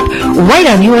glass shop, right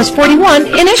on US 41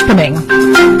 in Ishpeming.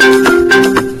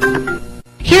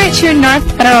 Here at True North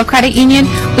Federal Credit Union,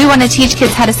 we want to teach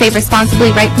kids how to save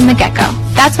responsibly right from the get-go.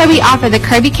 That's why we offer the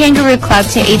Kirby Kangaroo Club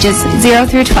to ages 0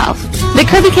 through 12. The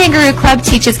Kirby Kangaroo Club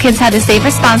teaches kids how to save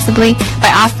responsibly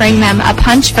by offering them a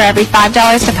punch for every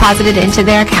 $5 deposited into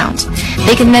their account.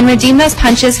 They can then redeem those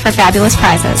punches for fabulous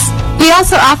prizes. We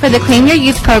also offer the Claim Your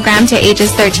Youth program to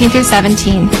ages 13 through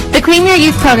 17. The Claim Your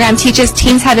Youth program teaches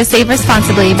teens how to save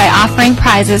responsibly by offering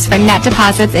prizes for net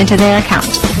deposits into their account.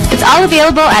 It's all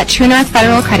available at True North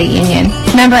Federal Credit Union.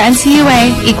 Member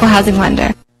NCUA, Equal Housing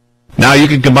Lender. Now you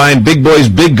can combine Big Boy's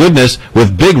big goodness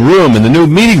with big room in the new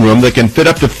meeting room that can fit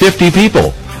up to 50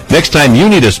 people. Next time you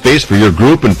need a space for your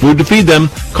group and food to feed them,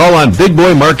 call on Big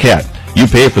Boy Marquette. You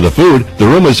pay for the food, the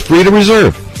room is free to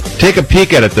reserve. Take a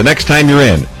peek at it the next time you're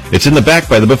in. It's in the back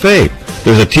by the buffet.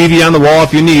 There's a TV on the wall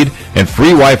if you need, and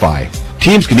free Wi-Fi.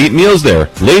 Teams can eat meals there.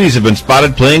 Ladies have been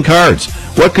spotted playing cards.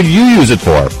 What could you use it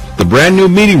for? The brand new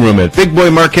meeting room at Big Boy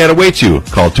Marquette awaits you.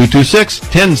 Call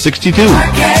 226-1062.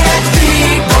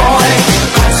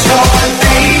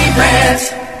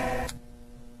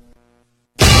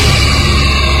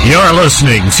 You're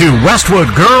listening to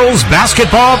Westwood Girls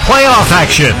Basketball Playoff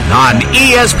action on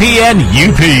ESPN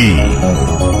UP.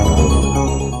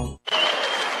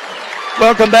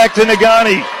 Welcome back to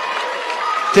Neganuee.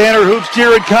 Tanner Hoops,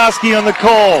 Jared Koski on the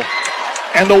call.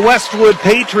 And the Westwood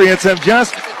Patriots have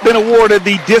just been awarded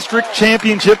the district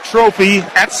championship trophy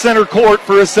at center court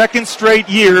for a second straight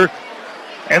year.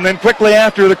 And then quickly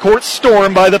after, the court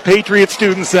stormed by the Patriot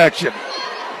student section.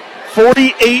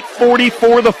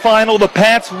 48-44 the final. The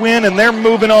Pats win, and they're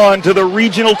moving on to the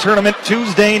regional tournament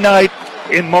Tuesday night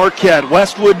in Marquette.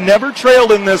 Westwood never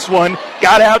trailed in this one.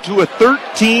 Got out to a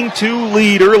 13-2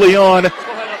 lead early on.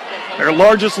 Their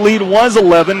largest lead was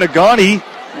 11. Negaunee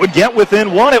would get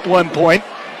within one at one point,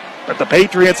 but the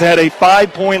Patriots had a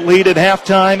 5-point lead at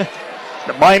halftime.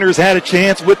 The Miners had a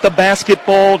chance with the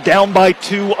basketball, down by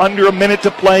 2, under a minute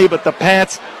to play, but the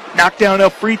Pats knocked down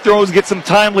enough free throws, get some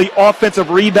timely offensive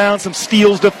rebounds, some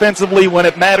steals defensively when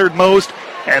it mattered most,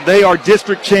 and they are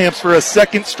district champs for a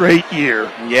second straight year.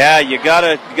 Yeah, you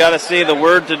gotta say the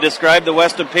word to describe the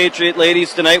Westwood Patriot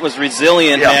ladies tonight was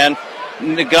resilient, man.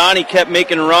 Negaunee kept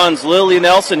making runs. Lily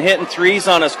Nelson hitting threes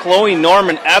on us. Chloe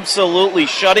Norman absolutely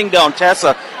shutting down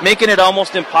Tessa, making it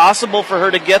almost impossible for her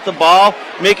to get the ball,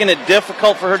 making it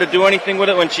difficult for her to do anything with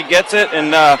it when she gets it,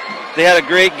 and they had a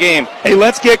great game. Hey,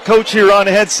 let's get Coach here on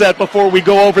headset before we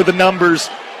go over the numbers.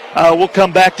 We'll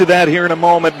come back to that here in a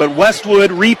moment, but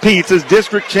Westwood repeats as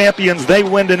district champions. They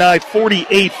win tonight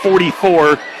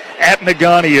 48-44 at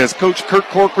Negaunee as Coach Kurt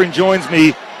Corcoran joins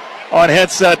me on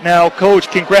headset now. Coach,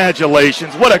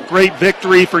 congratulations. What a great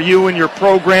victory for you and your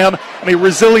program. I mean,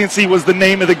 resiliency was the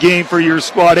name of the game for your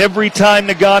squad. Every time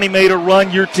Negaunee made a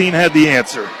run, your team had the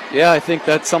answer. Yeah, I think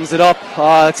that sums it up.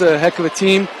 It's a heck of a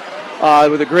team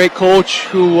with a great coach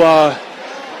who,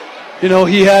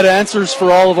 he had answers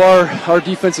for all of our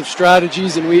defensive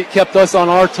strategies, and we kept us on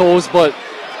our toes, but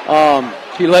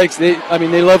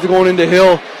they love going into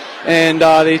Hill. And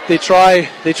they try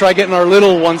getting our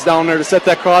little ones down there to set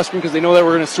that cross screen because they know that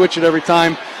we're going to switch it every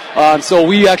time. So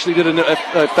we actually did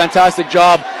a fantastic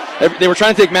job. They were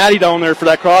trying to take Maddie down there for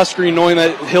that cross screen, knowing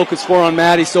that Hill could score on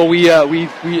Maddie. So we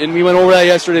went over that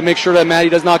yesterday to make sure that Maddie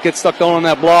does not get stuck down on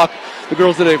that block. The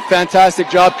girls did a fantastic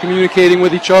job communicating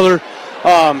with each other.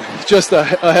 Just a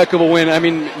heck of a win. I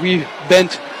mean, we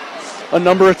bent a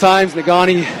number of times.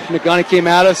 Negaunee came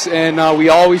at us, and we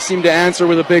always seemed to answer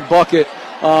with a big bucket.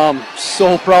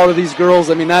 So proud of these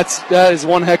girls. I mean, that is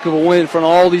one heck of a win in front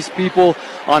of all these people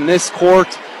on this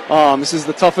court. This is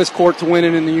the toughest court to win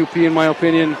in the UP, in my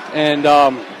opinion. And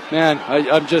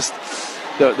I'm just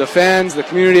the fans, the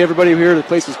community, everybody here. The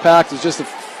place was packed. It's just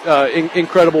an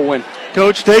incredible win.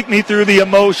 Coach, take me through the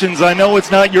emotions. I know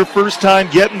it's not your first time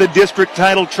getting the district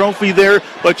title trophy there,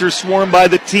 but you're swarmed by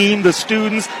the team, the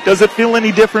students. Does it feel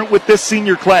any different with this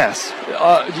senior class?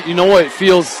 You know what? It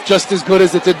feels just as good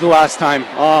as it did the last time.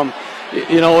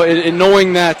 In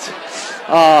knowing that,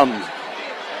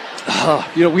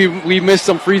 we missed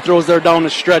some free throws there down the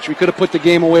stretch. We could have put the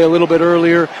game away a little bit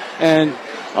earlier, and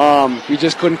we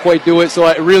just couldn't quite do it.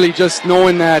 So really just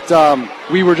knowing that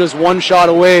we were just one shot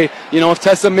away. If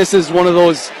Tessa misses one of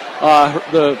those,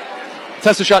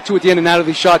 Tessa shot 2 at the end and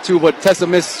Natalie shot 2, but Tessa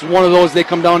missed one of those, they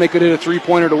come down, they could hit a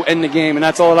 3-pointer to end the game, and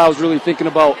that's all that I was really thinking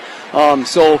about.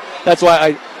 So that's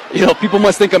why people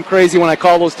must think I'm crazy when I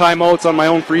call those timeouts on my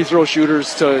own free throw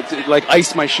shooters to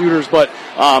ice my shooters, but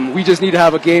we just need to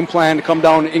have a game plan to come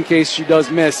down in case she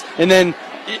does miss. And then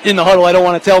in the huddle, I don't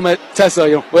want to tell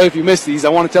Tessa, if you miss these, I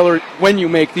want to tell her when you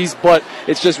make these, but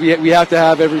it's just we have to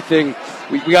have everything.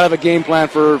 We got to have a game plan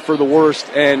for the worst,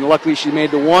 and luckily she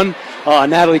made the one.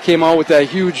 Natalie came out with that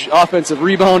huge offensive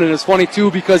rebound, and it's funny, too,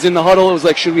 because in the huddle it was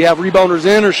like, should we have rebounders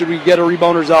in or should we get our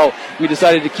rebounders out? We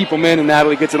decided to keep them in, and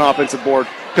Natalie gets an offensive board.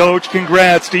 Coach,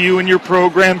 congrats to you and your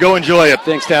program. Go enjoy it.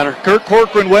 Thanks, Tanner. Kurt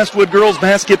Corcoran, Westwood girls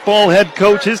basketball head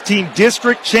coach. His team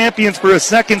district champions for a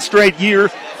second straight year.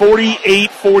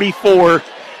 48-44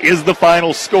 is the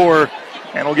final score.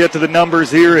 And we'll get to the numbers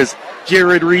here as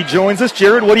Jared rejoins us.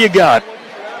 Jared, what do you got?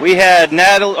 We had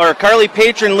Carly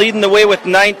Patron leading the way with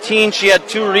 19. She had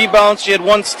 2 rebounds. She had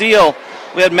 1 steal.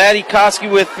 We had Maddie Koski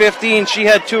with 15. She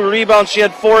had 2 rebounds. She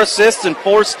had 4 assists and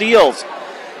 4 steals.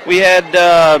 We had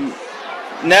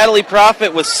Natalie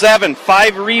Profit with 7,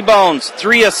 5 rebounds,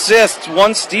 3 assists,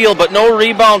 1 steal, but no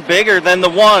rebound bigger than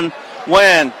the one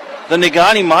when the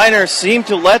Negaunee Miners seemed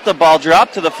to let the ball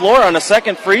drop to the floor on a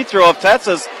second free throw of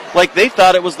Tessa's, like they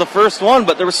thought it was the first one,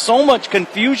 but there was so much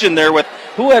confusion there with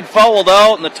who had fouled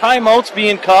out and the timeouts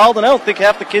being called, and I don't think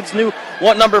half the kids knew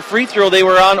what number free throw they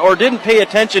were on or didn't pay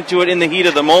attention to it in the heat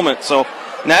of the moment. So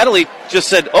Natalie just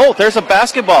said, oh, there's a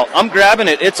basketball. I'm grabbing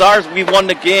it. It's ours. We won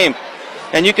the game.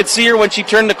 And you could see her when she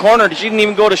turned the corner. She didn't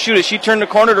even go to shoot it. She turned the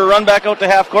corner to run back out to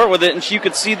half court with it, and you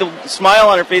could see the smile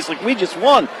on her face like, we just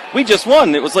won. We just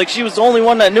won. It was like she was the only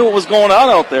one that knew what was going on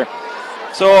out there.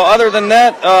 So other than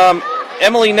that,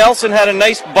 Emily Nelson had a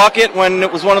nice bucket when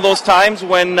it was one of those times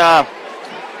when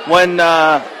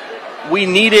we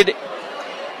needed.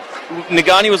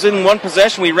 Negaunee was in one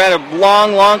possession. We ran a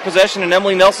long possession, and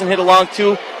Emily Nelson hit a long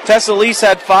two. Tessa Lease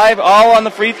had 5, all on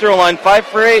the free throw line. 5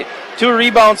 for 8, 2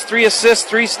 rebounds, 3 assists,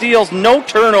 3 steals, no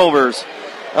turnovers.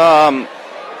 And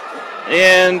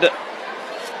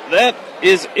that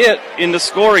is it in the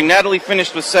scoring. Natalie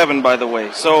finished with 7, by the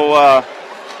way. So,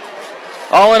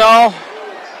 all in all,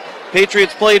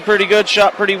 Patriots played pretty good,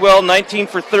 shot pretty well. 19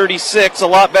 for 36, a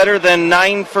lot better than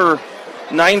 9 for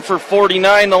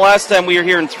 49 the last time we were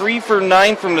here, and 3 for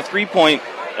 9 from the 3-point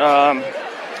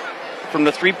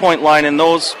line, and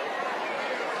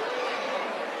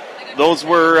those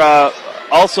were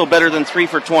also better than 3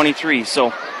 for 23.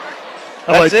 So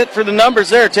that's it for the numbers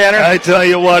there, Tanner. I tell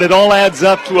you what, it all adds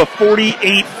up to a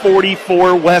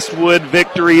 48-44 Westwood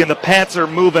victory, and the Pats are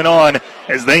moving on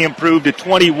as they improve to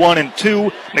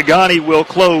 21-2. Negaunee will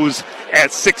close at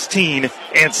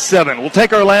 16-7. We'll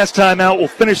take our last time out. We'll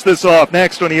finish this off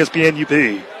next on ESPN UP.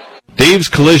 Dave's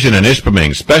Collision in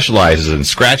Ishpeming specializes in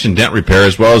scratch and dent repair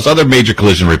as well as other major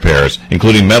collision repairs,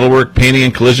 including metalwork, painting,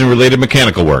 and collision-related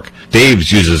mechanical work.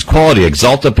 Dave's uses quality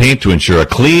Exalta paint to ensure a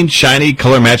clean, shiny,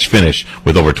 color-matched finish.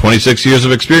 With over 26 years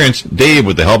of experience, Dave,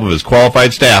 with the help of his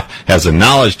qualified staff, has the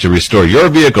knowledge to restore your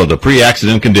vehicle to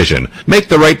pre-accident condition. Make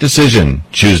the right decision.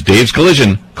 Choose Dave's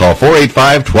Collision. Call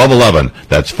 485-1211.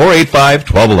 That's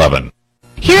 485-1211.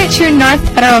 Here at True North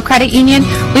Federal Credit Union,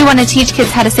 we want to teach kids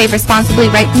how to save responsibly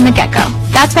right from the get-go.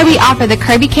 That's why we offer the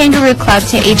Kirby Kangaroo Club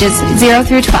to ages 0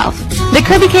 through 12. The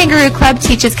Kirby Kangaroo Club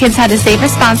teaches kids how to save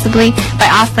responsibly by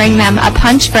offering them a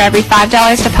punch for every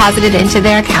 $5 deposited into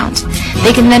their account.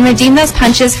 They can then redeem those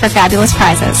punches for fabulous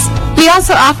prizes. We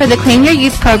also offer the Claim Your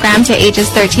Youth program to ages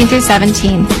 13 through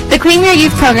 17. The Claim Your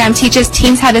Youth program teaches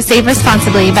teens how to save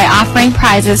responsibly by offering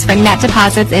prizes for net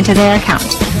deposits into their account.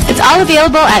 It's all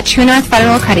available at True North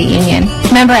Federal Credit Union.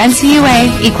 Member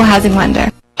NCUA, Equal Housing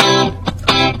Lender.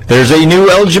 There's a new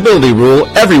eligibility rule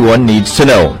everyone needs to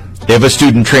know. If a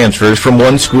student transfers from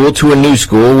one school to a new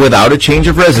school without a change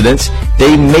of residence,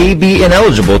 they may be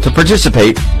ineligible to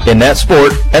participate in that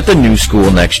sport at the new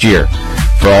school next year.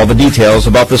 For all the details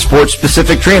about the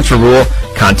sport-specific transfer rule,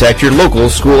 contact your local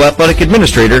school athletic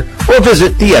administrator or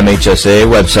visit the MHSAA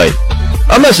website.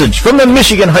 A message from the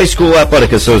Michigan High School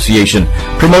Athletic Association,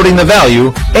 promoting the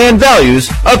value and values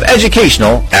of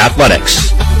educational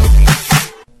athletics.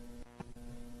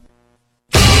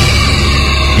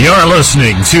 You're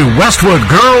listening to Westwood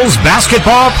Girls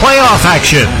Basketball Playoff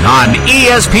action on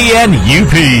ESPN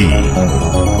UP.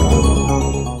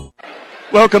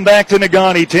 Welcome back to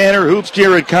Negaunee. Tanner Hoops,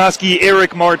 Jared Koski,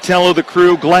 Eric Martello, the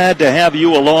crew. Glad to have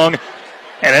you along.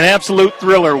 And an absolute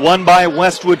thriller won by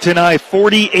Westwood tonight,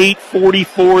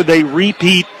 48-44. They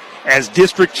repeat as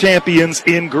district champions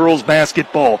in girls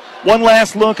basketball. One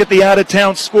last look at the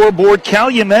out-of-town scoreboard.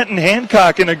 Calumet and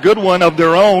Hancock in a good one of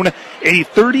their own. A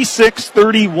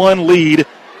 36-31 lead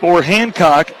for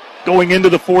Hancock going into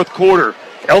the fourth quarter.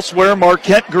 Elsewhere,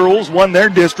 Marquette girls won their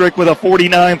district with a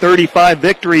 49-35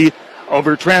 victory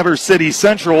over Traverse City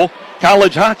Central.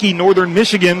 College hockey, Northern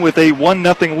Michigan with a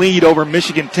 1-0 lead over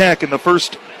Michigan Tech in the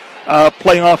first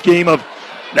playoff game of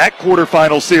that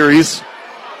quarterfinal series.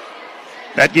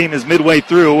 That game is midway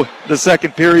through the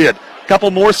second period. A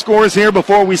couple more scores here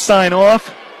before we sign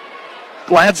off.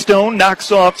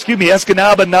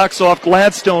 Escanaba knocks off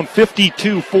Gladstone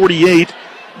 52-48.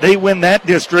 They win that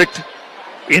district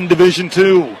in Division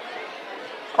II.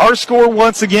 Our score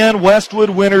once again, Westwood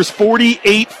winners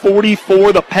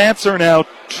 48-44. The Pats are now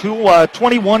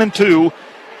 21-2,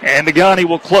 and Negaunee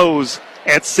will close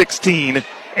at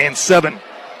 16-7.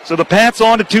 So the Pats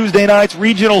on to Tuesday night's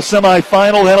regional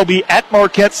semifinal. That'll be at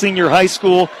Marquette Senior High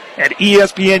School, and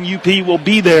ESPN UP will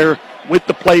be there with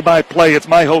the play-by-play. It's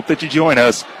my hope that you join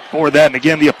us for that. And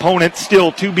again, the opponent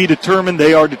still to be determined.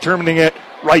 They are determining it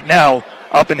right now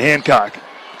up in Hancock.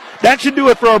 That should do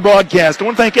it for our broadcast. I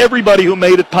want to thank everybody who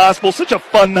made it possible. Such a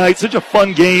fun night, such a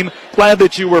fun game. Glad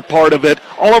that you were part of it.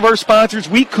 All of our sponsors,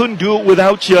 we couldn't do it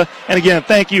without you. And again,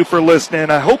 thank you for listening.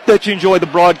 I hope that you enjoyed the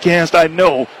broadcast. I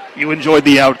know you enjoyed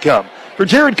the outcome. For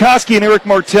Jared Koski and Eric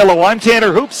Martello, I'm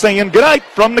Tanner Hoops saying good night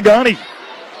from Negaunee.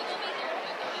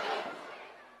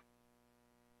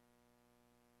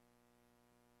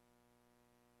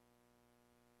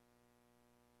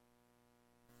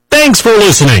 Thanks for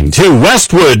listening to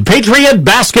Westwood Patriot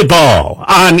Basketball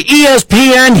on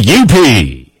ESPN UP.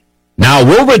 Now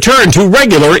we'll return to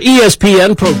regular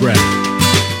ESPN programming.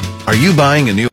 Are you buying a new